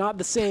not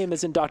the same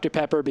as in Dr.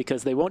 Pepper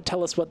because they won't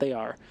tell us what they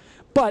are.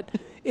 But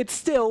it's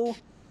still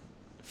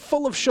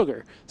full of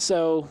sugar.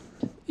 So,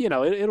 you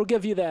know, it'll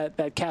give you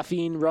that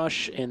caffeine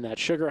rush and that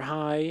sugar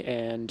high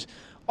and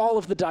all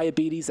of the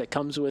diabetes that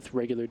comes with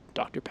regular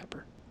Dr.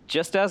 Pepper.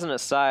 Just as an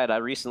aside, I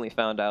recently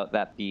found out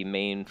that the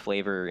main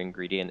flavor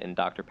ingredient in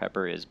Dr.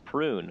 Pepper is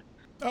prune,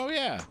 Oh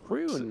yeah,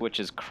 Prune. which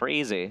is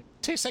crazy.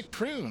 tastes like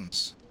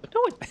prunes.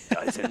 No, it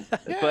doesn't.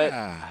 Yeah.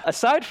 But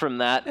aside from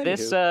that,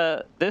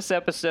 Anywho. this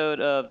episode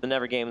of the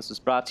Never Games was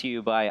brought to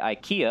you by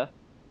IKEA.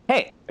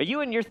 Hey, are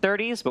you in your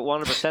 30s but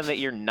want to pretend that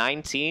you're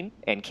 19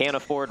 and can't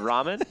afford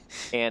ramen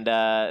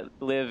and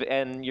live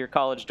in your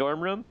college dorm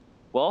room?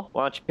 Well,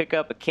 why don't you pick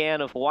up a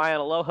can of Hawaiian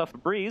Aloha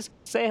Febreze,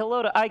 say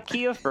hello to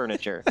IKEA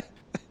Furniture.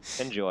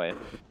 Enjoy.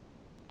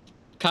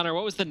 Connor,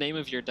 what was the name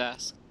of your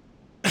desk?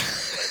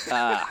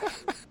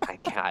 I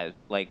can't,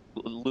 like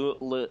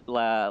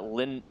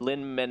Lin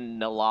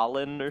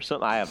Manuel or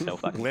something. I have no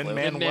fucking clue.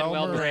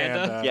 Lin-Manuel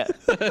Miranda. Yeah.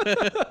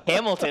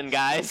 Hamilton,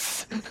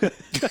 guys.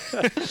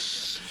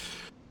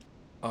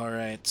 All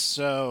right,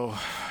 so,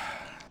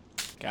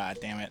 God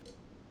damn it.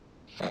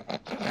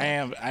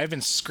 I've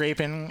been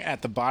scraping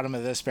at the bottom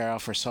of this barrel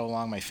for so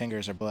long, my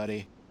fingers are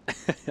bloody.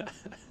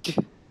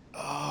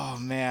 Oh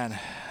man!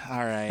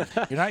 All right,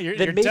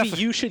 Then maybe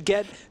you should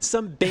get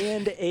some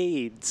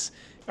Band-Aids.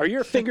 Are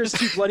your fingers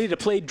too bloody to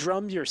play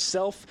drums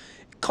yourself?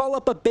 Call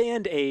up a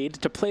Band-Aid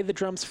to play the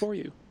drums for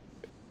you.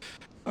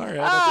 All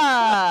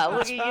right.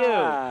 Look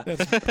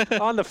at you.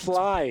 On the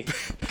fly.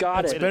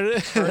 Got it.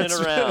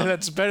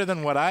 That's better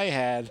than what I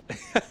had.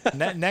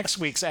 Next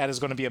week's ad is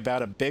going to be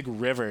about a big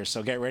river,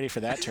 so get ready for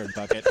that turd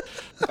bucket.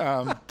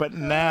 But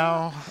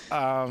now,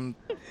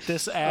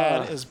 this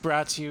ad is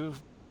brought to you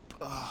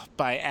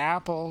by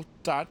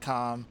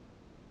Apple.com.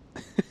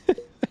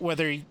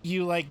 Whether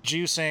you like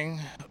juicing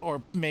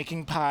or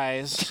making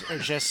pies or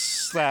just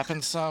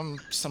slapping some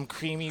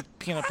creamy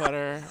peanut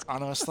butter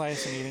onto a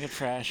slice and eating it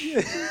fresh.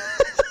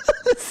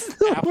 It's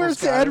the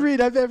worst ad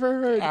read I've ever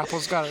heard.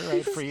 Apple's got it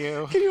right for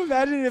you. Can you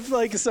imagine if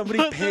like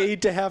somebody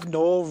paid to have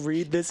Noel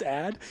read this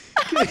ad?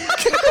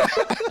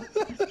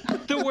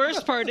 The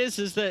worst part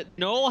is that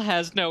Noel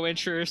has no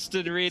interest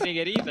in reading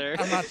it either.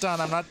 I'm not done.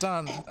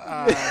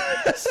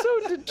 So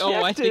dejected.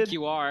 Oh, I think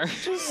you are.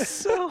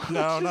 So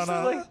No.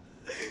 like...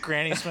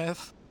 Granny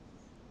Smith.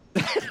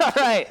 All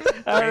right.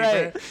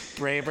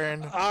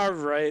 Brayburn. All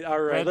right.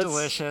 Red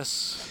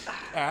Delicious.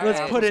 Let's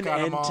put an got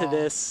 'em end to all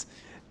this.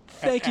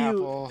 at Thank you.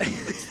 Apple.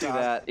 Do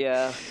that,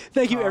 yeah.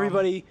 Thank you,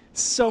 everybody,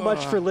 so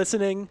much for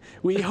listening.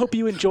 We hope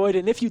you enjoyed,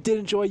 and if you did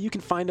enjoy, you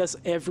can find us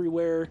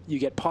everywhere you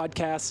get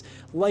podcasts.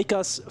 Like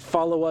us,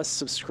 follow us,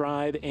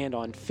 subscribe, and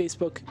on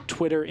Facebook,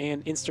 Twitter,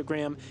 and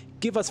Instagram.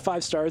 Give us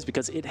 5 stars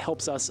because it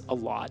helps us a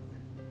lot.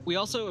 We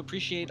also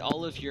appreciate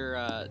all of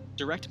your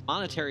direct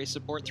monetary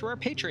support through our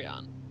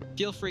Patreon.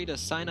 Feel free to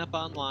sign up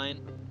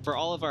online for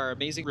all of our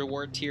amazing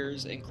reward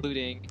tiers,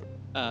 including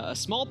a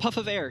small puff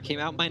of air came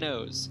out my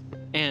nose,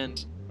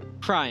 and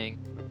crying,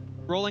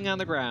 rolling on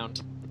the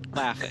ground,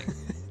 laughing.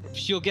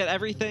 You'll get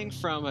everything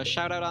from a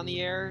shout out on the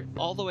air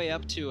all the way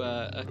up to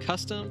a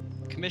custom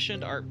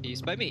commissioned art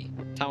piece by me,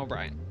 Tom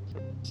O'Brien.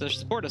 So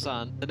support us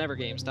on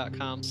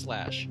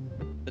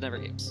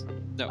thenevergames.com/thenevergames.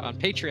 No, on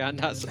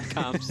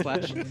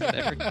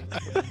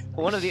patreon.com/thenevergames.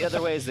 One of the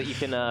other ways that you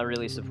can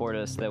really support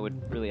us that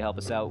would really help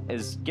us out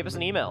is give us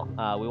an email.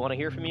 We want to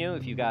hear from you.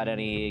 If you got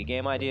any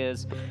game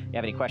ideas, you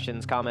have any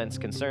questions, comments,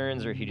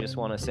 concerns, or if you just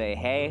want to say,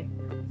 hey,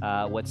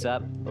 what's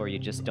up, or you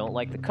just don't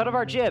like the cut of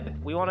our jib,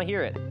 we want to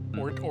hear it.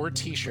 Or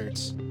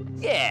t-shirts.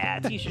 Yeah,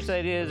 t-shirts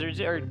ideas,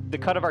 or the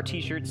cut of our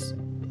t-shirts,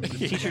 the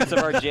t-shirts of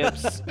our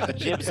jibs, the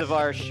jibs of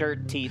our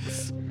shirt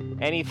teats,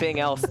 anything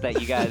else that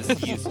you guys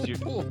use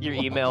your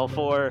email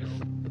for.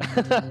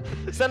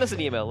 Send us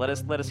an email. Let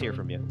us hear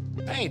from you.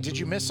 Hey, did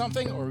you miss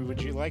something, or would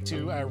you like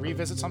to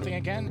revisit something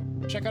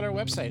again? Check out our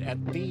website at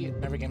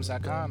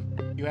thenevergames.com.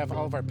 You have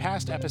all of our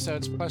past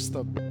episodes, plus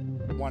the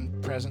one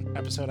present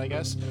episode, I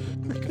guess.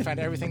 You can find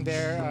everything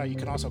there. You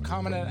can also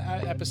comment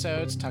on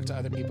episodes, talk to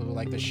other people who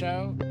like the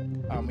show.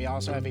 We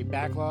also have a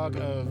backlog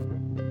of...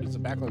 It's a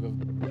backlog of...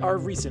 Our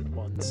recent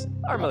ones.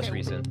 Our most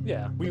recent.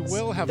 Yeah. We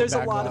will have There's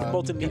a a lot of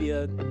backlog.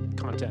 multimedia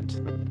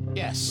content.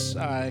 Yes,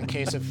 in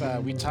case if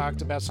we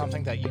talked about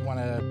something that you want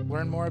to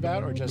learn more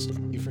about, or just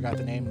you forgot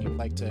the name and you'd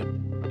like to,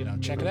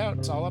 check it out.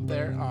 It's all up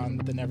there on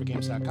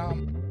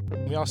thenevergames.com.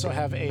 We also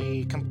have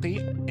a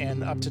complete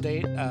and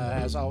up-to-date,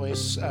 as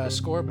always,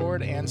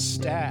 scoreboard and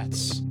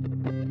stats,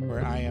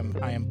 where I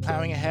am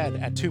plowing ahead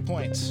at 2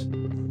 points.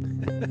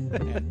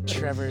 And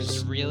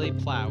Trevor's Really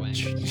plowing.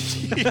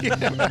 Straight.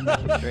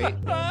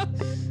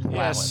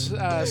 Yes.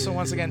 So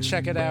once again,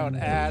 check it out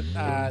at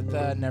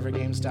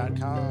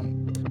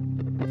thenevergames.com.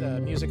 The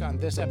music on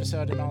this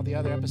episode and all the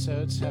other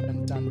episodes have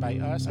been done by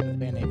us under the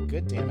band name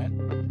Good Damn It.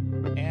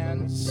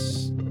 And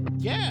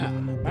yeah,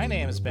 my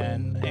name is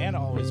Ben, and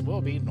always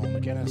will be Noel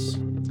McGinnis.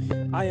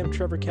 I am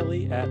Trevor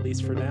Kelly, at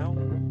least for now.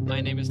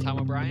 My name is Tom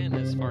O'Brien,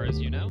 as far as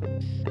you know.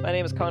 My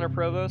name is Connor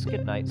Provost.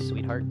 Good night,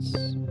 sweethearts.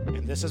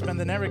 And this has been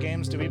the Never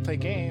Games. Do we play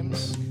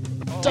games?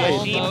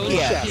 Almost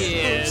yes.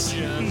 yes.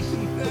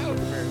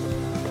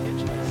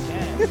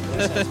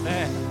 This has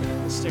been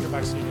the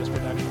Stickerbox Studios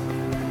production.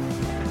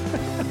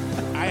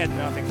 I had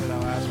nothing for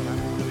that last one.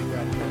 I'm really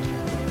glad you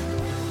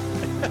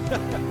guys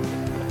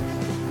joined.